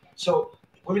time. So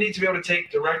women need to be able to take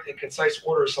direct and concise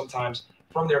orders sometimes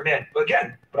from their men. But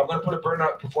I'm going to put a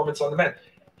burnout performance on the men.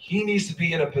 He needs to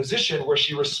be in a position where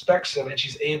she respects him and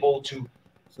she's able to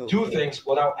do things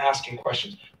without asking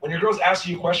questions. When your girl's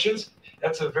asking you questions,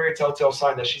 that's a very telltale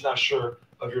sign that she's not sure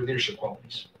of your leadership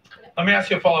qualities. Let me ask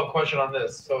you a follow-up question on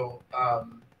this. So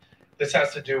this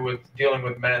has to do with dealing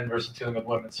with men versus dealing with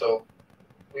women. So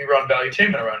we run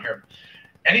valuetainment around here.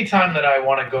 Anytime that I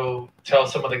want to go tell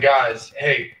some of the guys,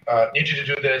 hey, need you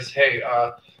to do this. Hey,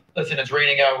 listen, it's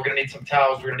raining out. We're going to need some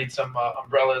towels. We're going to need some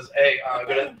umbrellas. Hey,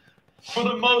 for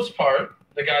the most part,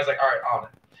 the guy's like, all right, on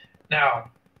it.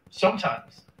 Now,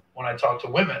 sometimes when I talk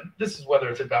to women, this is whether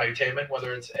it's at valuetainment,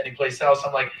 whether it's any place else,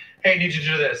 I'm like, hey, need you to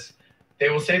do this. They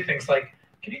will say things like,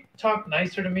 can you talk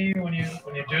nicer to me when you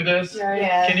do this?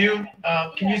 Yeah.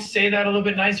 Can you say that a little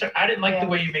bit nicer? I didn't like the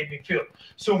way you made me feel.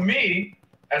 So me,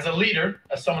 as a leader,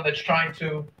 as someone that's trying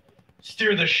to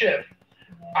steer the ship,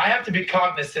 I have to be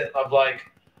cognizant of like,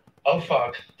 oh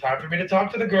fuck, time for me to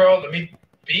talk to the girl. Let me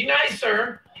be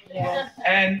nicer. Yeah.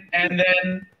 And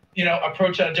then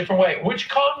approach that a different way, which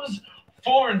comes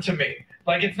foreign to me.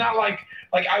 Like it's not like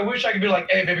I wish I could be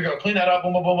like, hey baby girl, clean that up,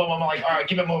 boom boom boom boom. I'm like, all right,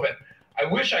 keep it moving. I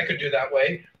wish I could do that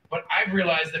way, but I've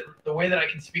realized that the way that I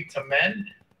can speak to men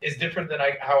is different than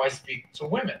how I speak to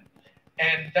women.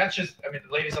 And that's just, the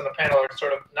ladies on the panel are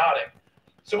sort of nodding.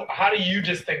 So how do you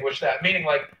distinguish that? Meaning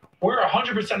like, we're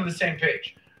 100% on the same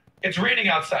page. It's raining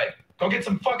outside. Go get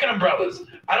some fucking umbrellas.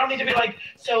 I don't need to be like,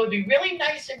 so it'd be really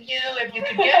nice of you if you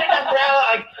could get an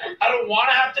umbrella. I don't want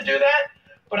to have to do that,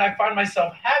 but I find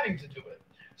myself having to do it.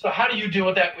 So how do you deal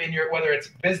with that whether it's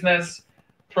business,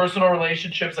 personal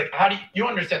relationships? Like, how do you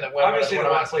understand that? Obviously, the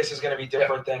workplace is going to be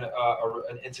different than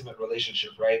an intimate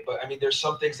relationship, right? But I mean, there's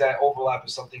some things that overlap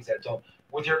and some things that don't.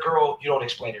 With your girl, you don't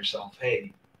explain yourself.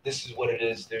 Hey, this is what it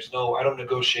is. There's no, I don't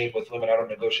negotiate with women. I don't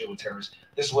negotiate with terrorists.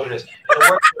 This is what it is.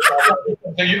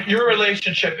 So your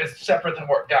relationship is separate than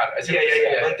work. Got it.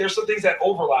 Yeah. Like, there's some things that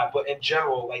overlap, but in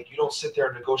general, like, you don't sit there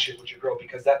and negotiate with your girl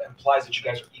because that implies that you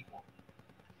guys are equal.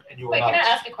 And you are not. Wait, can I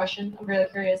ask a question? I'm really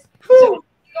curious. So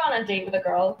you go on a date with a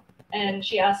girl, and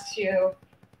she asks you,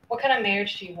 what kind of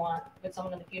marriage do you want with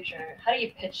someone in the future? How do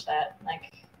you pitch that?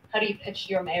 Like, how do you pitch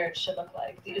your marriage to look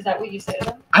like? Is that what you say to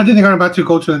them? I think they're about to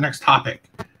go to the next topic.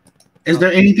 Is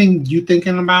there anything you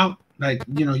thinking about? Like,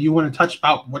 you know, you want to touch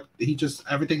about what he just,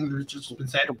 everything that's just been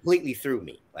said? Completely threw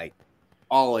me, like,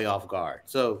 all the way off guard.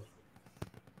 So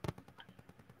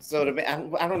I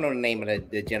don't know the name of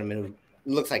the gentleman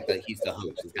who looks like he's the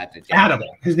host. He's got the Adam.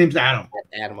 His name's Adam.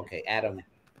 Adam, okay.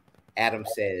 Adam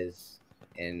says,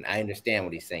 and I understand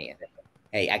what he's saying.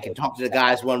 Hey, I can talk to the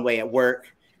guys one way at work.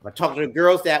 If I talk to the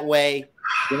girls that way,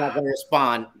 they're not going to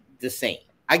respond the same.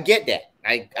 I get that.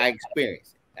 I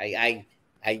experience it.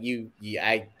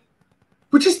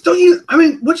 But just don't you? I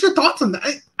mean, what's your thoughts on that?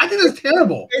 I think that's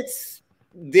terrible. It's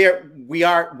there. We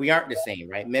aren't the same,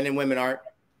 right? Men and women aren't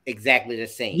exactly the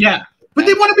same. Yeah, but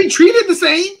they want to be treated the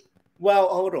same. Well,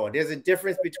 hold on. There's a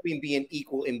difference between being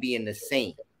equal and being the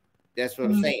same. That's what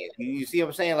I'm saying. You see what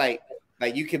I'm saying? Like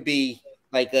you could be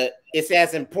like it's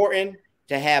as important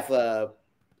to have a.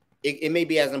 It may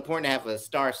be as important to have a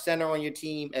star center on your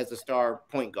team as a star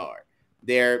point guard.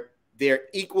 They're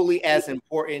equally as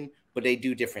important, but they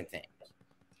do different things.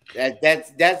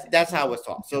 That's how it's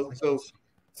taught.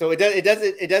 So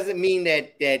it doesn't mean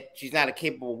that she's not a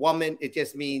capable woman. It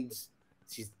just means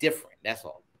she's different. That's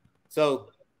all. So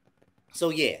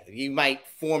yeah, you might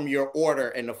form your order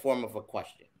in the form of a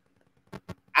question.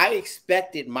 I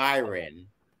expected Myron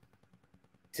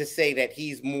to say that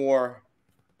he's more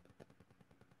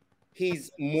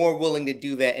willing to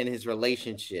do that in his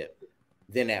relationship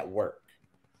than at work.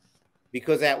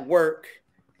 Because at work,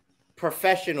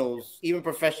 professionals, even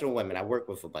professional women, I work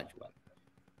with a bunch of women,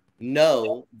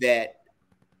 know that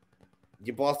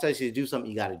your boss tells you to do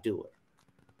something, you got to do it.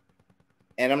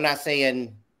 And I'm not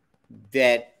saying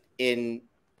that in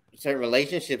certain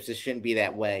relationships it shouldn't be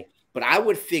that way, but I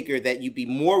would figure that you'd be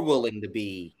more willing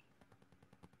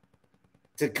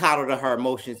to coddle to her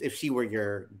emotions if she were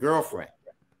your girlfriend.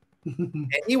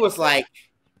 And he was like,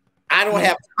 I don't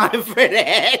have time for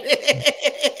that.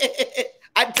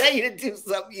 I tell you to do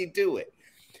something, you do it.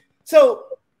 So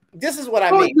this is what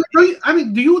I mean.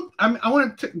 I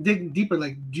want to dig deeper.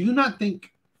 Like, do you not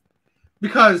think,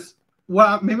 because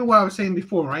maybe what I was saying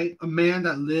before, right? A man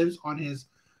that lives on his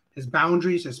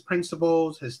boundaries, his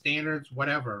principles, his standards,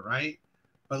 whatever, right?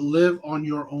 But live on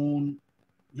your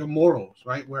morals,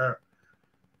 right? Where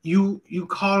you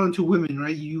call into women,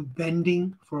 right? You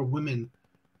bending for women.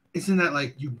 Isn't that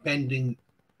like you bending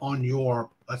on your,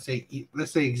 let's say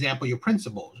example, your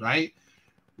principles, right?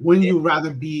 Wouldn't you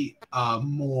rather be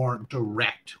more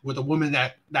direct with a woman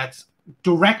that's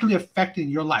directly affecting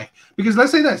your life? Because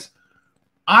let's say this,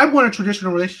 I want a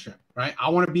traditional relationship, right? I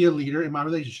want to be a leader in my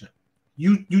relationship.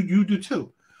 You do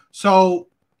too. So,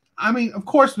 I mean, of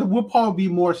course, we'll probably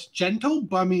be more gentle,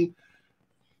 but I mean,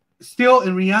 still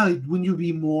in reality, wouldn't you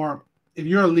be more, if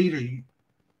you're a leader,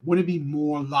 wouldn't it be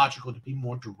more logical to be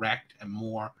more direct and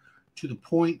more to the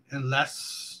point and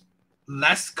less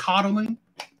coddling?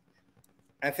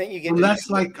 I think you get less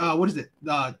like what is it?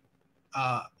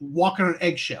 Walking on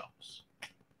eggshells.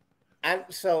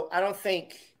 So I don't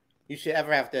think you should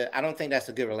ever have to. I don't think that's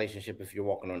a good relationship if you're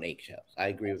walking on eggshells. I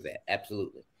agree with that,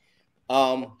 absolutely.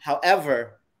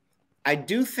 However, I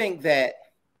do think that,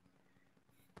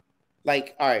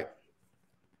 like, all right,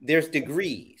 there's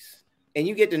degrees, and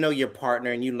you get to know your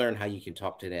partner, and you learn how you can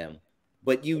talk to them.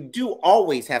 But you do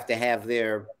always have to have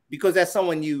because that's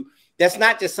someone that's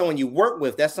not just someone you work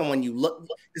with, that's someone you look.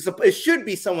 It should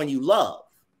be someone you love.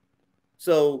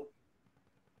 So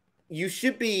you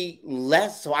should be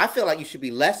less. So I feel like you should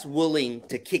be less willing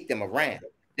to kick them around.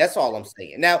 That's all I'm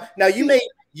saying. Now you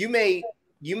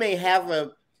may have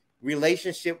a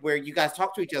relationship where you guys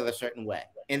talk to each other a certain way,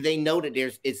 and they know that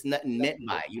it's nothing meant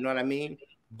by it. You know what I mean?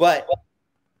 But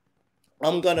I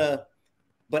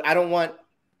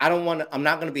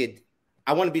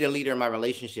want to be the leader in my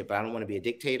relationship, but I don't want to be a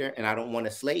dictator, and I don't want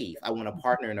a slave. I want a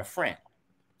partner and a friend.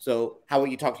 So how will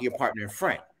you talk to your partner and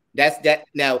friend? That's that.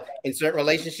 Now, in certain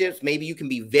relationships, maybe you can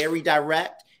be very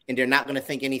direct and they're not going to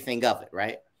think anything of it,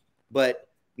 right? But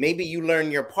maybe you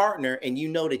learn your partner and you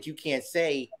know that you can't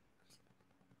say,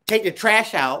 take the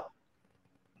trash out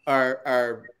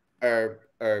or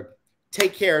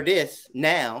take care of this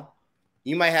now,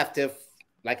 you might have to,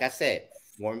 like I said,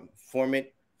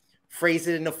 phrase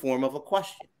it in the form of a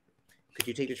question. Could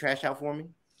you take the trash out for me?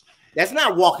 That's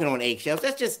not walking on eggshells.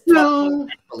 That's just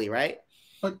naturally, right?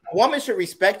 A woman should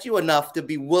respect you enough to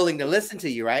be willing to listen to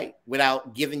you, right?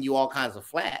 Without giving you all kinds of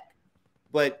flack.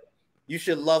 But you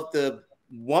should love the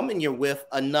woman you're with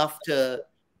enough to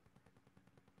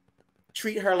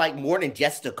treat her like more than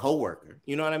just a coworker.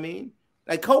 You know what I mean?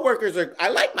 Like coworkers I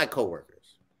like my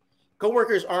coworkers.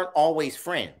 Coworkers aren't always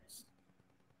friends,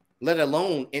 let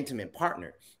alone intimate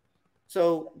partners.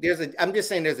 So I'm just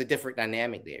saying there's a different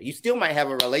dynamic there. You still might have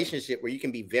a relationship where you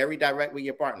can be very direct with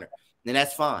your partner, and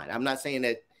that's fine. I'm not saying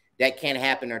that can't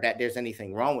happen or that there's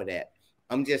anything wrong with that.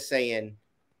 I'm just saying,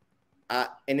 and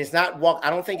it's not I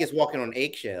don't think it's walking on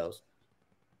eggshells.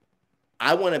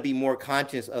 I want to be more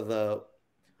conscious of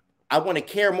I want to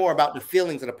care more about the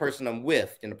feelings of the person I'm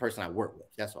with than the person I work with.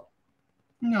 That's all.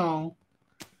 No,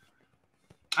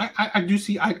 I do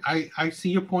see. I see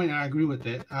your point, and I agree with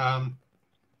it.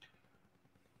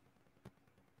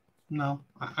 No,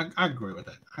 I agree with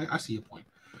it. I see your point.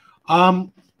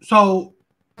 So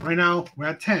right now we're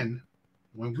at 10.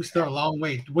 We're still a long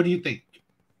way. What do you think?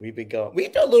 We've been going. We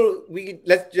do a little.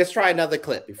 Let's just try another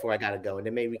clip before I gotta go, and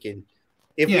then maybe we can.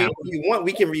 If you want,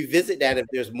 we can revisit that if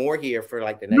there's more here for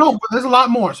like the next. No, but there's a lot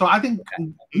more. So I think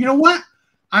you know what?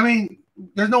 I mean,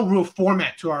 there's no real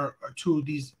format to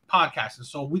these podcasts,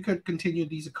 so we could continue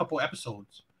these a couple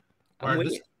episodes.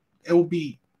 It will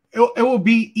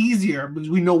be easier because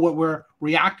we know what we're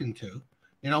reacting to.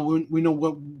 You know, we know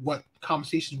what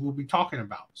conversations we'll be talking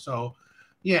about. So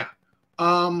yeah.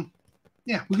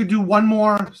 We could do one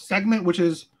more segment, which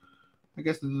is, I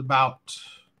guess, this is about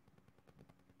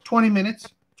 20 minutes,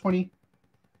 30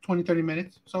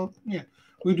 minutes. So yeah,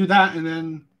 we do that, and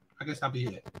then I guess that'll be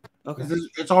it. Okay.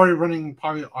 It's already running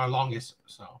probably our longest.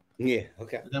 So yeah,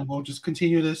 okay. And then we'll just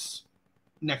continue this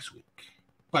next week.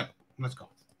 But let's go.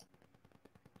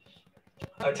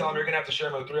 I tell him you're gonna have to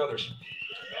share me with 3 others.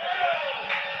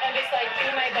 And just like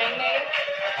be my bang maid.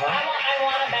 I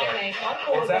want a bang maid.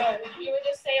 What's that? You would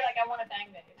just say like I want a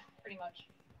bang maid, pretty much.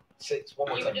 Say it one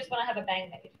more time. You would just want to have a bang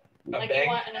maid. Like bang? You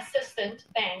want an assistant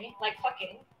bang, like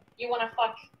fucking. You want to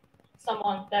fuck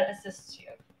someone that assists you.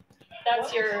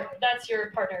 That's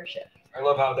your partnership. I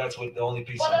love how that's what the only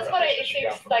piece. Well, that's what it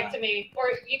seems like to me.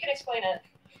 Or you can explain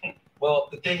it. Well,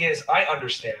 the thing is, I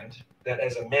understand that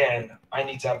as a man, I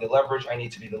need to have the leverage. I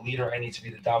need to be the leader. I need to be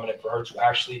the dominant for her to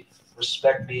actually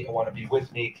respect me and want to be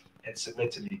with me and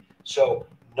submit to me. So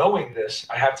knowing this,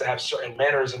 I have to have certain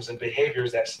mannerisms and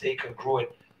behaviors that stay congruent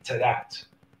to that.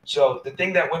 So the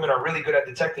thing that women are really good at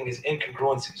detecting is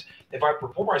incongruencies. If I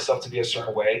purport myself to be a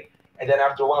certain way, and then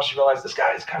after a while she realizes this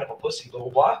guy is kind of a pussy, blah, blah,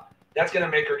 blah, that's going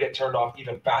to make her get turned off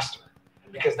even faster.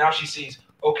 Because now she sees,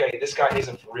 okay, this guy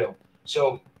isn't for real.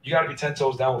 So you got to be 10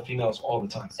 toes down with females all the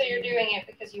time. So you're doing it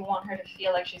because you want her to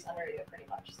feel like she's under you, pretty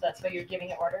much. So that's why you're giving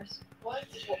her orders. What?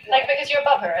 Like because you're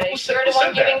above her, right? You're the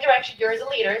one giving direction. You're the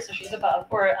leader, so she's above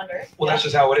or under. Well, that's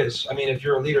just how it is. I mean, if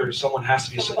you're a leader, someone has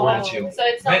to be subordinate to you. So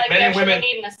it's not like you actually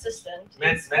need an assistant.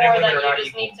 It's more that you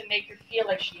just need to make her feel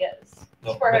like she is.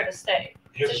 It's for her to stay.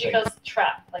 So she feels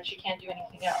trapped, like she can't do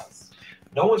anything else.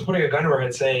 No one's putting a gun to her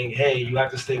head saying, hey, you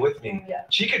have to stay with me. Yeah.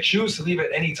 She could choose to leave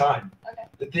at any time. Okay.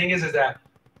 The thing is that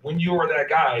when you are that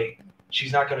guy,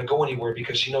 she's not going to go anywhere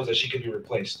because she knows that she could be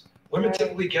replaced. Women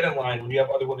typically get in line when you have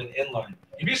other women in line.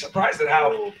 You'd be surprised at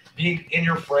how being in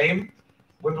your frame,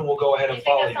 women will go ahead and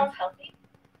follow you. Do you think that sounds healthy?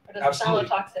 Or does Absolutely. it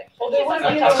sound toxic? Well, they wouldn't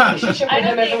be in a relationship with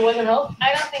him if it wasn't healthy.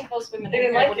 I don't think most women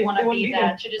would want to be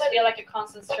that. To just feel like a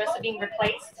constant stress of being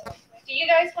replaced. Do you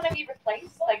guys want to be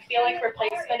replaced? Like feel like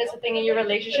replacement is a thing in your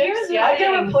relationships? Yeah, I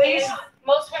get replaced.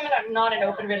 Most women are not in an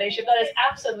open relationship. That is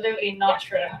absolutely not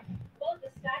true. Well, the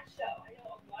stats show. I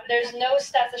know a lot of There's no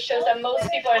stats that shows that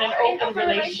most people are in an open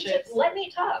relationship. Let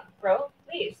me talk, bro,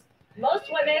 please.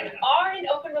 Most women are in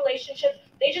open relationships.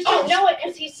 They just don't know it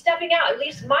because he's stepping out. At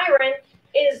least Myron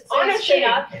is honest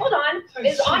enough. Hold on.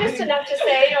 Is honest enough to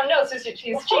say. You don't know, so she's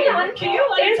cheating. Hold on. Can you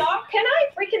let me talk? Can I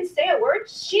freaking say a word?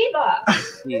 Sheba.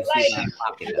 Is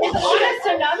honest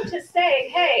enough to say,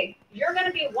 hey, you're going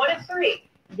to be 1 of 3.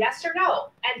 Yes or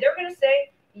no? And they're going to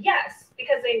say yes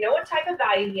because they know what type of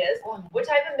value he is, what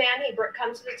type of man he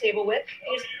comes to the table with.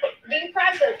 He's being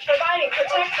present, providing,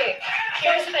 protecting.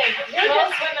 Here's the thing.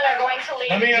 Most women are going to leave.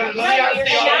 Let me ask the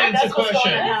audience a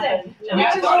question.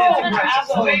 Most women are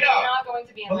absolutely not going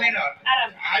to be in Melina,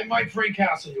 Adam. I might Frank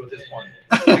Castle you at this point.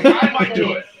 I might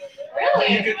do it.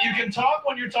 Really? You can talk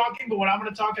when you're talking, but when I'm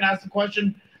going to talk and ask the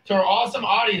question to our awesome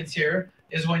audience here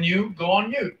is when you go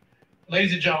on mute.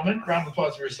 Ladies and gentlemen, round of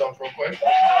applause for yourself real quick.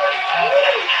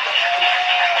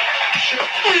 Show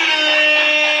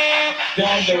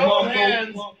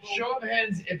of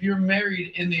hands if you're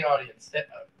married in the audience.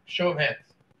 Show of hands.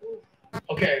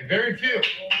 Okay, very few.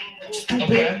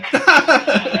 Okay.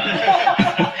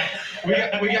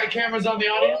 we got cameras on the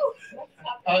audience.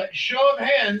 Show of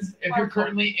hands if you're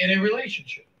currently in a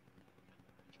relationship.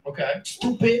 Okay.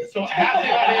 Stupid. So half the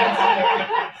audience.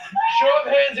 Show of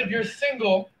hands if you're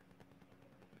single.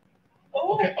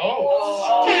 Okay.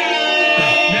 Oh.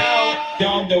 Now,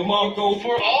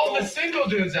 for all the single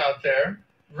dudes out there,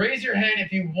 raise your hand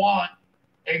if you want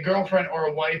a girlfriend or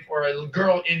a wife or a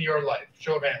girl in your life.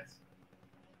 Show of hands.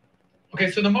 Okay,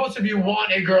 so the most of you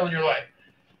want a girl in your life.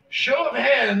 Show of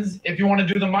hands if you want to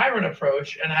do the Myron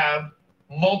approach and have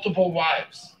multiple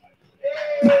wives.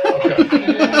 Okay. Most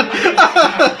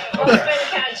men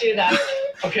can't do that.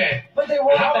 Okay. But they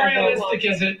want How that, realistic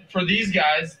is it for these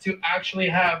guys to actually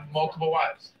have multiple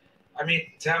wives? I mean,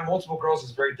 to have multiple girls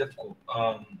is very difficult.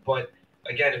 But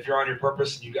again, if you're on your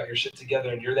purpose and you got your shit together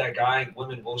and you're that guy,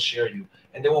 women will share you.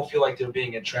 And they won't feel like they're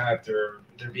being entrapped or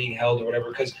they're being held or whatever,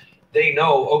 because they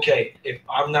know, okay, if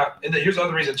I'm not, and here's the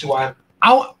other reason too why.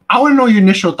 I want to know your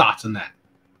initial thoughts on that.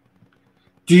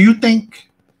 Do you think,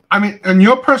 I mean, in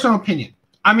your personal opinion,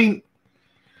 I mean,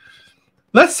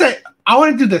 let's say, I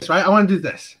want to do this, right? I want to do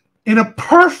this. In a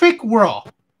perfect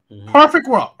world,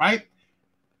 right?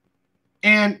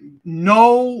 And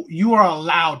no, you are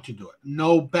allowed to do it.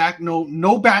 No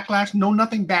backlash, no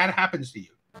nothing bad happens to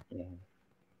you. Mm-hmm.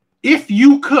 If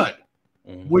you could,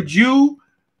 would you,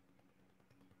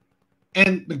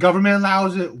 and the government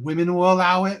allows it, women will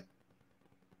allow it,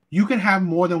 you can have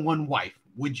more than one wife,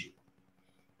 would you?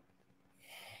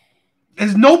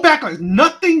 There's no backlash,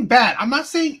 nothing bad. I'm not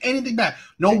saying anything bad.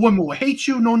 No woman will hate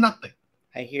you, no nothing.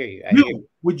 I hear you. I hear you.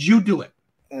 Would you do it?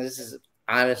 This has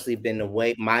honestly been the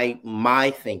way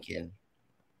my thinking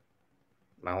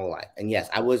my whole life. And yes,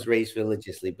 I was raised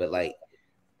religiously, but like,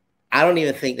 I don't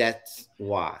even think that's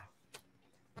why.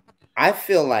 I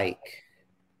feel like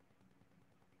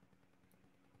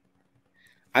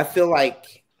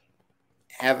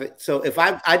so if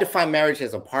I define marriage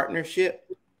as a partnership,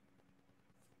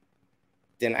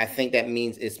 then I think that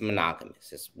means it's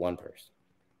monogamous. It's one person.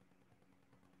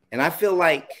 And I feel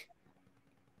like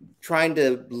trying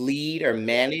to lead or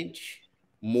manage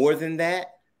more than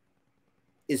that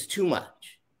is too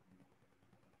much.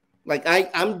 Like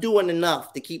I'm doing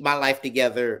enough to keep my life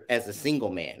together as a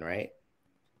single man, right?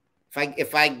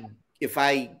 If I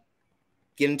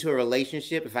get into a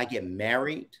relationship, if I get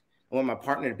married, I want my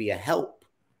partner to be a help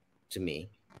to me,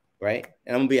 right?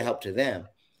 And I'm gonna be a help to them.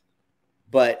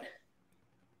 But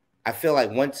I feel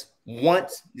like once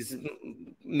this is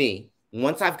me,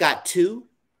 once I've got two,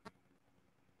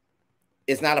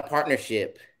 it's not a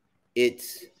partnership. I'm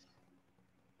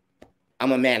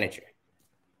a manager.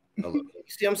 You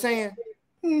see what I'm saying?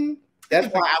 Mm-hmm.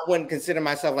 That's why I wouldn't consider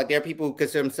myself, like, there are people who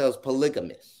consider themselves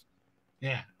polygamous.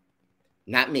 Yeah.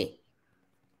 Not me.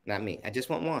 Not me. I just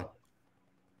want one.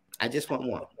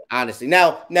 Honestly.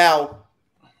 Now,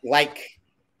 like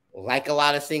a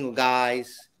lot of single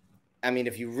guys, I mean,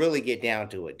 if you really get down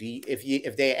to it,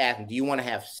 if they ask me, do you want to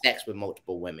have sex with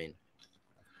multiple women?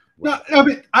 No, I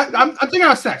mean, I'm thinking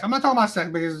about sex. I'm not talking about sex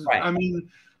because I mean,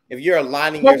 if you're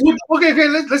aligning yourself. Okay,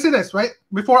 let's say this, right?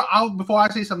 Before I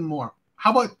say something more,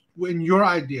 how about in your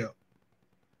idea?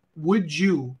 Would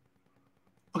you?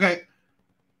 Okay,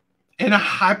 in a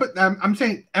I'm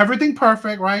saying everything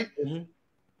perfect, right? Mm-hmm.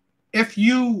 If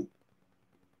you,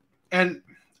 and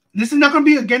this is not going to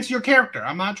be against your character.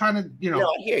 I'm not trying to, No,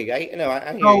 I hear you. I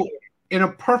hear you. You. In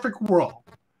a perfect world,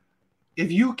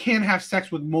 if you can have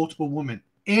sex with multiple women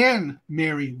and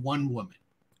marry one woman,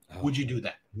 would you do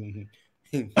that?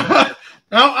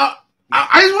 Now,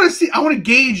 I just want to see. I want to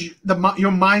gauge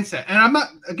your mindset, and I'm not.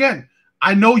 Again,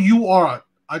 I know you are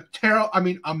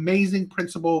amazing,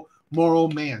 principled, moral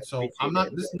man. So I'm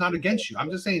not. This is not against you. I'm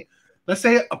just saying. Let's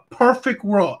say a perfect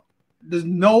world. There's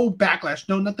no backlash,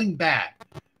 nothing bad,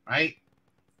 right?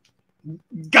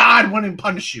 God wouldn't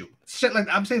punish you. Shit like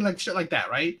I'm saying, like shit like that,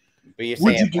 right? But you're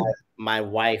saying my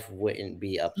wife wouldn't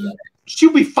be upset.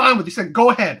 She'll be fine with you. Said,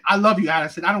 "Go ahead, I love you." I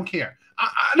said, "I don't care."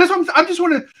 That's what I just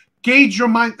want to gauge your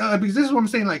mind because this is what I'm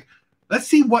saying. Like, let's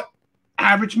see what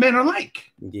average men are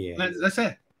like. Yeah, that's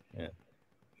it. Yeah,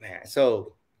 man.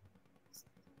 So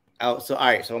all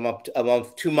right. So I'm on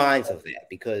two minds of that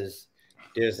because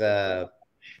there's I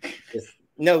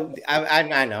know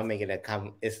I'm making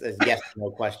it's a yes or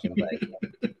no question, but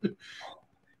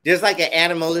there's like an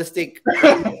animalistic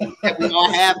that we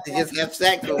all have to just have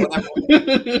sex or whatever.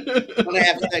 I want to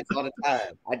have sex all the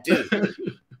time. I do.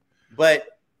 But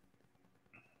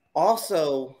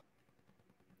also,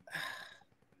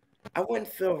 I wouldn't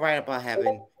feel right about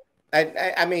having.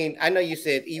 I mean, I know you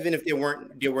said even if there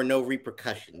were no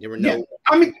repercussion, there were no. Yeah.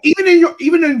 I mean, even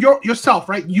in yourself,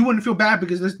 right? You wouldn't feel bad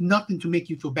because there's nothing to make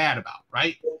you feel bad about,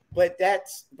 right? But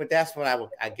that's what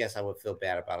I guess I would feel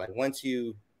bad about. Like once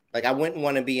you like, I wouldn't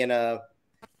want to be in an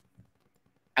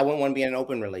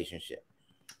open relationship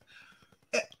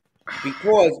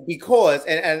because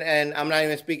and I'm not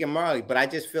even speaking morally, but I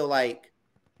just feel like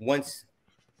once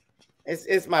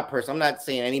it's my person. I'm not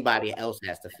saying anybody else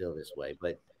has to feel this way,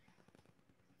 but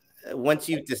once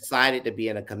you've decided to be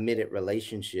in a committed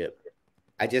relationship,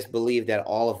 I just believe that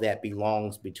all of that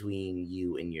belongs between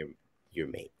you and your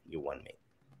mate, your one mate.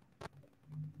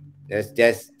 That's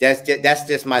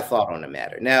just my thought on the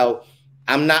matter. Now,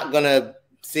 I'm not gonna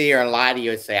sit here and lie to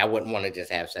you and say I wouldn't want to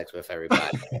just have sex with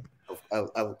everybody.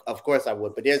 Of course I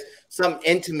would, but there's some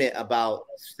intimate about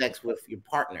sex with your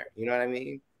partner. You know what I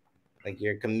mean? Like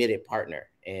your committed partner,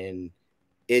 and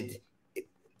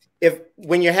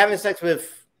when you're having sex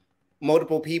with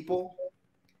multiple people,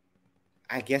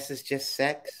 I guess it's just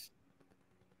sex.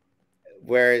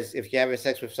 Whereas if you're having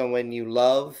sex with someone you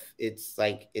love, it's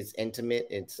like it's intimate.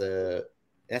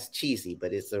 That's cheesy, but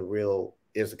there's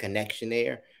a connection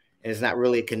there, and it's not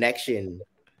really a connection,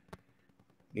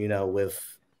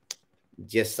 with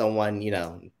just someone,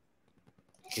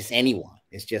 just anyone.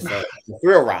 It's just a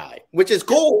thrill ride, which is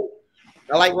cool.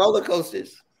 I like roller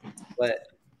coasters, but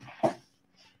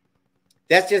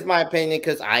that's just my opinion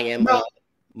because I am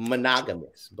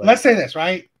monogamous. But let's say this,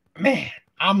 right? Man,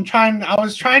 I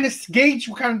was trying to gauge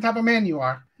what kind of type of man you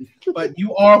are, but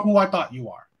you are who I thought you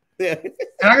are. And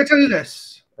I can tell you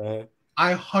this,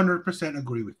 I 100%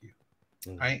 agree with you,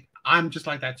 right? I'm just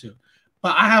like that too.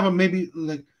 But I have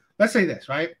let's say this,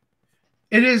 right?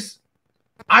 It is,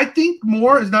 I think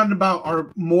more is not about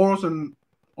our morals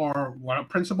or what our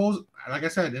principles. Like I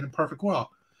said, in a perfect world,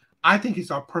 I think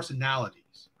it's our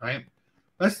personalities, right?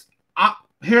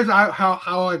 Here's how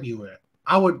I view it.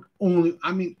 I would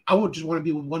just want to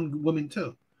be with one woman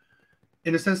too,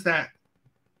 in the sense that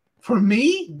for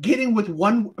me, getting with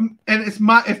one, and it's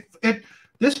if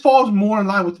this falls more in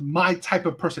line with my type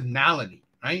of personality,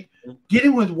 right?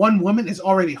 Getting with one woman is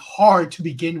already hard to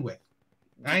begin with,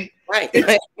 right? Right.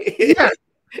 Yeah.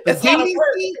 The dating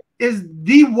scene is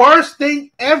the worst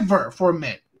thing ever for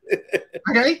men.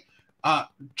 Okay?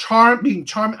 Being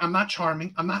charming. I'm not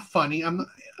charming. I'm not funny. I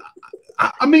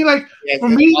mean, like, for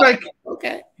me, like,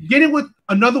 okay, getting with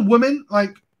another woman,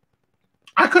 like,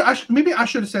 maybe I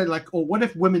should have said, like, oh, what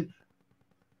if women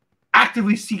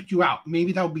actively seek you out?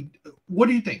 Maybe that would be. What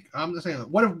do you think? I'm just saying,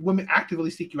 what if women actively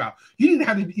seek you out? You didn't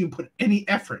have to even put any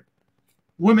effort.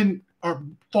 Women are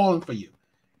falling for you.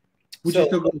 Would you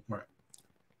still go for it?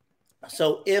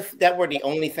 So if that were the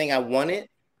only thing I wanted,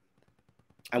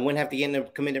 I wouldn't have to get in a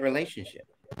committed relationship.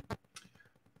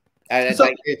 It's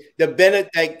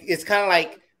kind of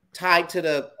like tied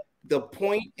to the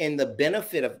point and the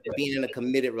benefit of being in a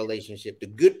committed relationship. The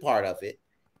good part of it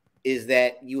is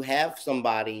that you have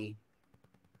somebody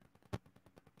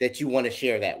that you want to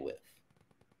share that with.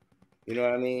 You know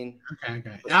what I mean? Okay.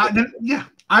 Yeah,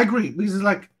 I agree, because it's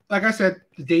like I said,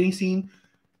 the dating scene,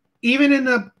 even in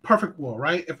the perfect world,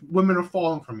 right? If women are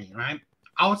falling for me, right?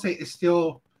 I would say it's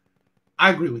still.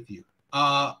 I agree with you.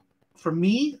 For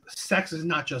me, sex is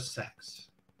not just sex.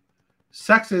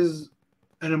 Sex is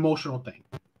an emotional thing.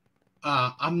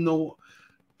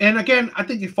 And again, I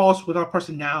think it falls with our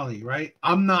personality, right?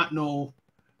 I'm not no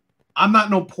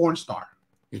porn star,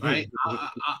 right?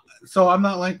 So I'm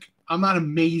not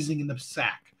amazing in the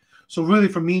sack. So really,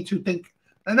 for me to think,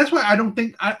 and that's why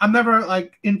I'm never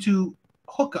like into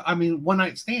one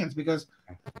night stands, because,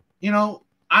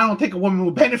 I don't think a woman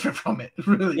will benefit from it,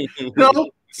 really.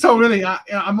 So really,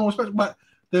 I'm more special. But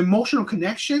the emotional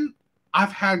connection,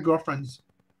 I've had girlfriends,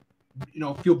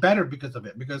 feel better because of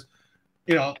it, because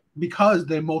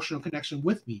the emotional connection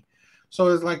with me. So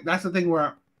it's like, that's the thing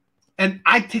where, and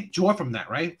I take joy from that,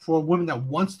 right? For a woman that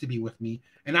wants to be with me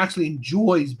and actually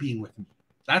enjoys being with me.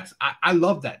 I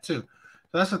love that too.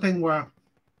 So that's the thing where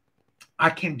I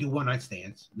can't do one night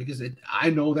stands, because I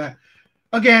know that,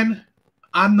 again,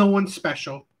 I'm no one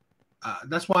special.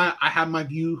 That's why I have my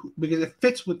view, because it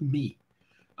fits with me.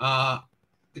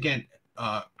 Again,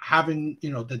 having,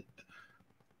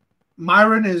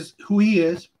 Myron is who he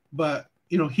is, but,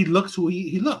 he looks who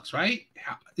he looks, right?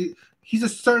 He's a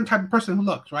certain type of person who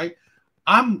looks, right?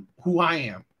 I'm who I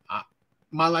am.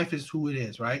 My life is who it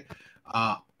is, right?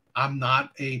 I'm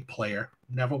not a player.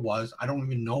 Never was. I don't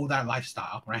even know that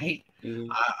lifestyle, right?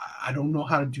 Mm-hmm. I don't know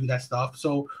how to do that stuff.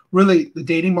 So really, the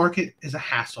dating market is a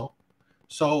hassle.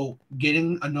 So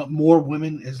getting more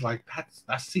women is like,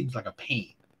 that seems like a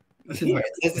pain. It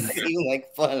doesn't seem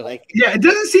like fun. Like it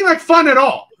doesn't seem like fun at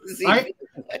all, right?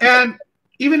 And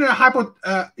even in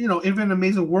a even an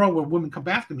amazing world where women come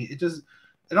after me, it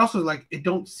also like it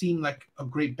don't seem like a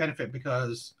great benefit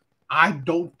because I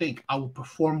don't think I will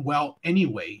perform well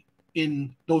anyway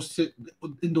in those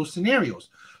scenarios.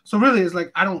 So really, it's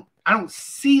like I don't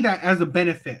see that as a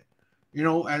benefit,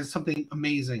 as something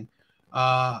amazing.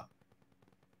 So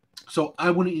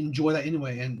I wouldn't enjoy that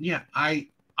anyway. And yeah, I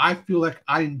feel like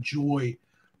I enjoy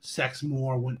sex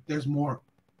more when there's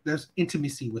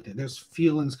intimacy with it. There's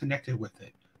feelings connected with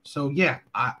it. So yeah,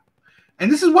 and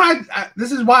this is why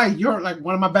you're like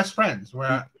one of my best friends,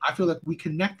 where I feel like we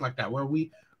connect like that, where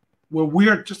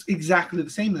we're just exactly the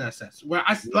same in that sense. Where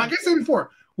like I said before,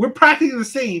 we're practically the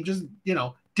same, just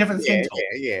different skin tone.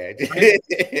 Yeah. Right?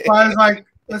 So I was like,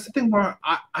 that's the thing where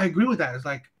I agree with that. It's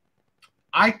like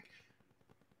I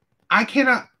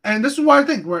cannot, and this is why I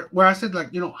think where I said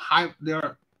like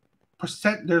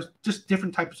there's just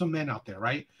different types of men out there,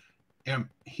 right? And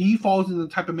he falls in the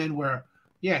type of men where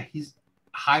he's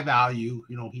high value,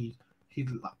 he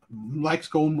likes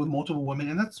going with multiple women,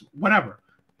 and that's whatever.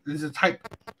 There's a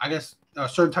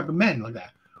certain type of men like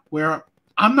that, where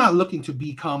I'm not looking to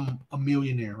become a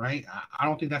millionaire, right? I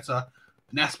don't think that's an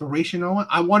aspiration.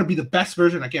 I want to be the best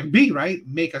version I can be, right?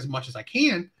 Make as much as I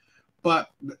can, but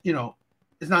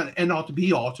it's not an end all to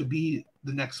be all to be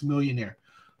the next millionaire.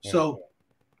 Yeah. So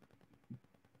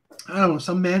I don't know.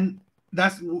 Some men,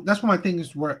 that's one of my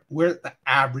things where we're the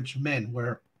average men,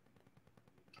 where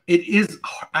it is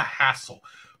a hassle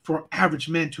for average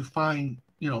men to find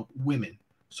women.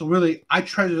 So really, I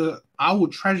will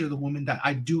treasure the woman that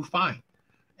I do find,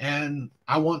 and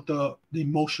I want the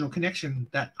emotional connection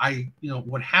that I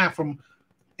would have from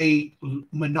a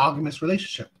monogamous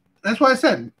relationship. That's why I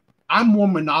said I'm more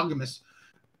monogamous,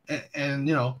 and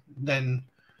than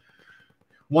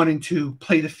wanting to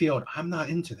play the field. I'm not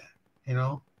into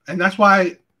that, and that's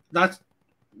why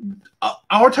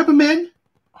our type of men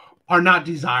are not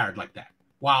desired like that,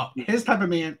 while his type of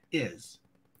man is,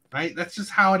 right? That's just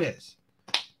how it is.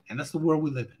 And that's the world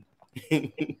we live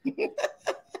in.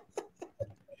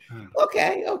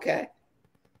 Okay.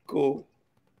 Cool.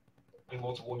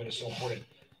 Multiple women is so important.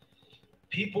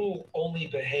 People only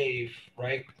behave,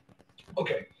 right?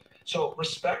 Okay. So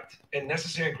respect and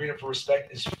necessary ingredient for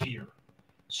respect is fear.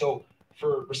 So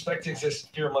for respect to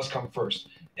exist, fear must come first.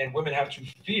 And women have to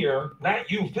fear,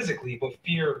 not you physically, but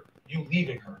fear you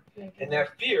leaving her. And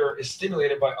that fear is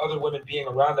stimulated by other women being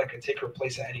around that can take her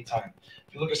place at any time.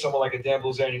 If you look at someone like a Dan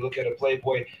Bilzerian, you look at a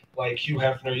playboy like Hugh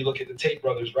Hefner, you look at the Tate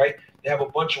brothers, right? They have a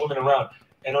bunch of women around.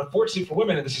 And unfortunately for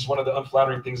women, and this is one of the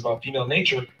unflattering things about female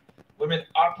nature, women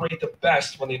operate the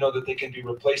best when they know that they can be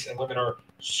replaced, and women are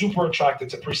super attracted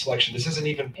to pre-selection. This isn't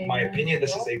even my opinion.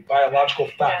 This is a biological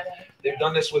fact. They've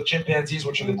done this with chimpanzees,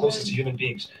 which are the closest to human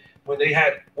beings. When they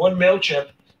had one male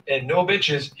chimp and no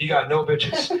bitches, he got no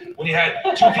bitches. When he had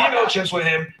two female chimps with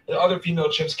him, the other female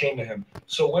chimps came to him.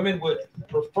 So women would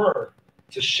prefer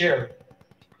to share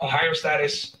a higher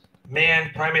status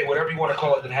man, primate, whatever you want to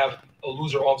call it, than have a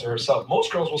loser all to herself.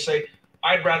 Most girls will say,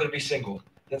 I'd rather be single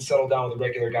than settle down with a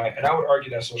regular guy. And I would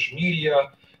argue that social media,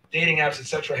 dating apps,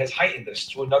 etc., has heightened this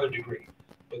to another degree.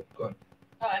 But go ahead.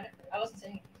 Oh, I wasn't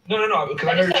saying. No, because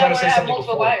I know you're trying to say something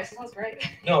multiple before. wives. Sounds great.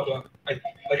 No, but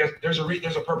there's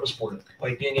a purpose for it,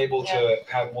 like being able to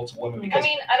have multiple women. Because I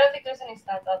mean, I don't think there's any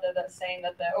stats out there that's saying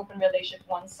that the open relationship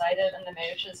one-sided and the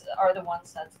marriages are the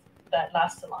ones that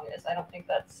last the longest. I don't think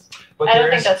that's. I don't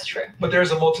think that's true. But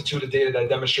there's a multitude of data that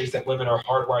demonstrates that women are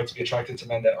hardwired to be attracted to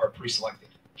men that are pre-selected.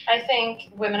 I think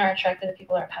women are attracted to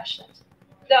people that are passionate.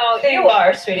 No, you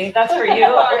are, sweetie. That's for you. And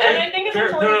I think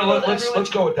it's let's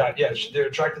go with that. Yeah, they're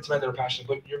attracted to men that are passionate,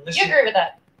 but you're missing. You agree with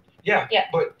that? Yeah.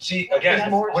 But see,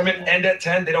 again, women end at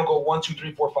 10. They don't go 1, 2,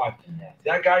 3, 4, 5.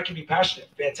 That guy can be passionate,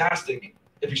 fantastic.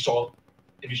 If he's tall,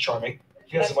 if he's charming,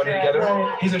 he has some money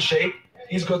together. He's in shape.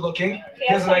 He's good looking. He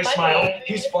has a nice smile.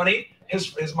 He's funny.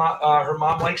 Her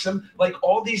mom likes him. Like,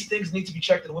 all these things need to be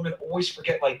checked, and women always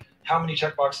forget like how many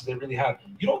check boxes they really have.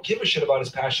 You don't give a shit about his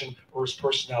passion or his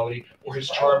personality or his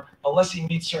charm unless he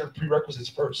meets certain prerequisites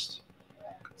first.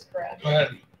 That's correct. Go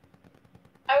ahead.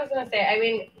 I was gonna say, I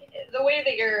mean, the way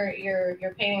that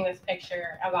you're painting this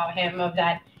picture about him, of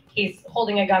that he's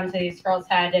holding a gun to these girls'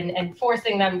 head and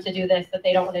forcing them to do this, that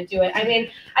they don't want to do it. I mean,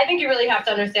 I think you really have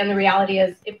to understand the reality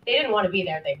is if they didn't want to be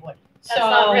there, they wouldn't. That's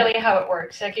not really how it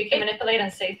works. Like, you can manipulate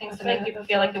and say things to make people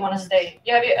feel like they want to stay.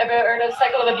 Have you ever heard of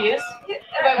cycle of abuse?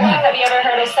 Have you ever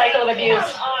heard of cycle of abuse?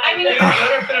 I mean, let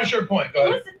her finish her point. Go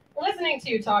ahead. Listening to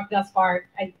you talk thus far,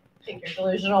 I think you're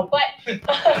delusional. But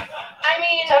I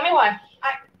mean, tell me why.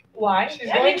 Why?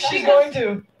 She's going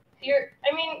to.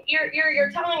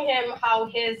 you're telling him how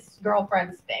his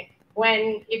girlfriends think.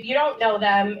 When if you don't know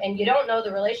them and you don't know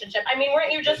the relationship, I mean,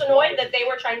 weren't you just annoyed that they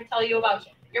were trying to tell you about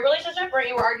your relationship, or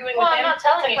you were arguing with him? I'm not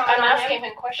telling you. to I'm comment on asking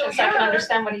him questions so I So can you're-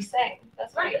 understand what he's saying.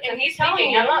 That's Right, what and he's speaking. telling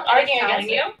you. I'm not arguing telling against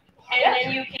you, you. and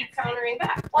then you keep countering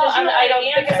back. Well, I don't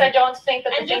the because answer. I don't think that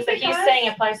the And things just that he's because- saying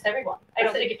applies to everyone. I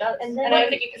don't Listen, think it does, and and, then I don't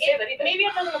think you can say that either. Maybe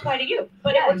it doesn't apply to you,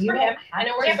 but Yeah, it works you for don't him, and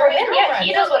it works Yeah, for for his him, yeah, girlfriend.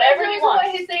 he does whatever he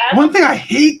wants. One thing I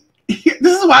hate.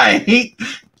 This is why I hate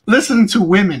listening to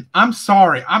women. I'm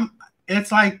sorry.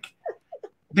 It's like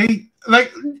they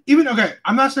like even okay.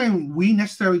 I'm not saying we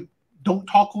necessarily don't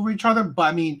talk over each other, but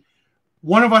I mean,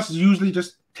 one of us usually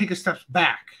just take a step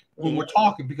back when we're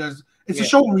talking because it's a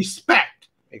show of respect.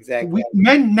 Exactly.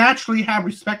 Men naturally have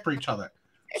respect for each other,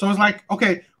 so it's like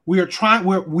okay, we are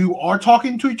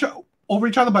talking to each other over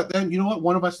each other, but then you know what?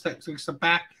 One of us takes a step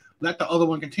back, let the other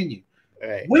one continue.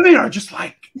 Right. Women are just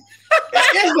like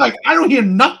it's like I don't hear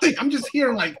nothing. I'm just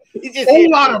hearing like a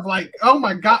whole lot of like, oh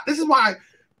my god, this is why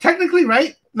technically,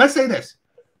 right? Let's say this.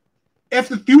 If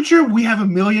the future we have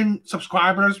 1 million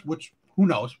subscribers, which who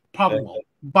knows, probably won't.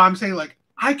 But I'm saying like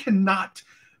I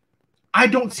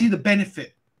don't see the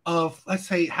benefit of let's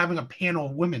say having a panel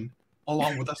of women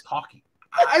along with us talking.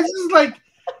 It's just like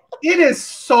it is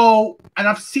so, and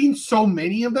I've seen so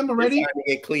many of them already. It's trying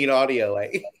to get clean audio,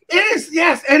 like it is,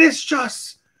 yes, and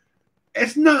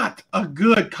it's not a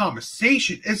good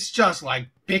conversation. It's just like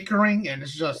bickering, and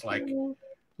it's just like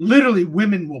literally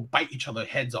women will bite each other's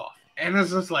heads off, and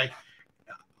it's just like,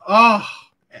 oh,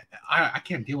 I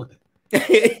can't deal with it.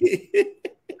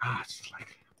 It's just like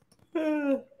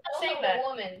saying that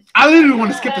woman. I literally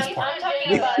want to skip this part. I'm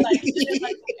talking about like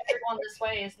everyone this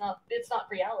way is not. It's not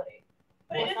reality.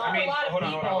 But it is I mean, a lot of hold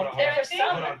on, people. hold on. There are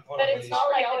some, but it's not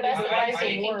like the best advice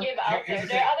that you can give out Here's there. the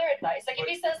There are thing. other advice. Like if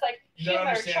he says like You gotta humor,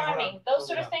 understand, hold charming, on, those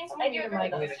sort of hold things, I do agree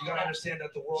with those. You gotta understand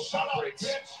that the world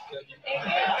operates.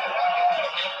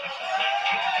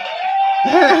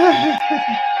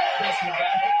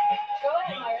 Go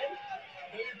ahead,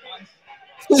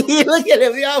 Look at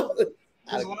him, yo.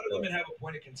 Because a lot of women have a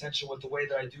point of contention with the way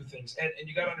that I do things, and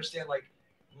you got to understand, like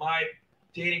my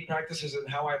dating practices and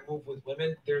how I move with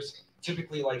women. There's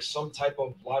typically like some type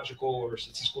of logical or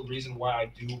statistical reason why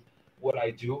I do what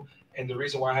I do, and the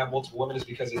reason why I have multiple women is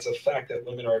because it's a fact that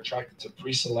women are attracted to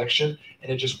pre-selection,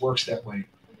 and it just works that way.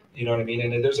 You know what I mean?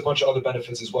 And there's a bunch of other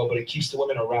benefits as well, but it keeps the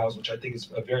women aroused, which I think is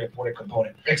a very important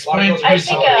component. I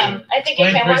think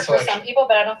it can work for some people,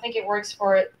 but I don't think it works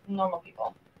for normal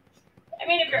people. I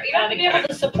mean, you have to be able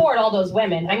to support all those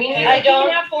women. I mean, I don't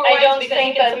think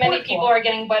think that many people are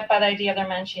getting wet by the idea of their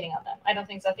man cheating on them. I don't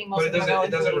think so. I think most But of them it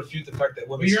doesn't refute the fact that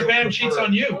women. But your still man prefer- cheats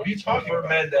on you. What are you talking prefer about?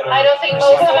 men that are. I don't think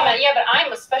most of them. Yeah, but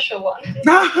I'm a special one.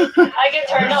 I get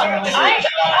turned on. I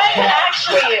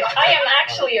am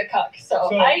actually a cuck,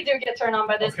 so I do get turned on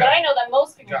by this. Okay. But I know that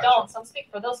most people Gotcha. don't. So I'm speaking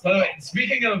for those By people. the way,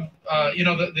 speaking of,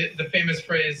 the famous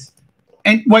phrase,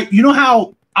 And wait, you know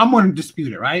how I'm going to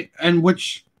dispute it, right? And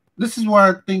which this is where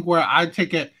I think where I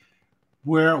take it,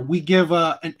 where we give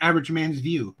an average man's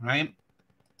view, right?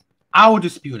 I will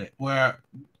dispute it where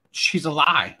she's a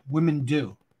lie. Women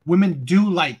do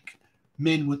like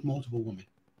men with multiple women.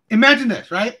 Imagine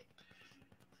this, right?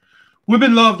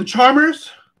 Women love the charmers,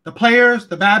 the players,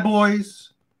 the bad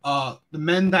boys, the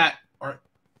men that are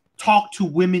talk to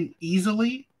women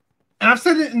easily. And I've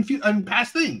said it in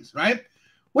past things, right?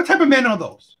 What type of men are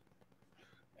those?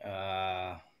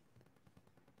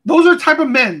 Those are the type of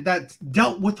men that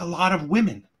dealt with a lot of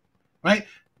women, right?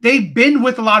 They've been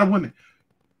with a lot of women.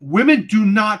 Women do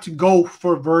not go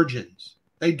for virgins.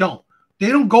 They don't. They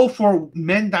don't go for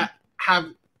men that have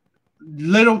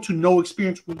little to no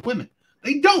experience with women.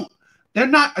 They don't. They're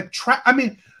not I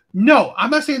mean, no, I'm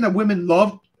not saying that women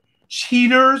love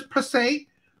cheaters per se,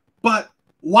 but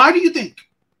why do you think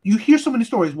you hear so many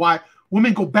stories why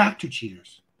women go back to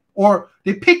cheaters or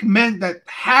they pick men that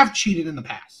have cheated in the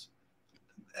past?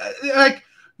 Like,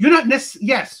 you're not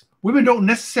yes, women don't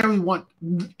necessarily want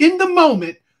in the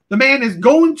moment the man is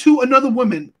going to another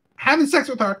woman, having sex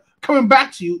with her, coming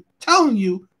back to you, telling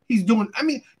you he's doing. I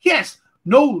mean, yes,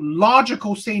 no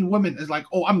logical sane woman is like,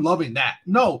 oh, I'm loving that.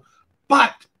 No,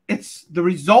 but it's the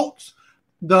results,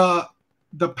 the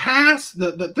past,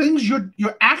 the things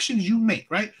your actions you make,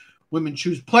 right? Women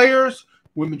choose players,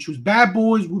 women choose bad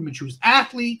boys, women choose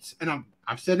athletes, and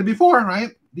I've said it before,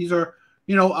 right? These are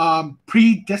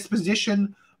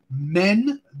predisposition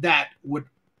men that would.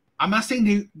 I'm not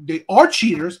saying they are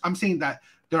cheaters. I'm saying that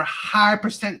there are a high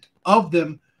percent of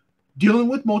them dealing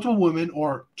with multiple women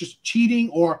or just cheating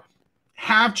or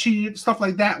have cheated, stuff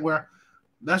like that, where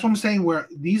that's what I'm saying, where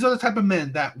these are the type of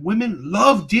men that women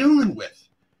love dealing with,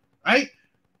 right?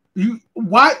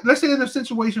 why? Let's say in a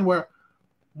situation where,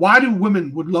 why do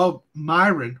women would love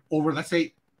Myron over, let's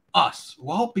say, us?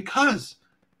 Well, because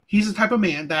he's the type of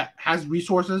man that has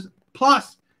resources.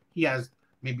 Plus, he has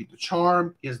maybe the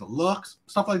charm, he has the looks,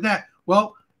 stuff like that.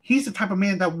 Well, he's the type of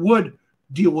man that would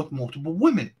deal with multiple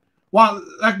women. While,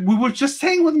 like we were just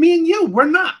saying with me and you, we're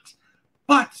not.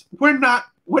 But we're not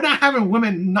having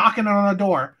women knocking on our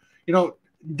door,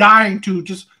 dying to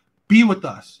just be with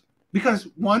us. Because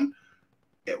one,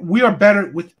 we are better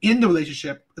within the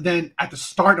relationship than at the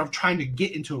start of trying to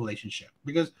get into a relationship.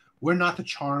 Because we're not the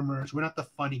charmers, we're not the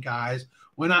funny guys,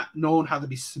 we're not known how to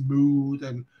be smooth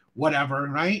and whatever,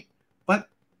 right? But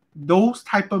those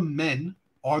type of men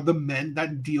are the men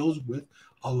that deals with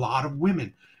a lot of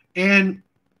women. And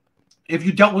if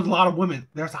you dealt with a lot of women,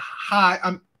 there's a high,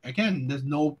 I'm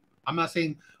not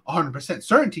saying 100%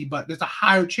 certainty, but there's a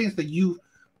higher chance that you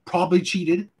probably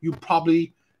cheated. You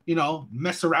probably,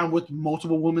 mess around with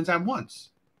multiple women at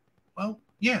once. Well,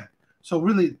 yeah. So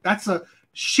really,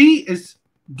 she is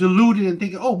deluded and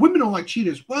thinking, oh, women don't like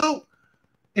cheaters. Well,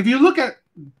 if you look at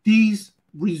these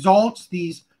results,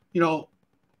 these,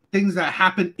 things that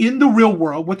happen in the real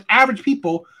world with average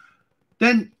people,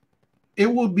 then it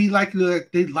will be like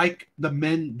they like the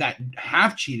men that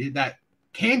have cheated, that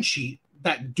can cheat,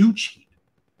 that do cheat.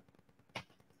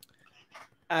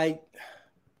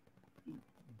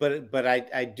 But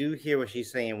I do hear what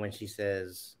she's saying when she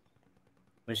says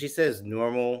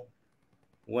normal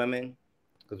women,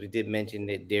 because we did mention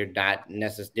that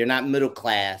they're not middle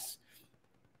class.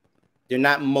 They're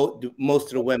not most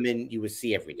of the women you would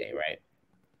see every day, right?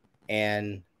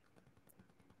 And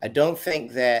I don't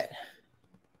think that,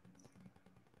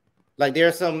 like, there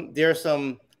are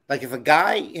some like, if a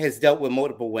guy has dealt with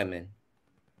multiple women,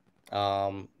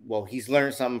 well, he's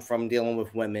learned something from dealing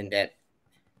with women that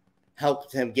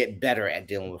helped him get better at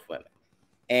dealing with women.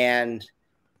 And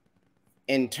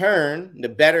in turn, the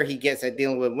better he gets at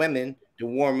dealing with women, the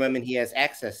more women he has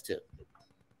access to.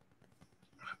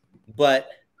 But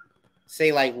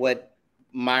say, like what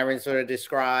Myron sort of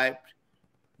described,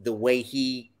 the way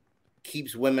he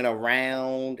keeps women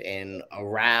around and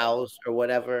aroused or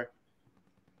whatever,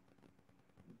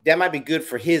 that might be good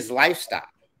for his lifestyle.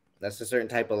 That's a certain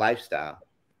type of lifestyle.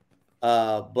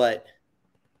 But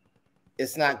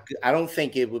it's not good. I don't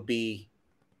think it would be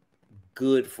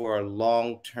good for a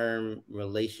long-term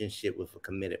relationship with a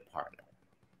committed partner.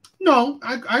 No,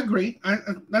 I agree.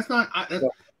 That's not. So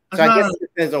I guess it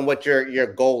depends on what your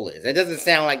goal is. It doesn't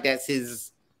sound like that's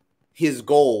his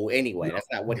goal anyway. No. That's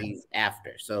not what he's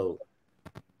after. So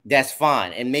that's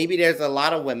fine. And maybe there's a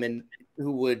lot of women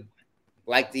who would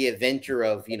like the adventure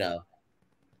of,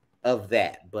 of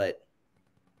that. But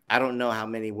I don't know how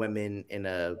many women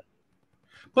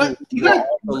but you got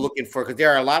looking for, because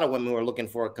there are a lot of women who are looking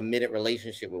for a committed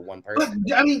relationship with one person.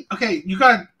 But, I mean, okay, you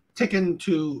got to take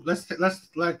into let's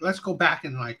go back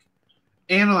and like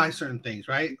analyze certain things,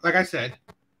 right? Like I said,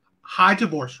 high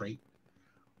divorce rate.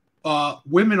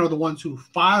 Women are the ones who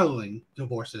filing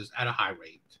divorces at a high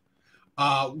rate.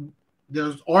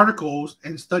 There's articles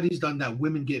and studies done that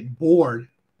women get bored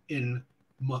in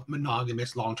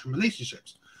monogamous long-term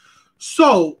relationships.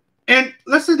 So, and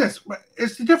let's say this,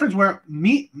 it's the difference where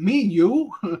me and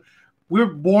you, we're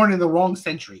born in the wrong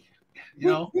century.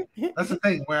 That's the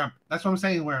thing that's what I'm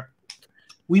saying, where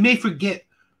we may forget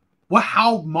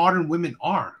how modern women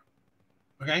are.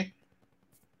 Okay.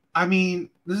 I mean,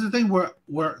 this is the thing where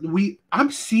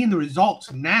I'm seeing the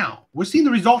results now. We're seeing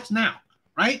the results now,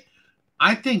 right?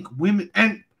 I think women,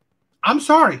 and I'm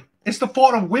sorry, it's the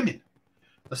fault of women.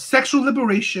 The sexual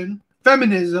liberation,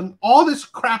 feminism, all this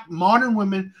crap, modern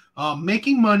women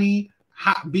making money,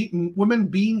 women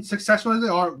being successful as they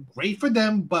are, great for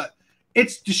them, but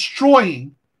it's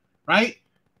destroying, right?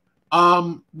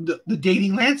 The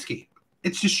dating landscape.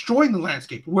 It's destroying the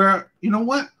landscape where, you know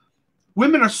what?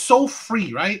 Women are so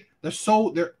free, right?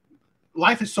 Their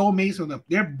life is so amazing with them.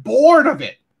 They're bored of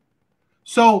it.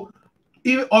 So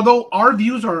although our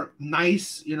views are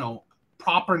nice,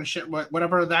 proper and shit,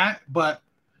 whatever that, but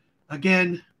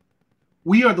again,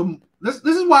 we are this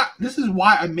is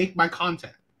why I make my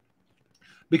content,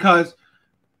 because,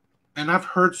 and I've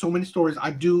heard so many stories.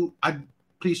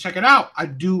 Please check it out. I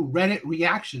do Reddit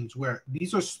reactions where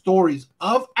these are stories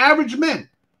of average men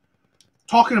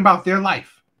talking about their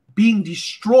life being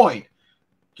destroyed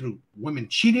through women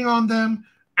cheating on them,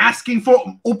 asking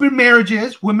for open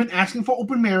marriages, women asking for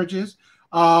open marriages,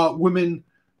 women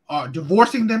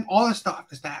divorcing them, all that stuff.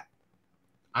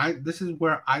 This is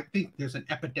where I think there's an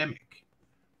epidemic.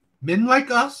 Men like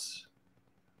us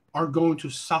are going to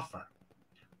suffer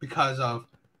because of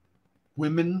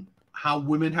how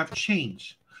women have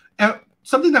changed. And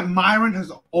something that Myron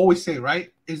has always said,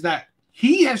 right, is that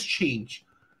he has changed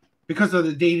because of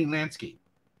the dating landscape,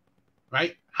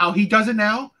 right? How he does it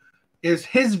now is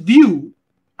his view,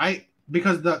 right?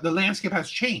 Because the landscape has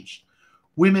changed.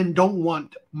 Women don't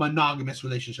want monogamous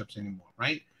relationships anymore,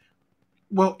 right?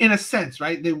 Well, in a sense,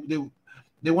 right? They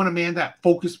want a man that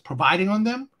focuses providing on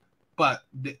them, but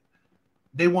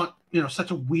they want, you know,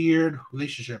 such a weird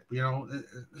relationship, you know.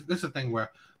 This is the thing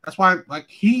where that's why, like,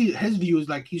 his view is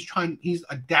like he's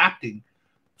adapting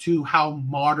to how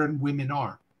modern women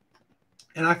are.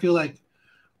 And I feel like,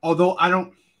 although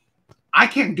I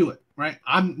can't do it, right?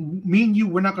 Me and you,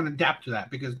 we're not going to adapt to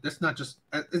that because it's not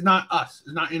us.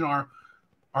 It's not in our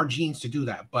genes to do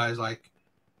that. But it's like,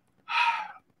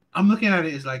 I'm looking at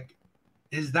it as like,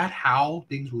 is that how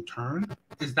things will turn?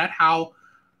 Is that how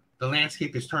the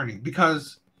landscape is turning?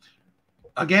 Because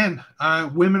again,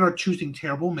 women are choosing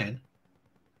terrible men.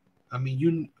 I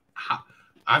mean,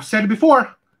 I've said it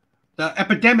before. The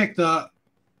epidemic,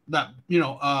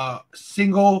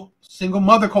 single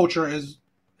mother culture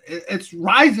it's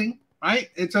rising, right?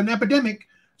 It's an epidemic.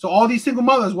 So all these single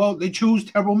mothers, well, they choose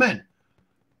terrible men.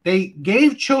 They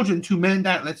gave children to men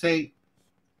that, let's say,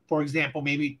 for example,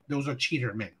 maybe those are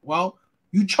cheater men. Well,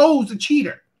 you chose a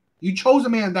cheater. You chose a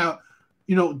man that,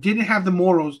 you know, didn't have the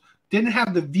morals, didn't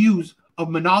have the views of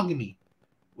monogamy.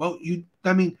 Well,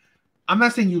 I'm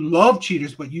not saying you love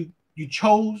cheaters, but you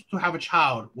chose to have a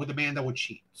child with a man that would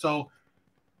cheat. So,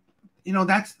 you know,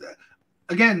 that's,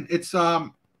 again, it's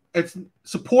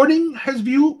supporting his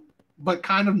view, but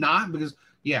kind of not, because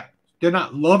yeah, they're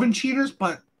not loving cheaters,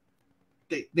 but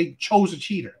they chose a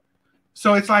cheater.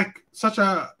 So it's like such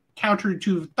a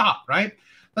counterintuitive thought, right?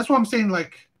 That's what I'm saying.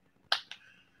 Like,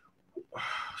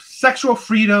 sexual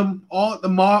freedom, all the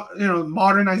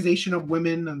modernization of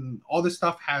women and all this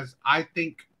stuff has, I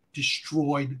think,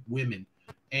 destroyed women,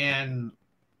 and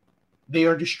they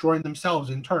are destroying themselves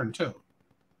in turn too.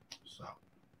 So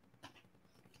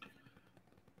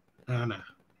I don't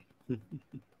know.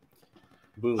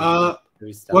 Boom.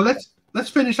 Well, let's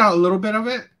finish out a little bit of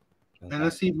it, okay, and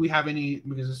let's see if we have any,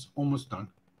 because it's almost done,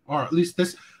 or at least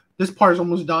this part is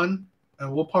almost done,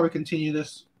 and we'll probably continue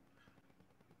this.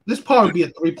 This part would be a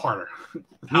 3-parter.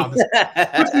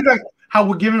 How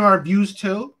we're giving our views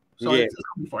too. So it's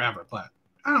gonna be forever, but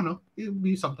I don't know. It would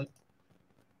be something.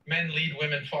 Men lead,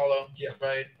 women follow. Yeah,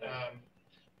 right.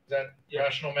 Is that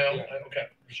rational male? Yeah. Okay.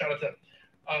 Shout out to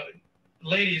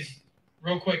ladies,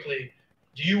 real quickly.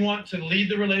 Do you want to lead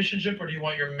the relationship, or do you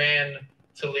want your man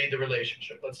to lead the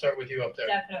relationship? Let's start with you up there.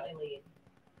 Definitely lead.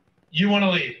 You want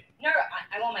to lead? No,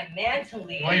 I want my man to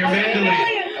lead. You want your man to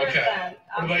lead? Okay.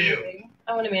 What about you?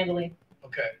 I want a man to lead.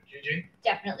 Okay. Gigi?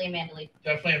 Definitely a man to lead.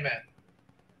 Definitely a man.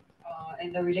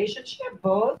 In the relationship,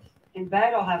 both. In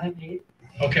bed, I'll have him lead.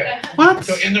 Okay. What?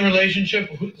 So in the relationship,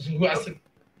 who has to?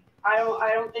 I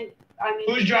don't think. I mean.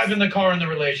 Who's driving the car in the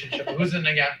relationship? Who's in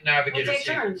the navigator we'll take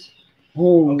seat? turns.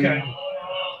 Ooh. Okay.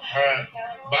 All right.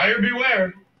 Buyer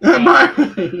beware.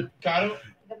 Kato?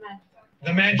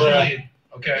 The man should lead.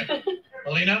 Okay.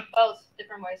 Melina? Both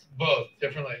different ways. Both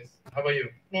different ways. How about you?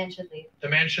 Man should lead. The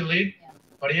man should lead? Yeah.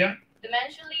 Maria? The man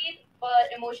should lead, but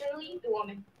emotionally, the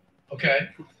woman. Okay.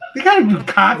 You gotta do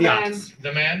caveats.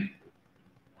 The man?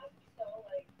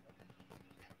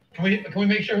 Can we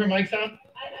make sure her mic's on?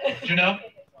 Janelle?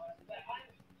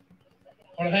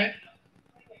 What the heck?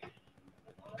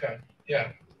 Okay.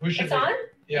 Yeah. Who should It's on?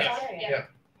 Yeah. It's on? Yeah.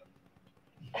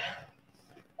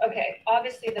 Okay,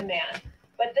 obviously the man.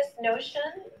 But this notion,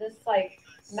 this like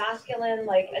masculine,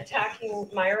 like attacking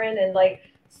Myron and like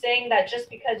saying that just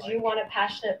because you want a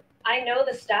passionate, I know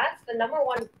the stats, the number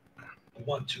one.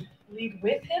 Want to lead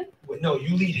with him? No,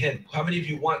 you lead him. How many of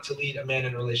you want to lead a man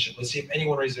in a relationship? Let's see if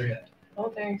anyone raised their hand. Oh,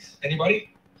 thanks.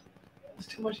 Anybody? It's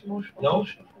too much emotional. No?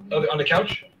 Oh, on the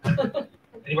couch?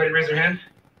 Anybody raise their hand?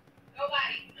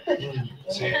 Nobody.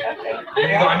 See?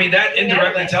 There you go. I mean, that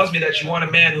indirectly tells me that you want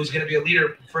a man who's going to be a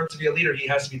leader. For him to be a leader, he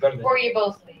has to be better than Or you. you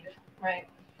both lead, right?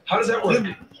 How does that work?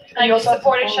 Like, you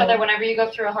support each other whenever you go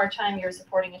through a hard time. You're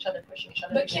supporting each other, pushing each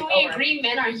other. But can we agree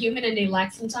men are human and they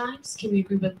lack sometimes? Can we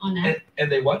agree on that?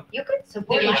 And they what? You could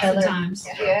support They each lack other. sometimes.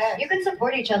 Yeah. You can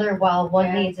support each other while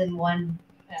one leads and one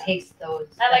takes those.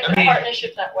 I like the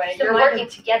partnership that way. You're working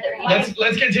together. You know?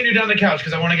 Let's continue down the couch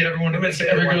because I want to get everyone to say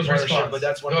every girl's response. But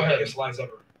that's one of the biggest lies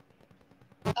ever.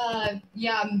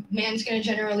 Yeah, man's gonna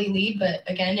generally lead, but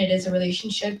again, it is a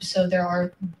relationship, so there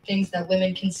are things that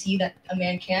women can see that a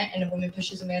man can't, and a woman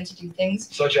pushes a man to do things.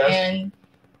 Such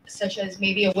as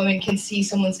maybe a woman can see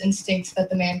someone's instincts that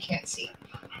the man can't see.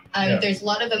 There's a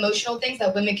lot of emotional things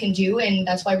that women can do, and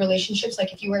that's why relationships,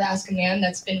 like if you were to ask a man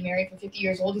that's been married for 50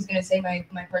 years old, he's gonna say my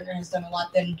partner has done a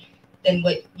lot than than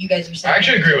what you guys are saying. I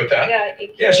actually agree with that.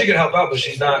 Yeah, she can help out, but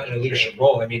she's not in a leadership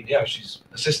role. I mean, yeah, she's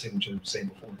assisting, which I was saying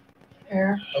before.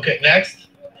 Fair. Okay, next.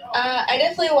 I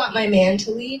definitely want my man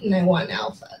to lead, and I want an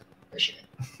alpha for sure.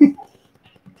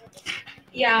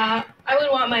 Yeah, I would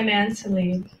want my man to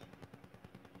lead.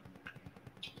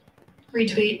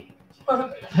 Retweet.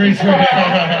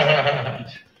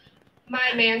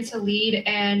 My man to lead,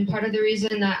 and part of the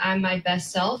reason that I'm my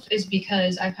best self is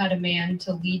because I've had a man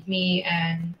to lead me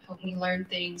and help me learn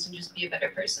things and just be a better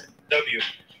person. W.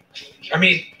 I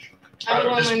mean, I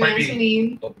would want my man to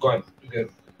lead. Oh, go ahead. You're good.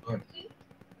 Go ahead.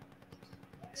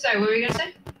 Sorry, what were you gonna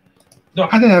say? No,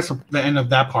 I think that's the end of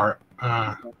that part.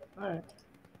 All right.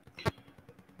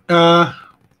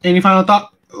 Any final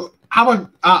thought? How about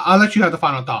I'll let you have the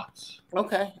final thoughts.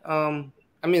 Okay.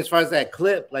 I mean, as far as that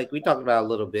clip, like we talked about a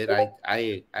little bit,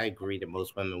 I agree that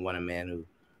most women want a man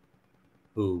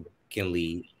who can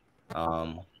lead. They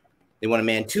want a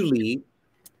man to lead.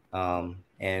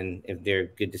 And if they're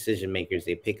good decision makers,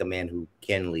 they pick a man who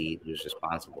can lead, who's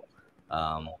responsible.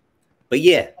 But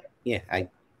yeah, I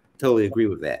totally agree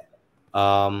with that.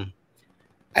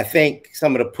 I think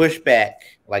some of the pushback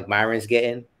like Myron's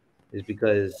getting is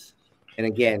because, and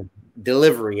again,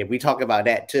 delivery, and we talk about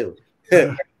that too.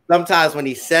 Sometimes when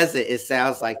he says it, it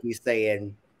sounds like he's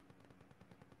saying,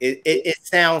 it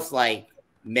sounds like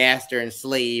master and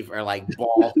slave are like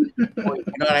boss. You know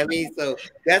what I mean? So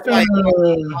that's why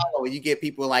when you get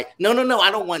people like, no,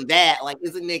 I don't want that. Like,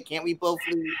 isn't it? Can't we both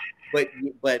leave?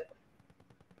 But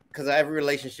because every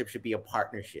relationship should be a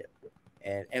partnership.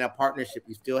 And in a partnership,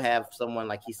 you still have someone,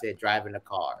 like he said, driving the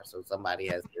car. So somebody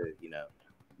has to,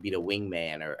 be the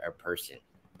wingman or person.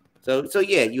 So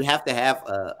yeah, you have to have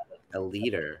a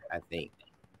leader, I think,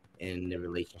 in the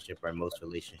relationship or most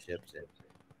relationships. And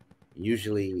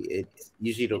usually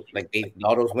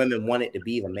all those women want it to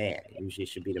be the man. Usually it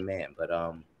should be the man. But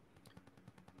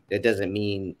that doesn't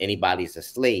mean anybody's a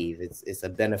slave. It's a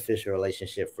beneficial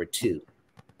relationship for two.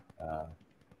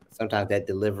 Sometimes that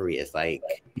delivery is like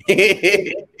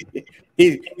he's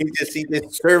just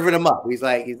serving them up. He's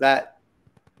not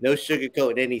no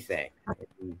sugarcoat anything.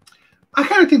 I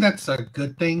kind of think that's a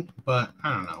good thing, but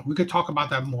I don't know. We could talk about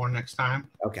that more next time.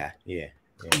 Okay, yeah.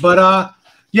 But I'm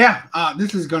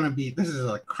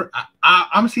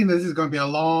seeing this is gonna be a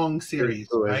long series,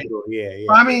 right? Yeah.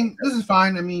 But, I mean, this is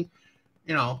fine. I mean,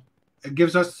 it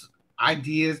gives us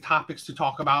ideas, topics to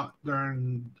talk about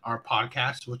during our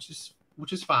podcast, which is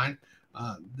fine.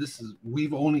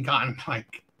 We've only gotten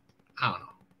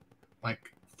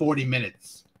like 40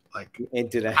 minutes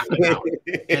into that,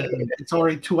 and it's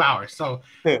already 2 hours, so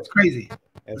it's crazy.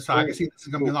 So I can see this is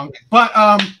gonna be long, but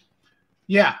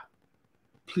yeah,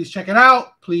 please check it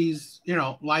out. Please,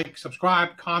 like,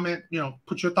 subscribe, comment,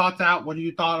 put your thoughts out. What do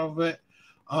you thought of it?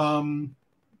 I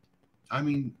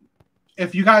mean,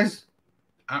 if you guys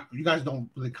don't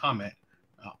really comment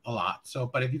a lot,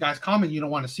 but if you guys comment, you don't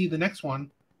want to see the next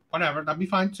one, whatever, that'd be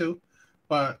fine too.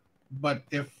 But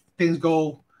if things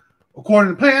go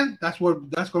according to plan, that's going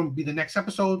to be the next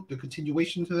episode, the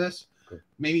continuation to this,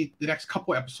 maybe the next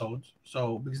couple episodes.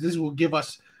 So because this will give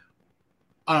us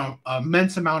an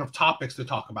immense amount of topics to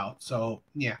talk about. So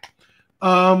yeah,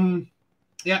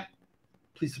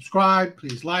 please subscribe,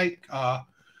 please like. Other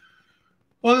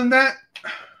than that,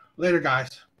 later,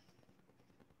 guys.